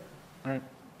 Oh, yeah. All right.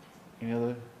 Any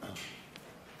other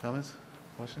comments,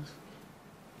 questions?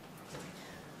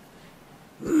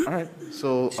 All right.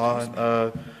 So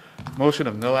on motion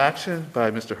of no action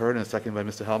by Mr. Hurd and a second by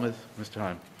Mr. Helmuth, Mr.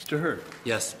 Heim. Mr. Hurd.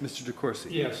 Yes. Mr.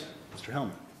 DeCoursey. Yes. Mr.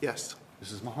 Helmut. Yes.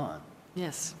 Mrs. Mahan.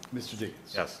 Yes. Mr.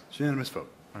 Diggins. Yes. It's unanimous vote.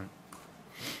 All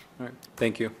right.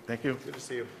 Thank you. Thank you. Good to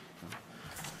see you.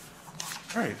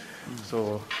 All right,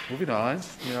 so moving on,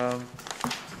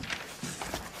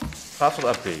 possible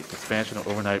update, expansion of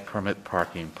overnight permit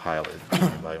parking pilot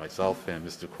by myself and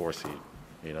Mr. Corsi.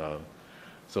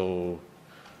 So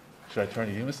should I turn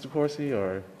to you, Mr. Corsi,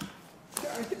 or?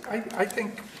 I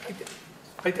think,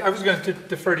 I was going to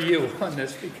defer to you on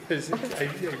this, because I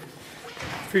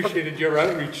appreciated your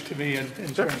outreach to me in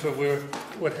terms of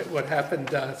what happened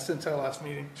since our last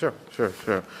meeting. Sure.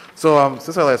 So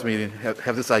since our last meeting,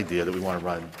 have this idea that we want to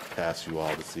run past you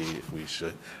all to see if we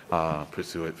should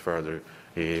pursue it further.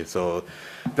 So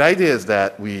the idea is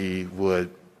that we would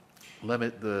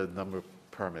limit the number of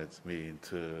permits,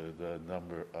 to the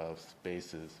number of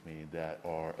spaces, that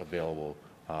are available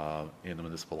in the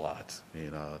municipal lots. We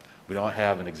don't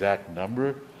have an exact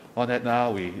number on that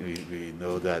now. We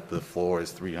know that the floor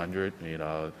is 300,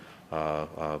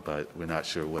 but we're not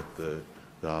sure what the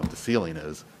ceiling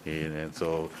is. And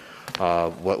so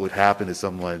what would happen is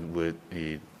someone would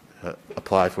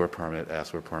apply for a permit,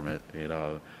 ask for a permit,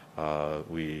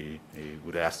 we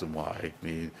would ask them why.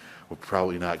 We're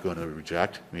probably not going to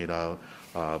reject,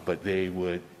 but they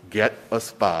would get a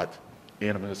spot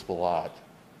in a municipal lot,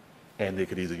 and they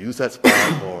could either use that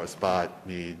spot or a spot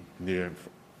near,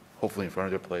 hopefully in front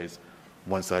of their place,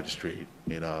 one side of the street,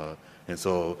 And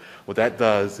so what that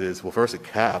does is, well, first it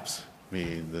caps,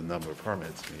 the number of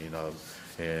permits,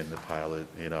 and the pilot,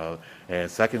 and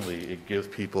secondly, it gives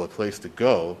people a place to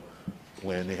go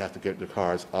when they have to get their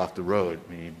cars off the road,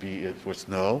 be it for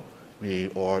snow,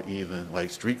 or even like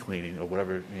street cleaning or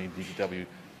whatever DPW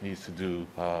needs to do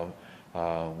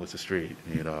with the street,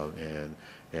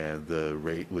 and the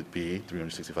rate would be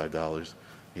 $365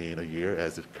 a year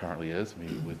as it currently is,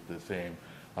 with the same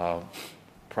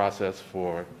process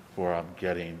for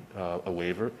getting a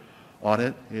waiver on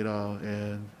it,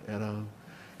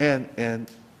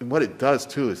 and what it does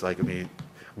too is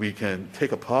we can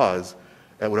take a pause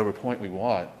at whatever point we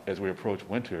want as we approach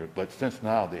winter, but since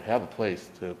now they have a place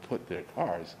to put their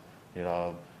cars,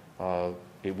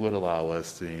 it would allow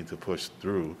us to push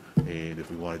through, and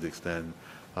if we wanted to extend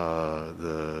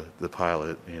the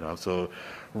pilot, So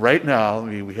right now,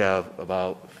 we have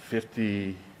about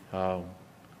 50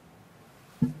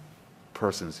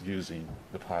 persons using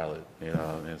the pilot,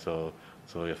 and so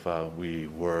if we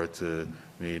were to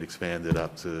expand it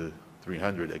up to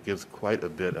 300, it gives quite a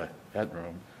bit of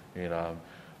headroom,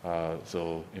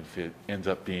 so if it ends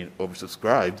up being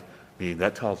oversubscribed,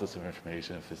 that tells us some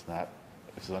information. If it's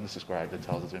undersubscribed, that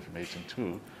tells us information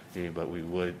too, but we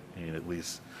would at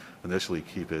least initially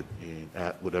keep it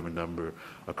at whatever number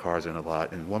of cars are in a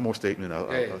lot. And one more statement,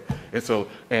 and so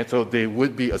they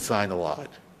would be assigned a lot,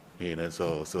 and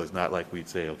so it's not like we'd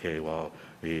say, okay, well,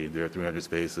 there are 300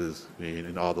 spaces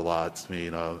in all the lots.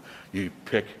 You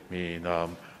pick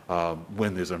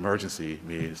when there's an emergency.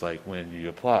 It's like when you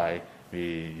apply,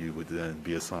 you would then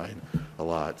be assigned a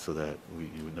lot so that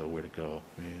you would know where to go.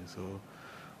 So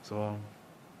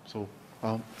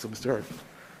Mr. Hart.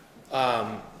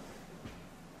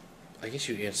 I guess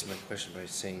you answered my question by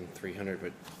saying 300,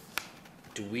 but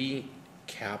do we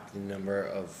cap the number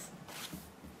of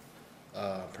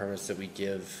permits that we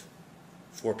give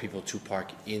for people to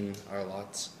park in our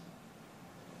lots?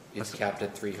 It's capped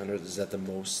at 300. Is that the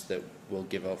most that we'll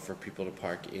give out for people to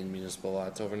park in municipal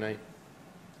lots overnight?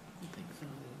 I think so.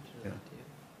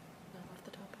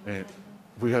 Yeah.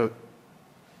 We have.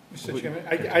 Mr. Chairman,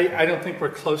 I don't think we're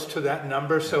close to that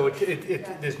number, so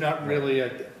there's not really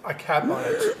a cap on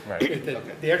it. Right.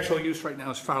 The actual use right now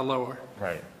is far lower.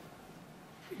 Right.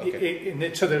 So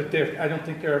I don't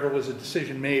think there ever was a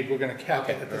decision made, we're going to cap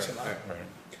it at this amount.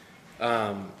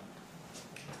 Right.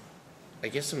 I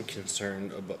guess I'm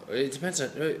concerned about, it depends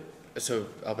on, so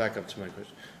I'll back up to my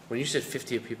question. When you said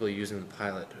 50 people using the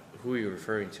pilot, who are you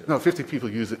referring to? No, 50 people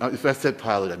use it. If I said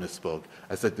pilot, I misspoke.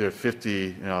 I said there are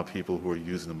 50 people who are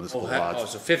using the municipal lots. Oh,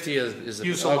 so 50 is the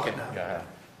Use a lot okay. now.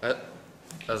 Yeah.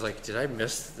 I was like, did I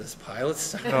miss this pilot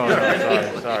stuff? No,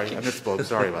 sorry, I misspoke.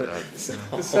 Sorry about that.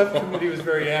 The subcommittee was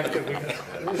very active.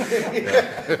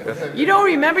 You don't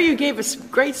remember you gave a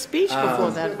great speech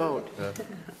before that vote.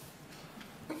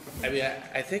 I mean,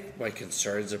 I think my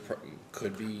concerns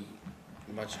could be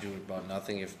much ado about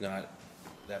nothing if not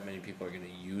that many people are going to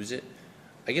use it.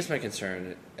 I guess my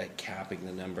concern at capping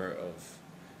the number of,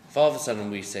 if all of a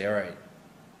sudden we say, all right,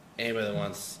 anybody that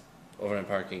wants overnight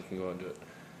parking can go and do it,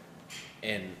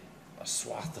 and a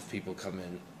swath of people come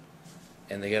in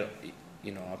and they get,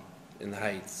 up in the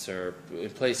Heights or in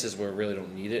places where really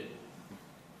don't need it,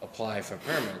 apply for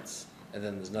permits, and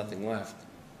then there's nothing left,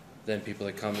 then people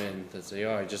that come in that say,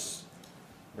 oh, I just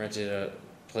rented a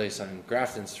place on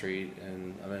Grafton Street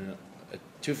and I'm in a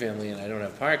two-family and I don't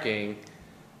have parking,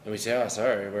 and we say, oh,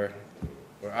 sorry, we're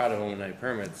out of overnight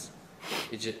permits.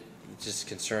 It's just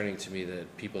concerning to me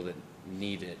that people that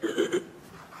need it,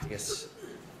 I guess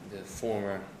the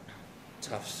former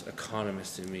Tufts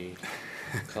economist in me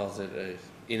calls it an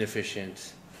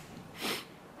inefficient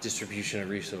distribution of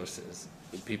resources.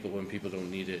 When people don't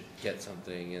need it, get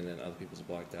something, and then other people's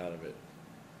blocked out of it.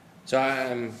 So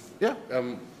I'm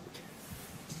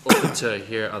open to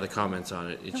hear other comments on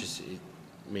it. It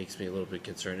makes me a little bit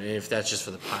concerned. And if that's just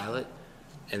for the pilot,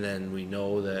 and then we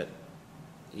know that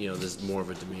there's more of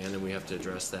a demand and we have to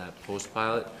address that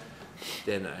post-pilot,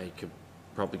 then I could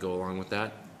probably go along with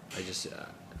that.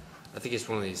 I think it's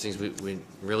one of these things we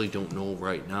really don't know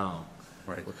right now.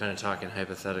 Right. We're kind of talking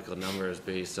hypothetical numbers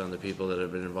based on the people that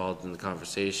have been involved in the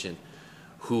conversation,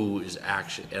 who is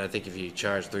actually, and I think if you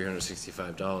charge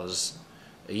 $365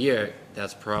 a year,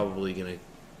 that's probably going to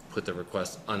put the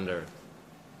request under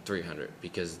 300,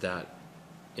 because that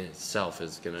in itself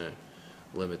is going to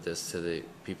limit this to the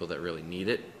people that really need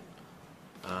it.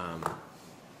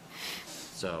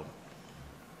 So,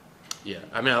 yeah,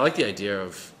 I mean, I like the idea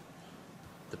of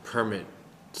the permit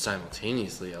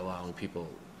simultaneously allowing people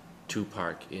to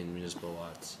park in municipal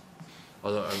lots.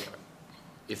 Although,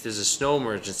 if there's a snow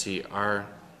emergency, are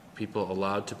people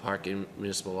allowed to park in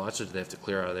municipal lots, or do they have to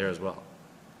clear out of there as well?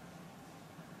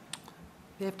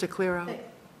 They have to clear out.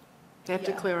 They have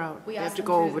to Yeah. clear out. We They have asked to them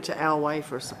go through over to Al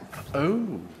Wife or something.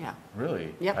 Oh. Yeah.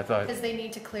 Really? Yep. I thought, Because they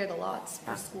need to clear the lots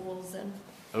for schools and.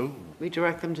 oh. We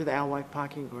direct them to the Al Wife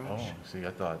parking garage. Oh, see,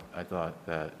 I thought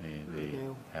that they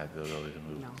No. had the ability to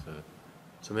move No. to.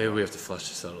 So maybe we have to flush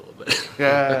this out a little bit.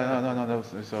 Yeah, no,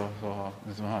 so,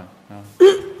 Ms. Mahan, no.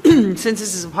 Since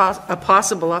this is a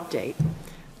possible update,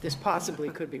 this possibly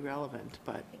could be relevant,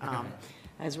 but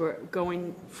as we're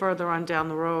going further on down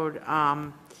the road,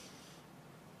 part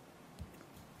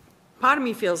of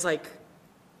me feels like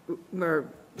we're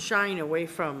shying away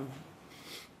from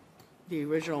the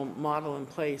original model in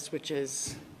place, which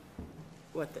is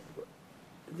what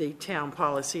the town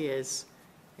policy is,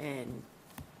 and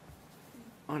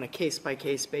on a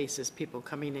case-by-case basis, people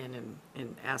coming in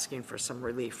and asking for some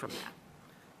relief from that.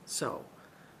 So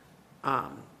I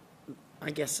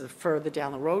guess the further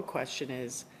down the road question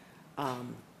is,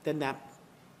 then that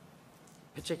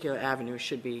particular avenue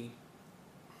should be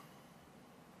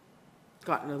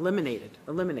gotten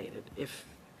eliminated if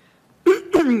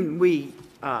we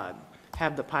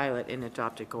have the pilot and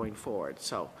adopt it going forward.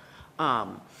 So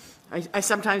I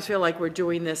sometimes feel like we're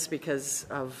doing this because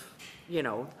of,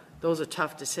 those are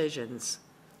tough decisions,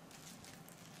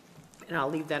 and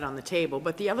I'll leave that on the table.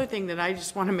 But the other thing that I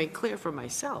just want to make clear for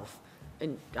myself,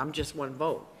 and I'm just one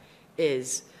vote,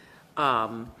 is,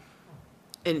 and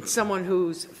someone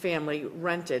whose family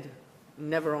rented,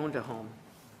 never owned a home.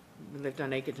 We lived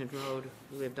on Egerton Road,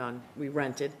 we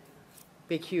rented,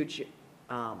 big, huge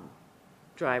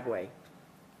driveway.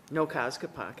 No cars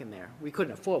could park in there. We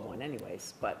couldn't afford one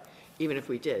anyways, but even if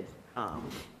we did,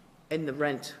 and the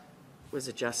rent was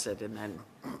adjusted, and then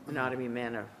anatomy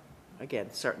manner,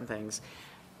 again, certain things.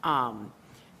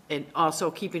 And also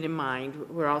keeping in mind,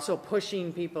 we're also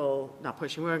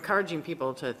we're encouraging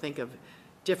people to think of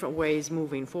different ways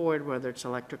moving forward, whether it's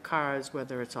electric cars,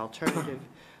 whether it's alternative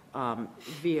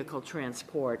vehicle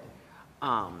transport.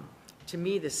 To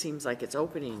me, this seems like it's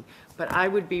opening, but I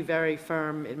would be very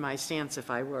firm in my stance if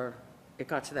it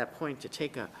got to that point to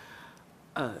take a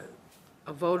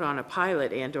vote on a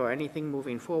pilot and/or anything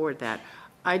moving forward, that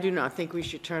I do not think we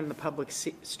should turn the public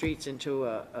streets into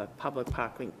a public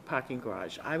parking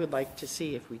garage. I would like to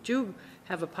see, if we do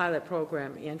have a pilot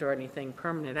program and/or anything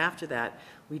permanent after that,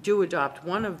 we do adopt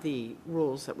one of the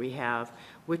rules that we have,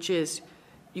 which is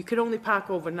you could only park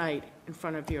overnight in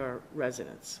front of your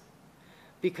residence.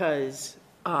 Because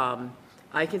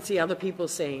I can see other people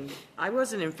saying, I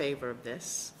wasn't in favor of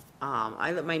this.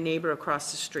 I let my neighbor across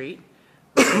the street,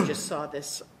 I just saw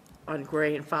this on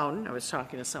Gray and Fountain, I was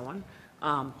talking to someone,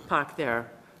 park their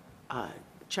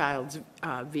child's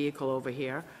vehicle over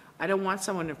here. I don't want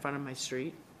someone in front of my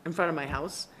street, in front of my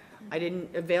house. I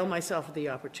didn't avail myself of the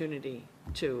opportunity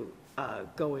to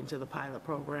go into the pilot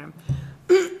program.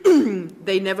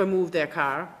 They never move their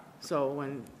car, so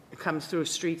when it comes through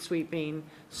street sweeping,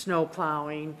 snow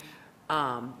plowing,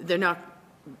 they're not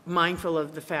mindful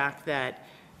of the fact that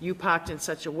you parked in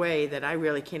such a way that I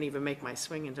really can't even make my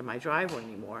swing into my driveway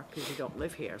anymore because you don't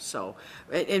live here. So,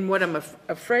 and what I'm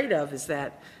afraid of is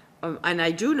that, and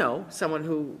I do know someone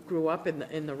who grew up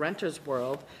in the renter's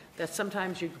world, that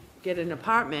sometimes you get an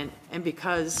apartment, and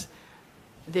because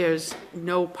there's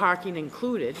no parking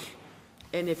included,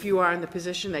 and if you are in the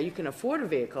position that you can afford a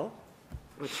vehicle,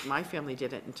 which my family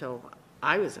didn't until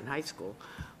I was in high school,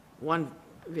 one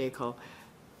vehicle,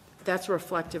 that's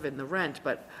reflective in the rent.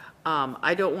 But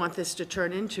I don't want this to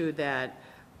turn into that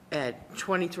at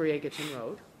 23 Egerton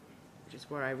Road, which is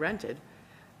where I rented,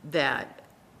 that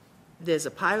there's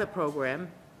a pilot program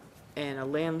and a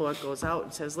landlord goes out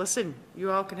and says, listen,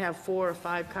 you all can have 4 or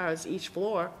 5 cars each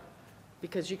floor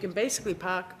because you can basically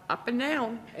park up and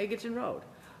down Egerton Road.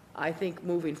 I think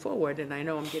moving forward, and I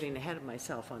know I'm getting ahead of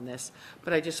myself on this,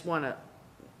 but I just want to,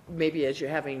 maybe as you're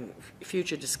having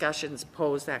future discussions,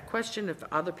 pose that question. If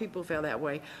other people feel that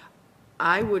way,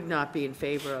 I would not be in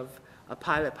favor of a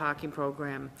pilot parking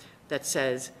program that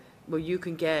says, well, you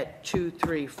can get 2,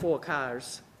 3, 4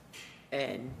 cars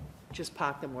and just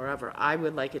park them wherever. I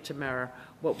would like it to mirror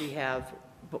what we have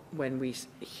when we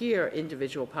hear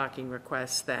individual parking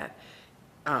requests, that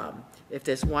if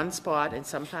there's one spot, and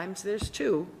sometimes there's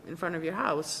two in front of your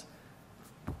house,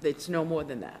 it's no more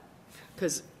than that.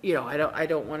 Because, you know, I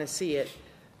don't want to see it.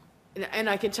 And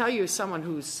I can tell you, as someone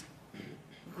who's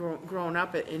grown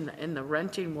up in the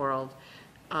renting world,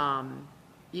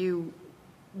 you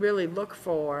really look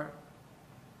for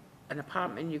an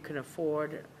apartment you can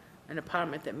afford, an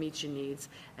apartment that meets your needs,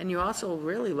 and you also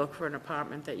really look for an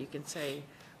apartment that you can say,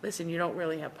 listen, you don't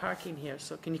really have parking here,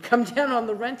 so can you come down on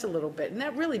the rent a little bit? And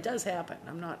that really does happen.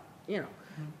 I'm not, you know,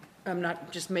 I'm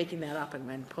not just making that up and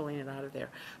then pulling it out of there.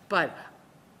 But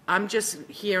I'm just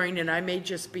hearing, and I may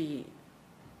just be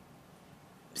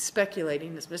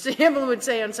speculating, as Mr. Hamlin would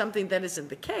say, on something that isn't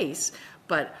the case,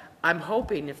 but I'm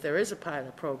hoping if there is a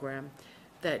pilot program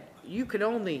that you could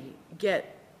only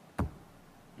get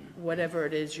whatever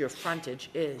it is your frontage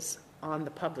is on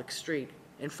the public street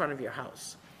in front of your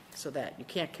house, so that you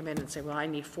can't come in and say, well, I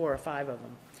need 4 or 5 of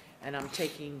them, and I'm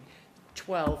taking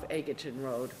 12 Egerton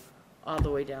Road all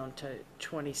the way down to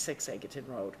 26 Egerton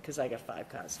Road, because I got 5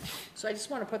 cars. So I just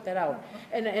want to put that out.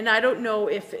 And I don't know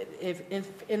if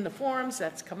in the forums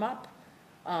that's come up,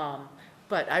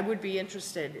 but I would be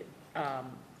interested.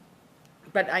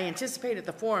 But I anticipate at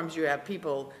the forums you have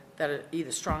people that are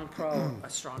either strong pro or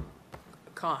strong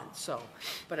con. So,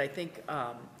 but I think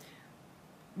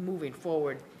moving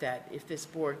forward, that if this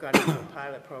board got into a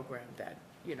pilot program, that,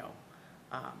 you know,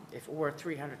 if it were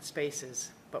 300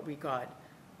 spaces, but we got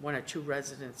 1 or 2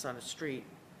 residents on a street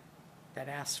that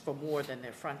asked for more than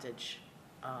their frontage,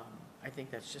 I think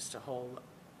that's just a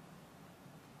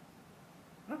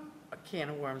can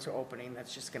of worms are opening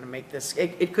that's just going to make this,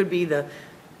 it could be the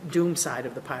doom side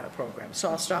of the pilot program. So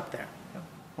I'll stop there.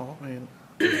 Well, I mean,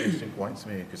 interesting points. I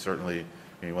mean, it could certainly,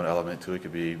 I mean, one element to it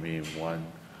could be, I mean,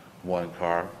 one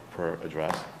car per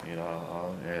address, you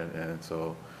know, and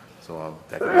so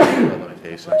that could be a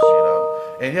limitation, you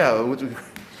know. And yeah,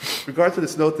 with regard to the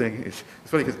snow thing, it's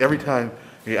funny because every time,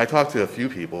 I mean, I talk to a few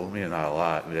people, I mean, not a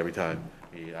lot, but every time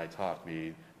I talk,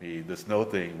 the snow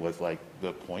thing was like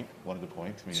the point, one of the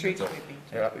points. I mean, street sweeping.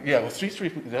 Yeah, well, street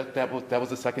sweeping, that was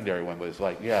the secondary one, but it's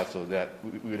like, yeah, so that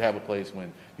we would have a place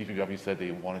when DPW said they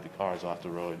wanted the cars off the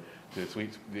road,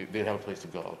 they'd have a place to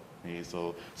go. I mean,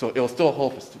 so it'll still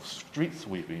hold for street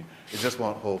sweeping, it just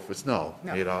won't hold for snow,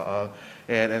 no. You know,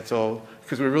 and so,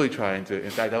 because we're really trying to,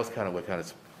 in fact, that was kind of what kind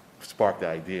of sparked the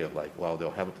idea of like, well, they'll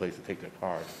have a place to take their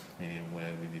cars, meaning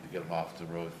when we need to get them off the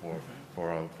road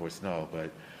for snow,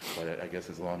 but I guess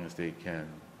as long as they can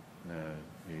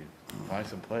find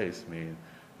some place, I mean,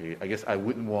 I guess I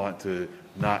wouldn't want to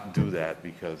not do that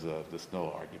because of the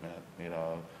snow argument, you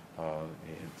know,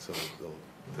 and so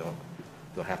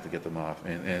they'll have to get them off,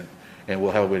 and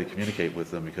we'll have a way to communicate with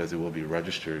them because it will be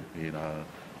registered, you know,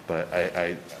 but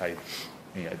I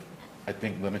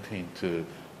think limiting to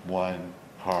 1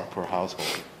 car per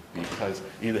household, because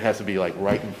either has to be like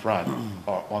right in front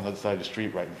or on the other side of the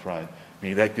street right in front. I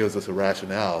mean, that gives us a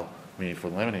rationale, I mean, for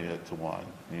limiting it to 1,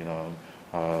 you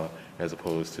know, as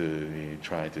opposed to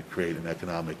trying to create an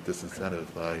economic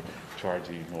disincentive by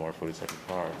charging more for the second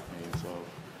car. I mean,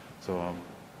 so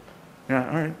yeah,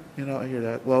 all right, you know, I hear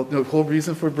that. Well, the whole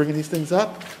reason for bringing these things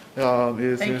up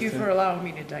is... Thank you for allowing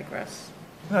me to digress.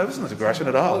 No, it wasn't a digression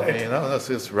at all. I mean, no,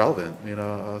 it's relevant, you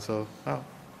know, so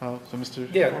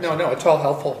Mr. Yeah, no, it's all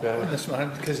helpful in this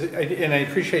one, because, and I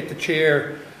appreciate the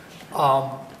chair.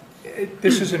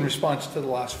 This is in response to the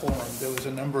last forum. There was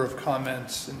a number of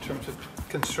comments in terms of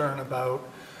concern about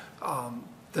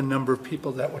the number of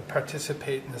people that would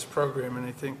participate in this program, and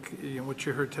I think what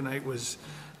you heard tonight was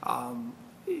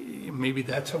maybe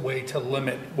that's a way to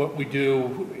limit what we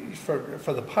do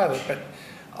for the pilot, but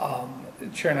the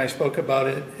chair and I spoke about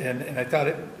it, and I thought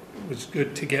it was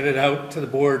good to get it out to the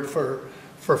board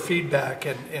for feedback,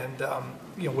 and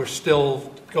we're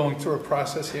still going through a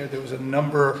process here. There was a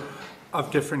number of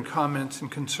different comments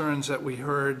and concerns that we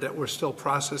heard that we're still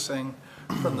processing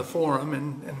from the forum,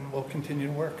 and we'll continue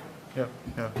to work. Yeah.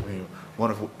 I mean, did you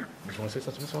want to say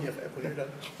something, Ms. Holmes? Yeah, you're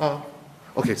done.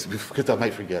 Okay, so because I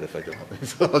might forget if I don't.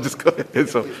 So I'll just go ahead.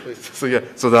 So yeah.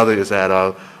 So the other is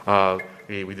that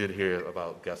we did hear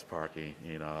about guest parking,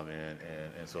 you know,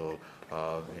 and so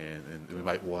and we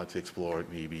might want to explore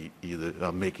maybe either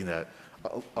making that,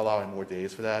 allowing more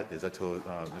days for that. As I told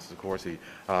Mrs. Corsi,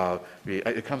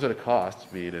 it comes at a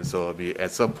cost, and so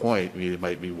at some point it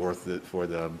might be worth it for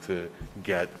them to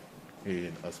get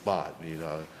a spot,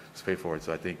 to pay for it.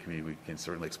 So I think we can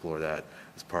certainly explore that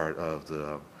as part of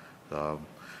the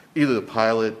either the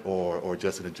pilot or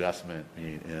just an adjustment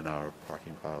in our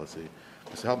parking policy.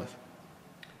 Mr. Helmuth.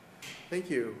 Thank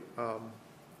you. I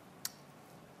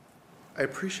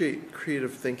appreciate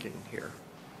creative thinking here.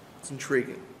 It's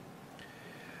intriguing.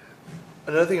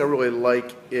 Another thing I really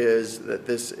like is that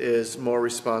this is more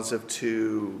responsive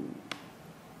to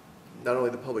not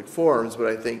only the public forums, but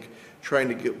I think trying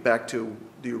to get back to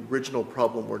the original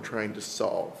problem we're trying to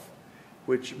solve,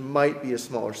 which might be a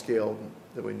smaller scale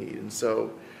than we need. And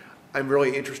so I'm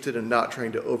really interested in not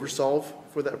trying to oversolve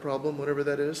for that problem, whatever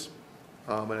that is.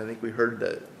 And I think we heard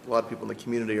that a lot of people in the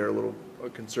community are a little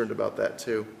concerned about that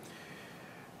too.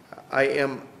 I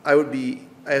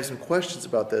have some questions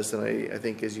about this, and I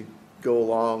think as you go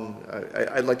along,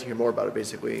 I'd like to hear more about it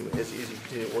basically as you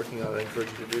continue working on it. I encourage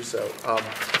you to do so.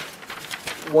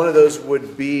 One of those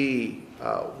would be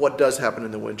what does happen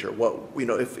in the winter? What,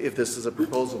 if this is a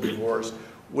proposal of yours,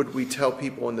 would we tell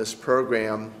people in this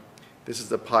program, this is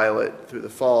a pilot through the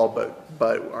fall,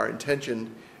 but our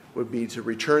intention would be to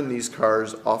return these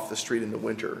cars off the street in the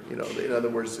winter? In other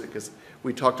words, because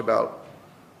we talked about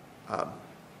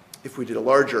if we did a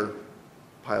larger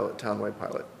pilot, townwide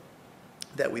pilot,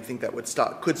 that we think that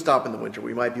could stop in the winter.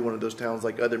 We might be one of those towns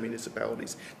like other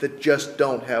municipalities that just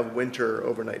don't have winter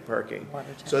overnight parking.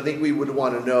 So I think we would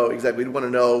want to know, exactly, we'd want to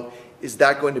know, is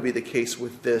that going to be the case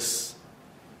with this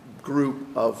group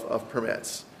of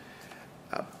permits?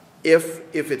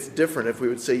 If it's different, if we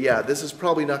would say, yeah, this is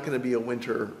probably not going to be a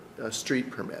winter street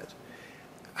permit,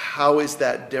 how is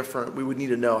that different? We would need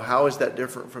to know, how is that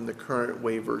different from the current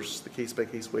waivers, the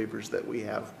case-by-case waivers that we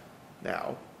have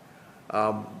now?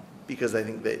 Because I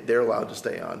think they're allowed to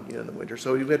stay on in the winter.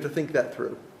 So we have to think that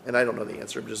through. And I don't know the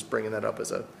answer. I'm just bringing that up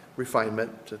as a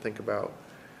refinement to think about.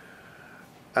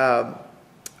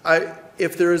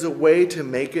 If there is a way to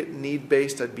make it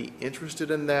need-based, I'd be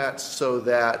interested in that so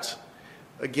that,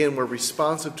 again, we're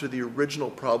responsive to the original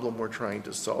problem we're trying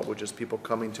to solve, which is people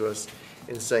coming to us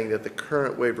and saying that the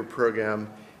current waiver program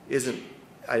isn't,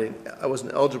 I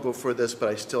wasn't eligible for this, but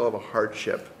I still have a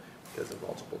hardship because of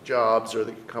multiple jobs or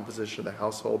the composition of the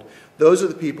household. Those are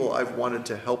the people I've wanted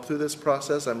to help through this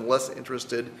process. I'm less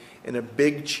interested in a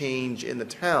big change in the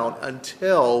town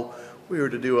until we were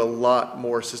to do a lot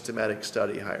more systematic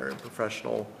study, hire a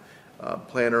professional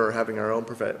planner or having our own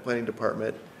planning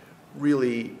department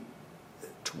really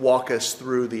to walk us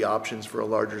through the options for a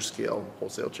larger scale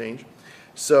wholesale change.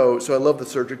 So I love the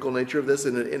surgical nature of this,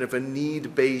 and if a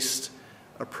need-based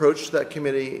approach to that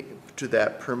committee, to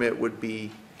that permit would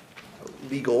be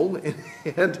legal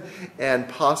and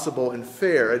possible and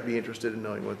fair, I'd be interested in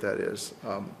knowing what that is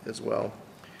as well.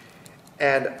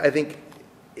 And I think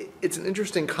it's an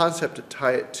interesting concept to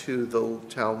tie it to the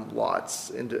town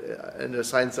lots and to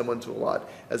assign someone to a lot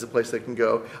as a place they can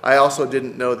go. I also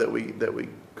didn't know that we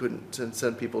couldn't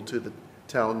send people to the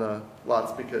town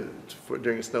lots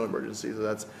during a snow emergency, so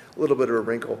that's a little bit of a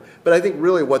wrinkle. But I think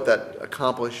really what that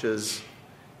accomplishes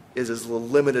is a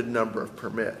limited number of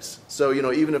permits. So,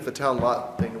 even if the town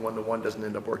lot thing one-to-one doesn't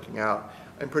end up working out,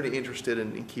 I'm pretty interested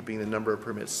in keeping the number of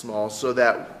permits small so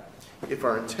that if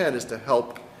our intent is to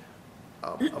help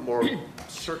a more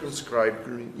circumscribed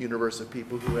universe of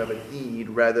people who have a need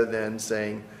rather than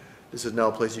saying this is now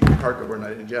a place you can park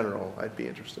overnight in general, I'd be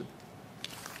interested.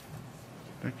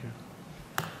 Thank you.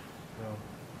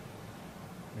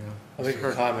 I'll make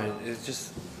a comment. It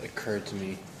just occurred to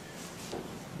me.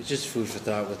 It's just food for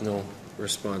thought with no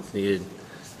response needed.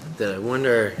 That I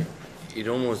wonder,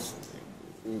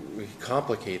 we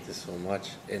complicate this so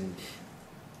much, and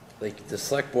like the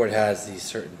select board has these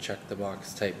certain check the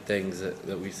box type things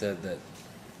that we said that,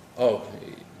 oh,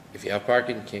 if you have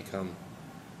parking, you can't come.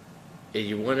 And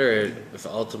you wonder if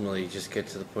ultimately you just get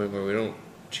to the point where we don't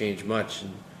change much,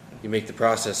 and you make the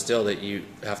process still that you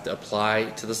have to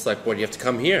apply to the select board. You have to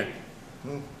come here,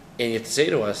 and you have to say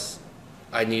to us,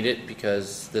 I need it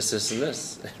because this, and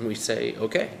this. And we say,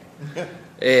 okay.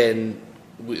 And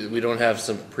we don't have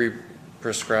some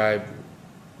pre-prescribed,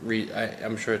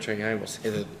 I'm sure Attorney Heim will say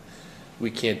that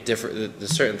we can't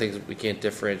there's certain things we can't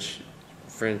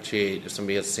differentiate if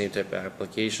somebody has the same type of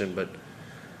application. But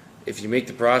if you make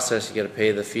the process, you got to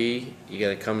pay the fee, you got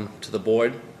to come to the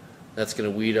board. That's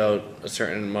going to weed out a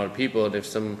certain amount of people. And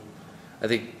I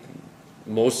think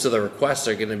most of the requests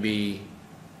are going to be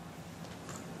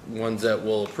ones that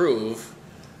will approve,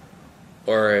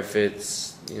 or if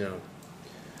it's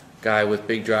guy with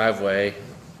big driveway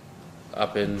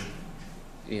up in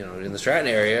in the Stratton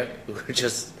area who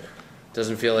just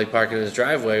doesn't feel like parking in his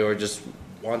driveway or just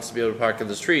wants to be able to park in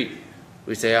the street,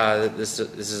 we say this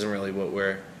isn't really what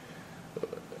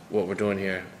we're doing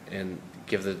here, and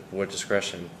give the board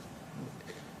discretion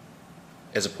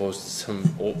as opposed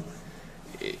to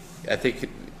I think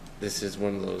this is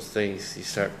one of those things you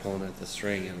start pulling at the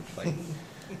string and like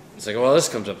it's like, well, this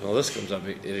comes up, well, this comes up.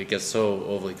 It gets so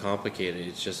overly complicated.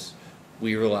 It's just,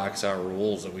 we relax our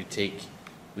rules that we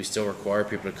still require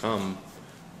people to come,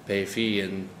 pay a fee,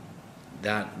 and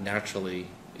that naturally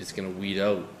is going to weed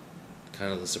out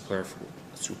kind of the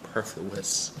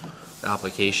superfluous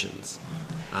applications.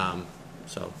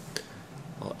 So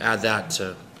I'll add that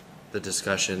to the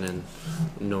discussion, and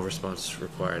no response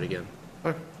required again.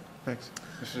 Okay, thanks.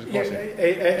 Mr. Yeah,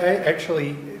 DeCoursey.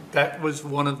 actually, that was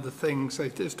one of the things,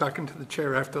 I was talking to the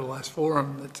chair after the last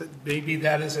forum, that said maybe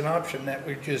that is an option, that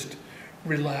we just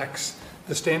relax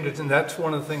the standards. And that's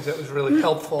one of the things that was really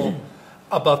helpful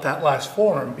about that last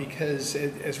forum, because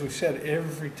as we've said,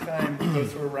 every time we go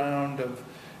through a round of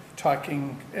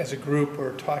talking as a group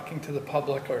or talking to the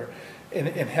public or and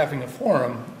having a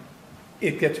forum,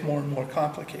 it gets more and more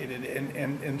complicated.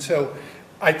 And so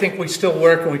I think we still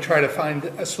work and we try to find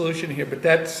a solution here, but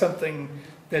that's something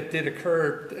that did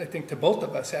occur, I think, to both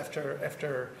of us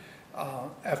after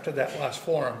that last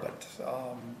forum. But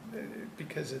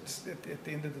because it's at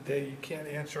the end of the day, you can't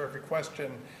answer every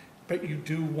question, but you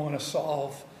do want to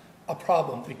solve a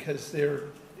problem, because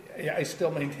I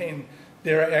still maintain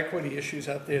there are equity issues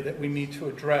out there that we need to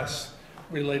address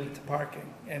related to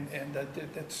parking, and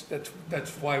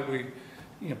that's why we,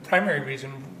 primary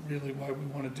reason really why we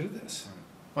want to do this.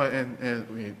 Well, and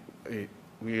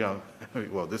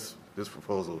well, this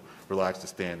proposal relaxed the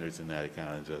standards in that it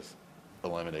kind of just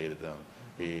eliminated them,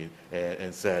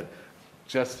 and said,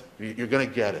 just, you're going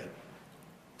to get it.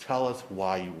 Tell us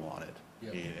why you want it.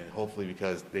 Yep. And hopefully,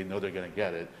 because they know they're going to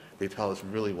get it, they tell us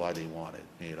really why they want it.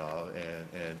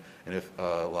 And if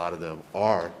a lot of them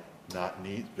are not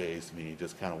needs-based,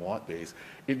 just kind of want-based,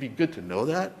 it'd be good to know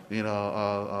that,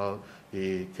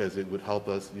 because it would help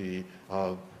us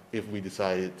if we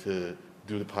decided to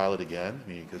do the pilot again,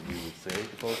 because we would say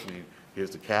to folks, here's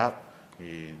the cap,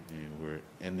 we're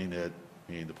ending it,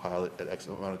 the pilot at X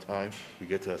amount of time, we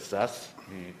get to assess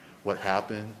what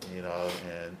happened,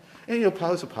 and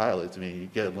pilots are pilots. You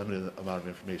get a limited amount of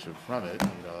information from it,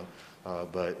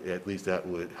 but at least that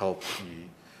would help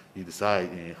you decide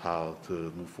how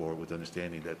to move forward with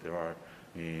understanding that there are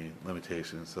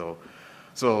limitations. So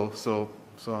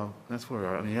that's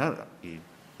where we are.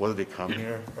 Whether they come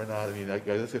here or not, I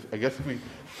guess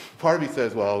part of me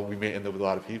says, well, we may end up with a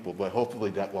lot of people, but hopefully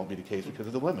that won't be the case because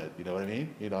of the limit. You know what I mean?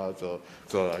 So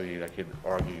I can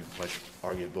argue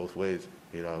both ways.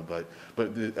 But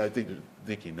I think the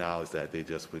thinking now is that they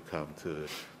just would come to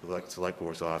the select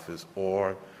board's office,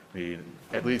 or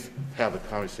at least have a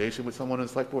conversation with someone in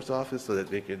the select board's office so that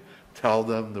they can tell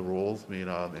them the rules,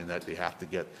 and that they have to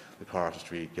get the car off the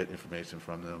street, get information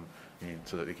from them,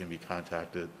 so that they can be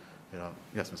contacted.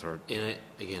 Yes, Ms. Hurd. And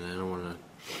again, I don't want to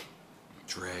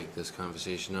drag this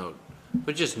conversation out,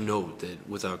 but just note that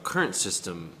with our current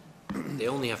system, they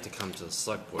only have to come to the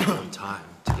select board one time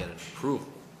to get an approval.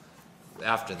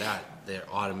 After that, they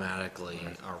automatically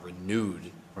are renewed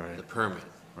the permit.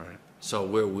 Right. So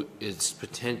it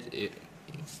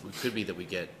could be that we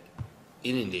get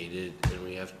inundated and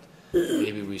we have,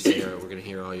 maybe we say, all right, we're going to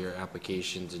hear all your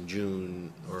applications in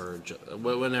June or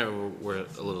whenever we're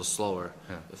a little slower,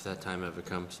 if that time ever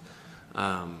comes.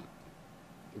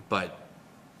 But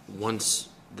once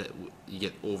that you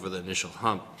get over the initial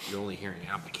hump, you're only hearing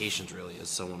applications really as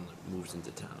someone moves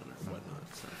into town or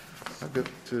whatnot. So. I'll get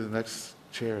to the next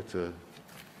chair to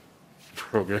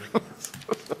program.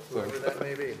 Whoever that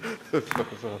may be.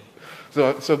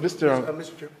 So Mr.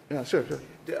 Mr. Chair. Yeah, sure.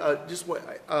 Just what,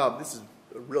 this is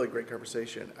a really great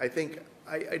conversation. I think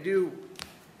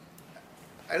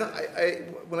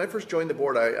when I first joined the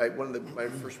board, one of my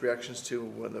first reactions to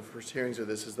one of the first hearings of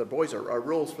this is the our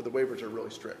rules for the waivers are really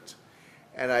strict.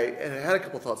 And I had a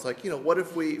couple thoughts, like, what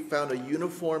if we found a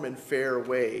uniform and fair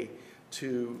way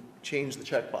to change the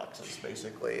checkboxes,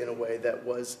 basically, in a way that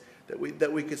we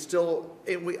could still,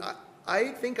 I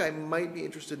think I might be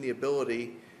interested in the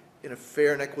ability, in a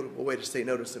fair and equitable way, to say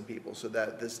no to some people, so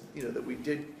that this, that we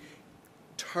did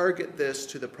target this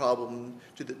to the problem,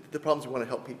 to the problems we want to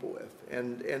help people with,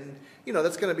 and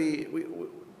that's going to be,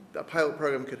 a pilot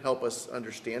program could help us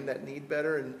understand that need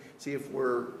better and see if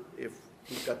we've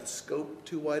got the scope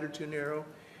too wide or too narrow.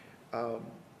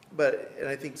 And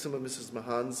I think some of Mrs.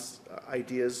 Mahan's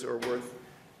ideas are worth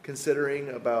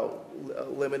considering about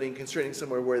constraining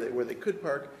somewhere where they could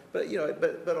park. But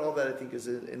but all that I think is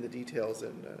in the details,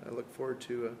 and I look forward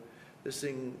to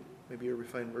seeing maybe a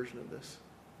refined version of this.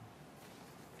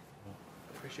 I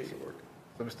appreciate your work.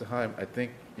 So, Mr. Heim, I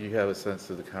think you have a sense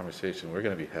of the conversation we're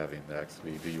going to be having next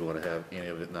week. Do you want to have any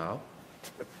of it now?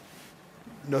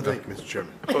 No, thank you, Mr.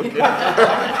 Chairman. Okay.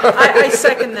 I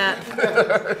second that.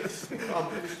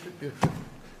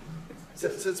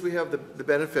 Since we have the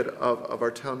benefit of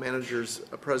our town manager's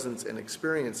presence and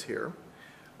experience here,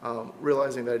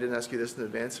 realizing that I didn't ask you this in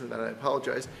advance and that I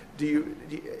apologize,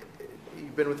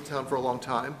 you've been with the town for a long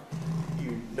time.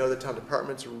 You know the town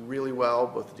departments really well,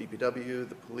 both the DPW,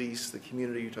 the police, the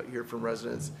community. You hear from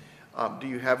residents. Do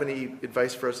you have any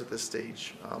advice for us at this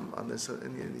stage on this,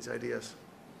 in these ideas?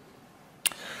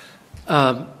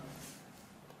 I've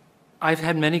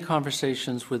had many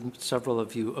conversations with several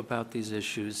of you about these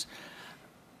issues,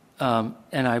 and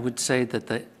I would say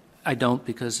that I don't,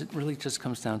 because it really just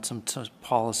comes down to some sort of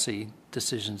policy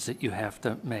decisions that you have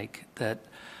to make that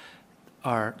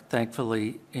are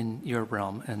thankfully in your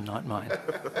realm and not mine.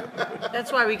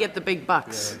 That's why we get the big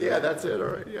bucks. Yeah, that's it. All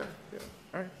right. Yeah.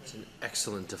 All right. It's an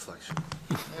excellent deflection.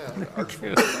 Yeah,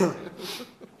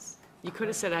 You could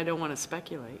have said, I don't want to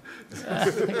speculate.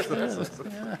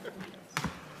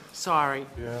 Sorry.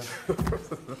 Yeah.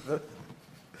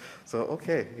 So,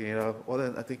 okay, well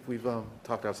then, I think we've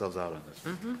talked ourselves out on this.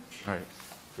 All right,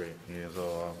 great.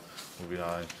 So, moving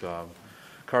on to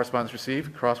correspondence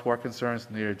received, crosswalk concerns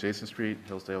near Jason Street,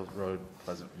 Hillsdale Road,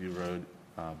 Pleasant View Road,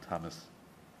 Thomas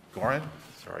Gorin,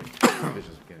 sorry,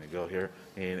 vision's beginning to go here.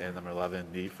 And number 11,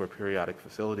 need for periodic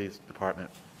facilities department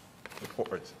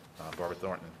reports, Barbara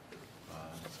Thornton.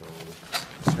 So,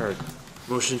 Ms. Hurd.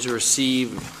 Motion to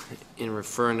receive and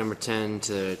refer number 10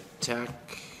 to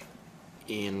TAC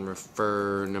and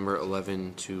refer number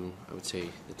 11 to, I would say,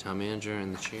 the town manager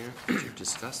and the chair to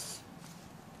discuss.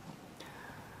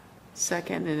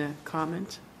 Second, and a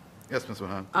comment. Yes, Ms.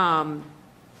 Mahan.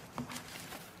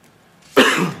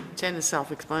 10 is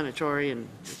self-explanatory, and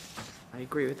I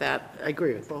agree with that. I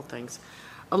agree with both things.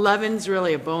 11 is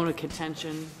really a bone of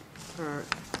contention for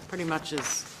pretty much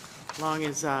as long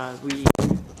as we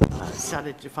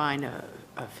started to find a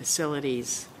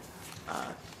facilities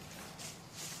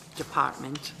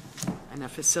department and a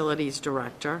facilities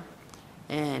director.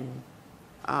 And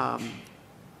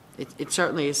it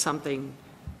certainly is something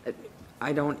that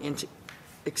I don't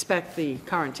expect the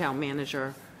current town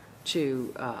manager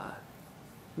to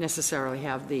necessarily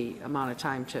have the amount of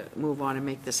time to move on and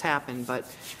make this happen. But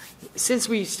since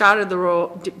we started the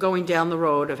road, going down the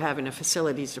road of having a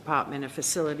facilities department, a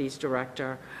facilities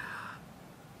director,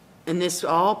 and this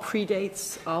all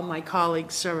predates all my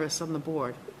colleagues' service on the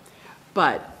board.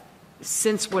 But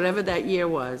since whatever that year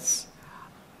was,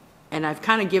 and I've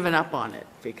kind of given up on it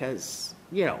because,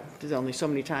 there's only so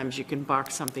many times you can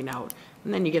bark something out,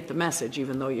 and then you get the message,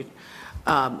 even though you...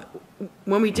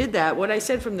 when we did that, what I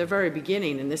said from the very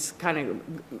beginning, and this kind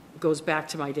of goes back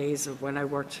to my days of when I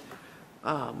worked,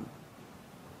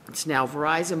 it's now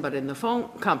Verizon, but in the phone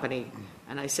company,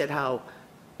 and I said how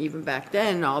even back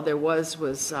then, all there was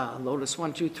Lotus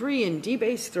 123 and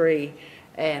D-Base 3,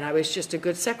 and I was just a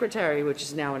good secretary, which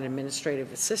is now an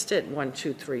administrative assistant, 1,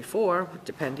 2, 3, 4,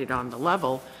 depending on the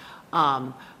level.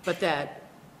 But that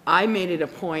I made it a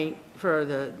point for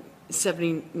the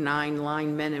 79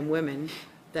 line men and women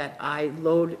that I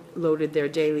loaded their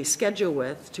daily schedule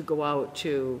with to go out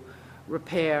to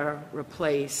repair,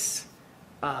 replace,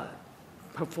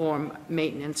 perform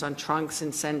maintenance on trunks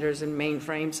and senders and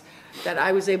mainframes, that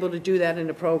I was able to do that in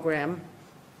a program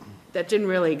that didn't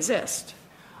really exist.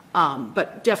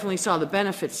 But definitely saw the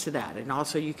benefits to that. And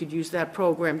also you could use that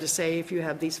program to say if you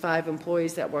have these 5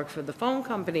 employees that work for the phone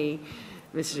company,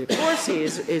 Mr. Corsi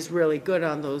is really good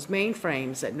on those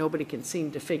mainframes that nobody can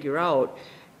seem to figure out,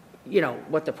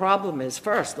 what the problem is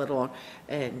first, let alone,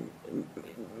 and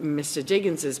Mr.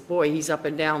 Diggins is, boy, he's up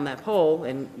and down that pole,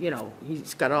 and,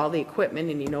 he's got all the equipment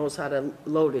and he knows how to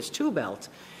load his tool belt.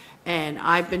 And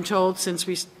I've been told since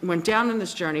we went down on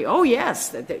this journey, oh yes,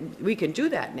 that we can do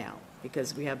that now,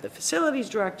 because we have the facilities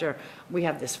director, we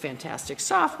have this fantastic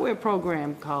software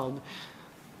program called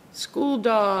School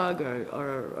Dog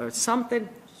or something.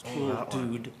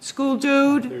 School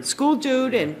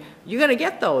Dude, and you're going to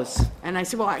get those. And I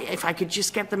said, well, if I could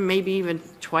just get them maybe even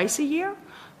twice a year,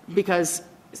 because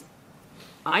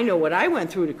I know what I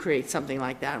went through to create something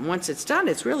like that. And once it's done,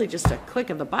 it's really just a click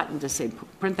of the button to say,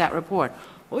 print that report.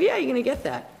 Oh yeah, you're going to get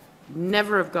that.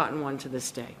 Never have gotten one to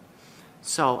this day.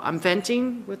 So I'm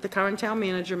venting with the current town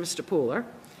manager, Mr. Pooler,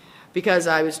 because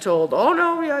I was told, oh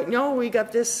no, we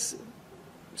got this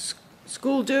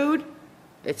School Dude.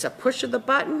 It's a push of the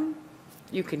button.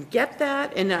 You can get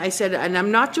that. And I said, and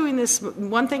I'm not doing this.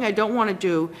 One thing I don't want to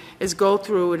do is go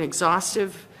through an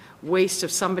exhaustive waste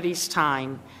of somebody's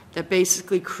time that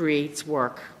basically creates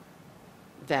work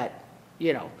that,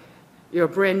 you're a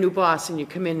brand new boss and you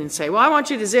come in and say, well, I want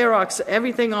you to Xerox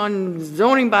everything on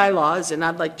zoning bylaws, and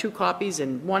I'd like 2 copies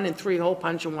and 1 and 3 hole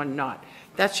punch and 1 not.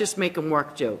 That's just making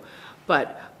work do.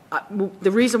 But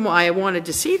the reason why I wanted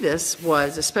to see this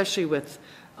was, especially with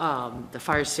the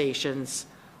fire stations,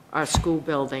 our school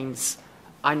buildings,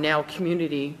 our now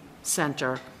community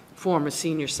center, former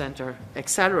senior center, et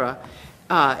cetera,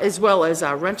 as well as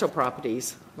our rental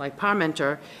properties like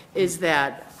Parmenter, is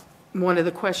that one of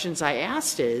the questions I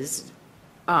asked is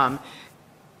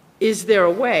there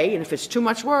a way, and if it's too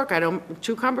much work,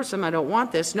 too cumbersome, I don't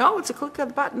want this. No, it's a click of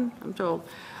the button, I'm told.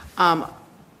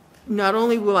 Not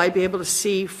only will I be able to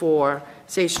see for,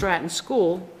 say, Stratton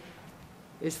School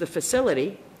is the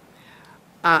facility,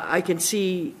 I can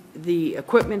see the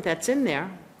equipment that's in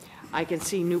there, I can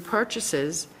see new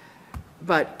purchases,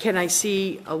 but can I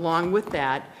see, along with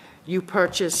that, you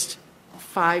purchased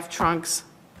 5 trunks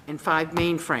and 5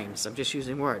 mainframes, I'm just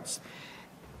using words.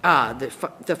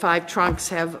 The 5 trunks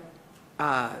have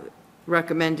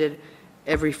recommended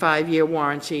every 5-year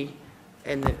warranty,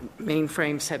 and the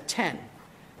mainframes have 10.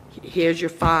 Here's your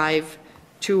 5,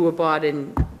 2 were bought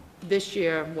in this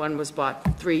year, 1 was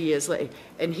bought 3 years later,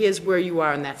 and here's where you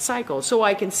are in that cycle. So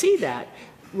I can see that.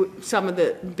 Some of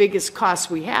the biggest costs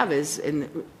we have is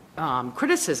in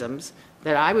criticisms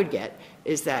that I would get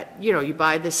is that, you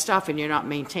buy this stuff and you're not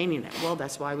maintaining it. Well,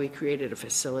 that's why we created a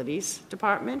facilities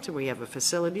department, and we have a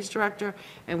facilities director,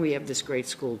 and we have this great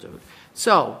school dude.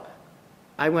 So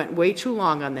I went way too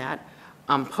long on that.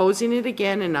 I'm posing it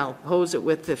again, and I'll pose it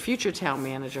with the future town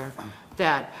manager,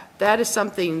 that is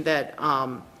something that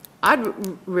I'd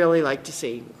really like to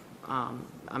see.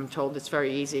 I'm told it's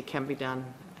very easy, it can be done.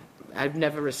 I've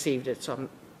never received it, so I'm,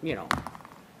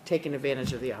 taking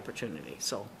advantage of the opportunity.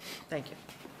 So, thank you.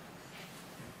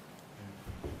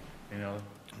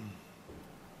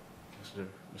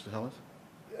 Mr. Helms?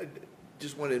 I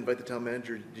just want to invite the town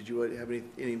manager. Did you have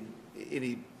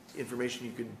any information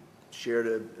you could share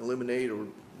to illuminate, or do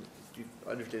you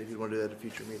understand if you want to do that at a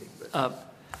future meeting?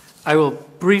 But. I will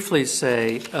briefly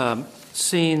say,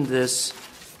 seeing this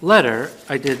letter,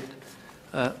 I did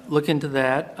look into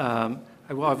that. I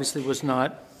obviously was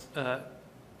not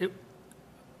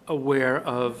aware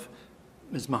of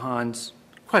Ms. Mahan's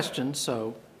question,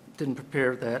 so didn't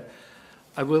prepare that.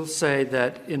 I will say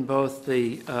that in both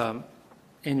the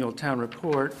annual town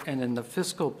report and in the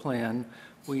fiscal plan,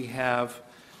 we have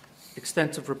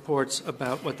extensive reports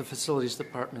about what the facilities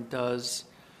department does,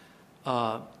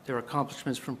 their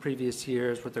accomplishments from previous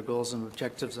years, what their goals and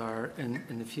objectives are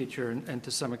in the future, and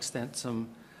to some extent some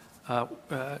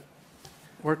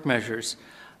work measures.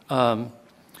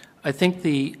 I think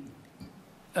the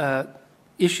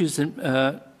issues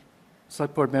that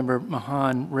Select Board Member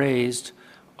Mahan raised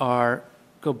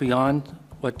go beyond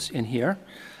what's in here.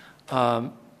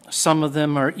 Some of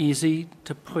them are easy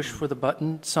to push for the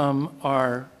button, some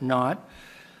are not.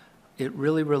 It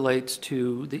really relates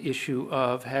to the issue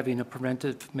of having a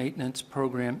preventive maintenance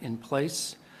program in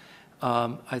place.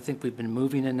 I think we've been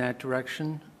moving in that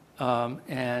direction,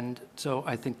 and so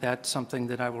I think that's something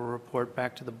that I will report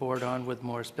back to the board on with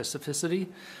more specificity.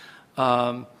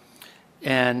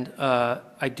 And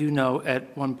I do know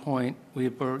at one point we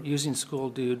were using School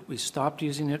Dude. We stopped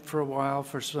using it for a while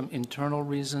for some internal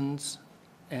reasons,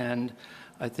 and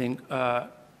I think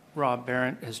Rob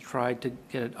Barrett has tried to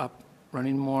get it up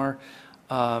running more.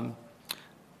 All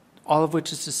of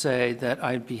which is to say that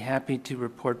I'd be happy to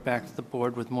report back to the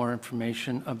board with more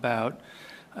information about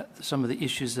some of the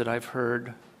issues that I've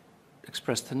heard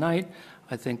expressed tonight.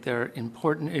 I think they're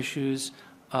important issues,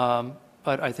 but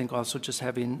I think also just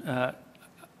having a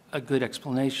good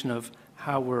explanation of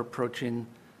how we're approaching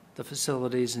the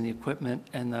facilities and the equipment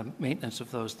and the maintenance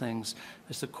of those things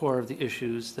is the core of the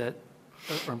issues that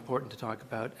are important to talk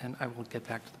about, and I will get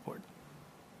back to the board.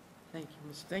 Thank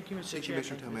you, Mr. Chair. Thank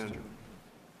you, Mr. Town Manager.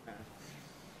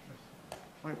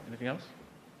 All right, anything else?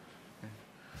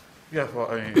 Yeah,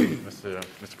 well, I mean,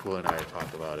 Mr. Poole and I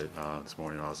talked about it this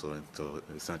morning also, and so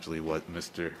essentially what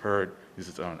Mr. Hurd, this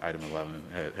is on item 11,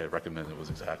 had recommended was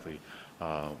exactly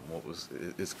what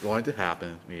is going to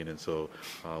happen, and so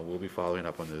we'll be following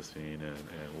up on this, and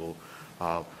we'll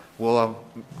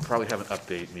probably have an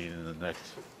update meeting in the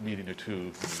next meeting or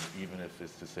two, even if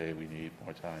it's to say we need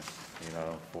more time,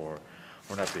 for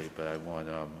an update. But I want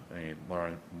to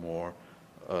learn more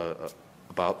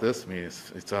about this.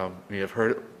 I've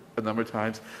heard it a number of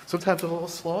times. Sometimes a little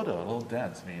slow, though, a little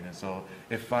dense. And so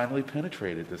it finally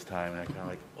penetrated this time, and I kind of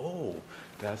like, oh,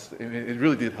 it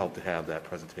really did help to have that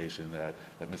presentation that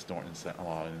Ms. Norton sent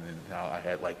along, and now I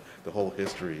had like the whole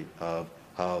history of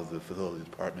how the facility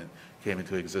department came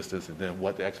into existence, and then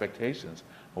what the expectations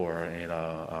were,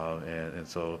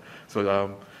 so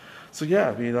yeah.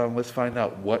 Let's find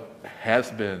out what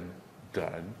has been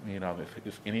done,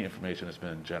 if any information has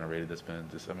been generated that's been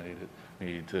disseminated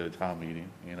to the town meeting,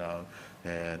 and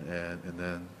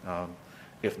then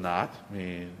if not,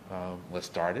 let's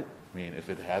start it. If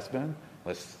it has been,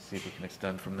 let's see if we can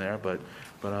extend from there. But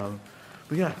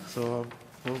yeah, so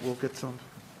we'll get some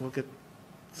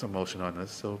motion on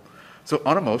this. So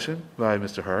on a motion by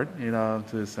Mr. Hurd,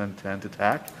 to send 10 to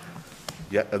TAC,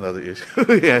 yet another issue,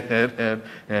 and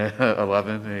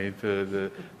 11 to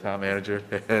the town manager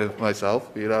and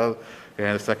myself, and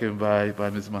a second by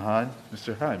Ms. Mahan.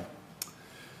 Mr. Heim.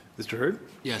 Mr. Hurd?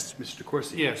 Yes. Mr.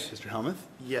 DeCoursey? Yes. Mr. Helmuth?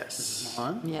 Yes. Mrs.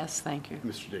 Mahan? Yes, thank you.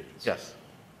 Mr. Davies? Yes.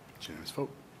 Unanimous vote.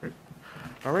 Great.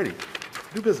 All righty.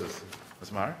 New business.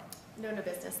 Ms. Meyer? No new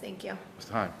business, thank you.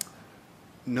 Mr. Heim?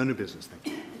 No new business, thank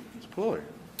you. Ms. Pooler?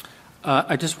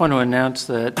 I just want to announce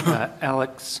that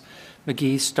Alex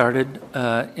McGee started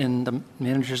in the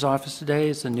manager's office today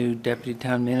as the new deputy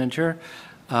town manager.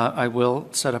 I will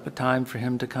set up a time for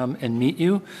him to come and meet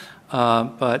you.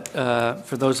 But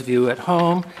for those of you at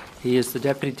home, he is the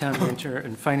deputy town manager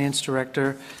and finance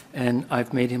director, and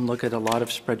I've made him look at a lot of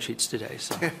spreadsheets today.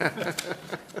 So.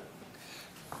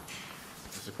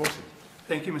 Mr. Corsi?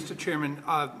 Thank you, Mr. Chairman.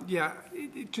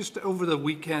 Just over the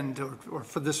weekend or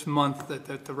for this month,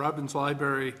 that the Robbins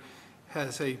Library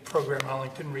has a program,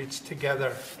 Arlington Reads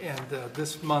Together, and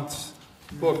this month's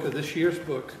book, or this year's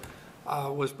book,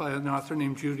 was by an author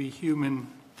named Judy Heumann.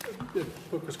 The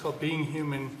book was called Being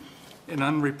Human, an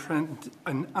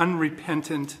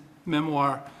unrepentant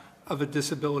memoir of a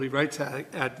disability rights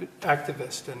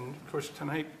activist. And of course,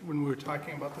 tonight, when we were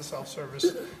talking about the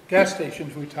self-service gas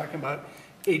stations, we were talking about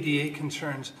ADA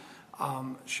concerns.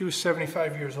 She was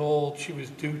 75 years old. She was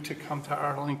due to come to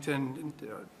Arlington,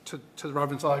 to the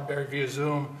Robbins Library via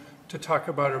Zoom to talk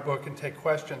about her book and take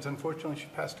questions. Unfortunately, she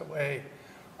passed away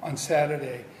on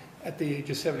Saturday at the age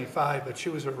of 75, but she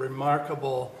was a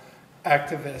remarkable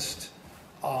activist,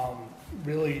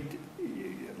 really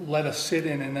led a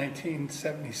sit-in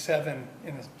 1977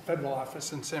 in a federal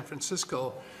office in San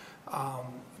Francisco,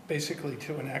 basically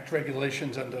to enact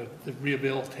regulations under the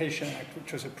Rehabilitation Act,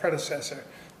 which was a predecessor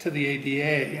to the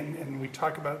ADA, and we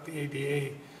talk about the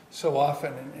ADA so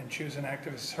often, and she was an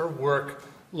activist. Her work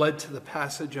led to the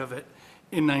passage of it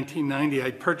in 1990.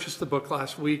 I purchased the book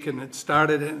last week, and it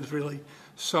started, and was really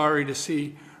sorry to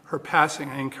see her passing.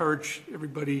 I encourage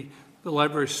everybody, the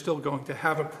library is still going to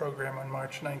have a program on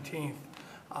March 19th,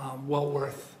 well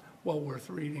worth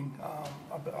reading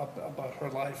about her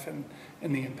life and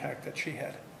the impact that she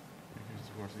had. Thank you,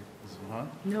 Mr. Corsi. Ms. Mahan?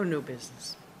 No new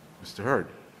business. Mr. Hurd?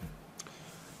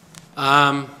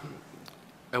 I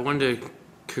wanted to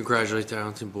congratulate the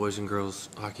Arlington boys and girls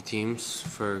hockey teams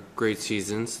for great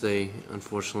seasons. They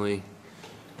unfortunately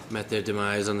met their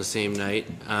demise on the same night.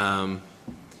 And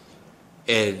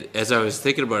as I was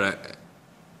thinking about it,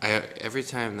 every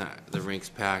time that the rink's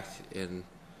packed, and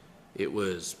it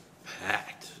was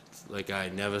packed like I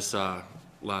never saw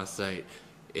last night,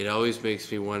 it always makes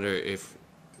me wonder if,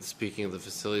 speaking of the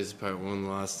facilities department, when the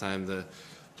last time the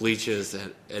bleachers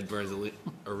at Ed Burns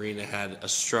Arena had a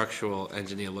structural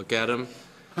engineer look at them.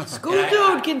 School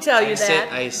dude can tell you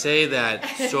that. I say that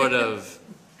sort of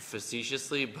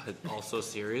facetiously, but also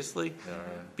seriously,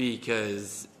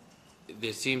 because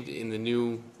there seemed, in the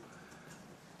new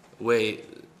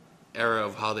era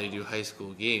of how they do high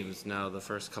school games, now the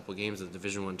first couple games of the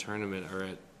Division I tournament are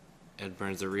at Ed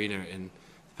Burns Arena. In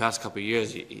the past couple of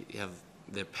years,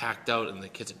 they're packed out and the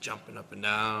kids are jumping up and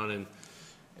down, and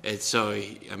so,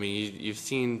 I mean, you've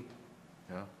seen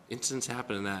incidents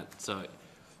happen in that. So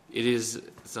it is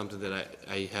something that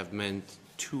I have meant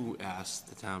to ask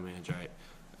the town manager. I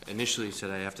initially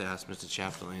said I have to ask Mr.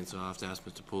 Chapdelaine, so I'll have to ask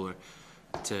Mr. Pooler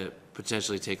to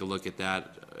potentially take a look at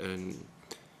that, and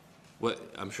what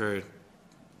I'm sure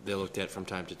they're looked at from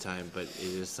time to time, but it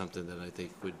is something that I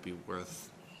think would be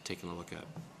worth taking a look at,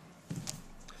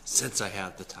 since I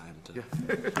have the time to.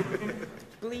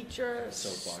 Bleacher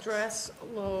stress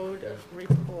load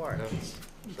report.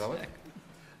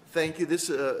 Thank you. This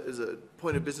is a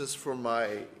point of business for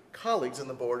my colleagues on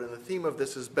the board, and the theme of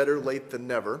this is better late than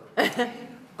never.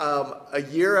 A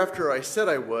year after I said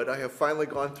I would, I have finally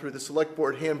gone through the Select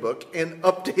Board Handbook and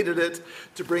updated it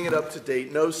to bring it up to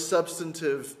date. No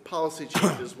substantive policy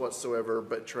changes whatsoever,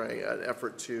 but trying an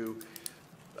effort to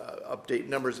update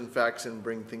numbers and facts and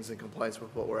bring things in compliance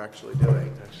with what we're actually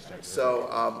doing.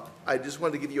 So I just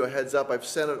wanted to give you a heads up. I've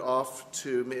sent it off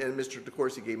to, and Mr.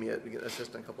 DeCoursey gave me an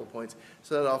assist on a couple of points,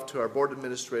 sent it off to our board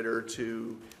administrator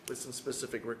with some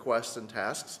specific requests and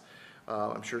tasks.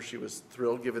 I'm sure she was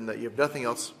thrilled, given that you have nothing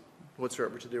else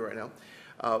whatsoever to do right now.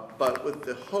 But with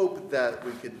the hope that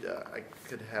we could, I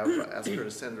could have, ask her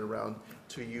to send it around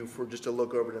to you for just a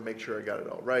look over to make sure I got it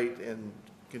all right and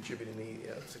contribute any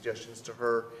suggestions to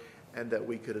her, and that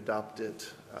we could adopt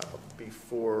it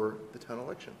before the town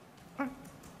election.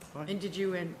 And did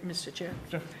you, Mr. Chair,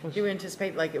 do you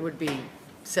anticipate like it would be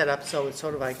set up so it's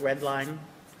sort of like red line?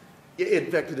 In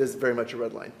fact, it is very much a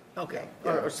red line. Okay,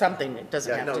 Yeah. or something, it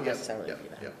doesn't Yeah, have no, to yeah, necessarily yeah, be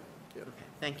that. yeah, yeah.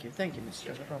 Thank you, Mr.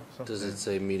 Chair. Does it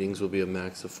say meetings will be a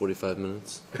max of 45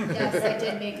 minutes? Yes, I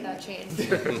did make that change.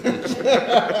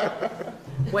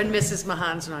 When Mrs.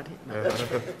 Mahan's not here. No.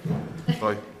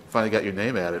 Well, you finally got your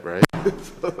name added, right?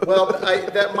 Well,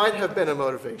 that might have been a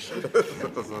motivation.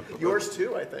 Yours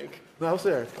too, I think. No, I was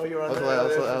there. Oh, you were on I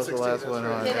was the last one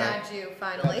on. Did add you,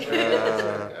 finally.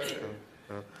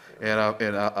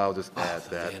 And I'll just add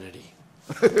that.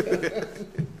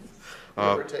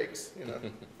 Whatever it takes, you know.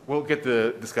 We'll get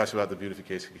the discussion about the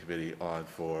beautification committee on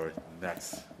for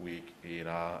next week.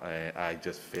 I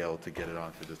just failed to get it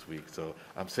on for this week. So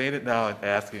I'm saying it now and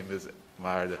asking Ms.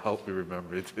 Meyer to help me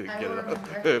remember to get it on.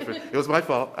 It was my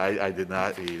fault. I did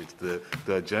not. The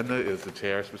agenda is the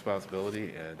chair's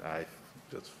responsibility, and I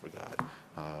just forgot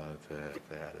to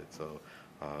add it. So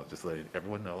just letting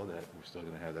everyone know that we're still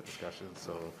going to have that discussion.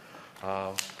 So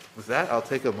with that, I'll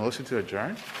take a motion to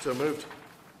adjourn. So moved.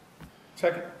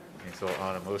 Second. And so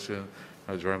on a motion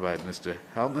adjourned by Mr.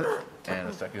 Helmut and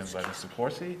a second by Mr.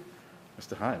 Corsi,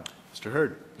 Mr. Heim. Mr.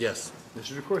 Hurd. Yes.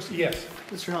 Mr. DeCoursey. Yes.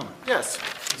 Mr. Hellman. Yes.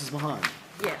 Mrs. Mahan.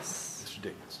 Yes. Mr.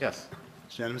 Diggins. Yes.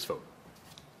 It's unanimous vote.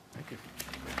 Thank you.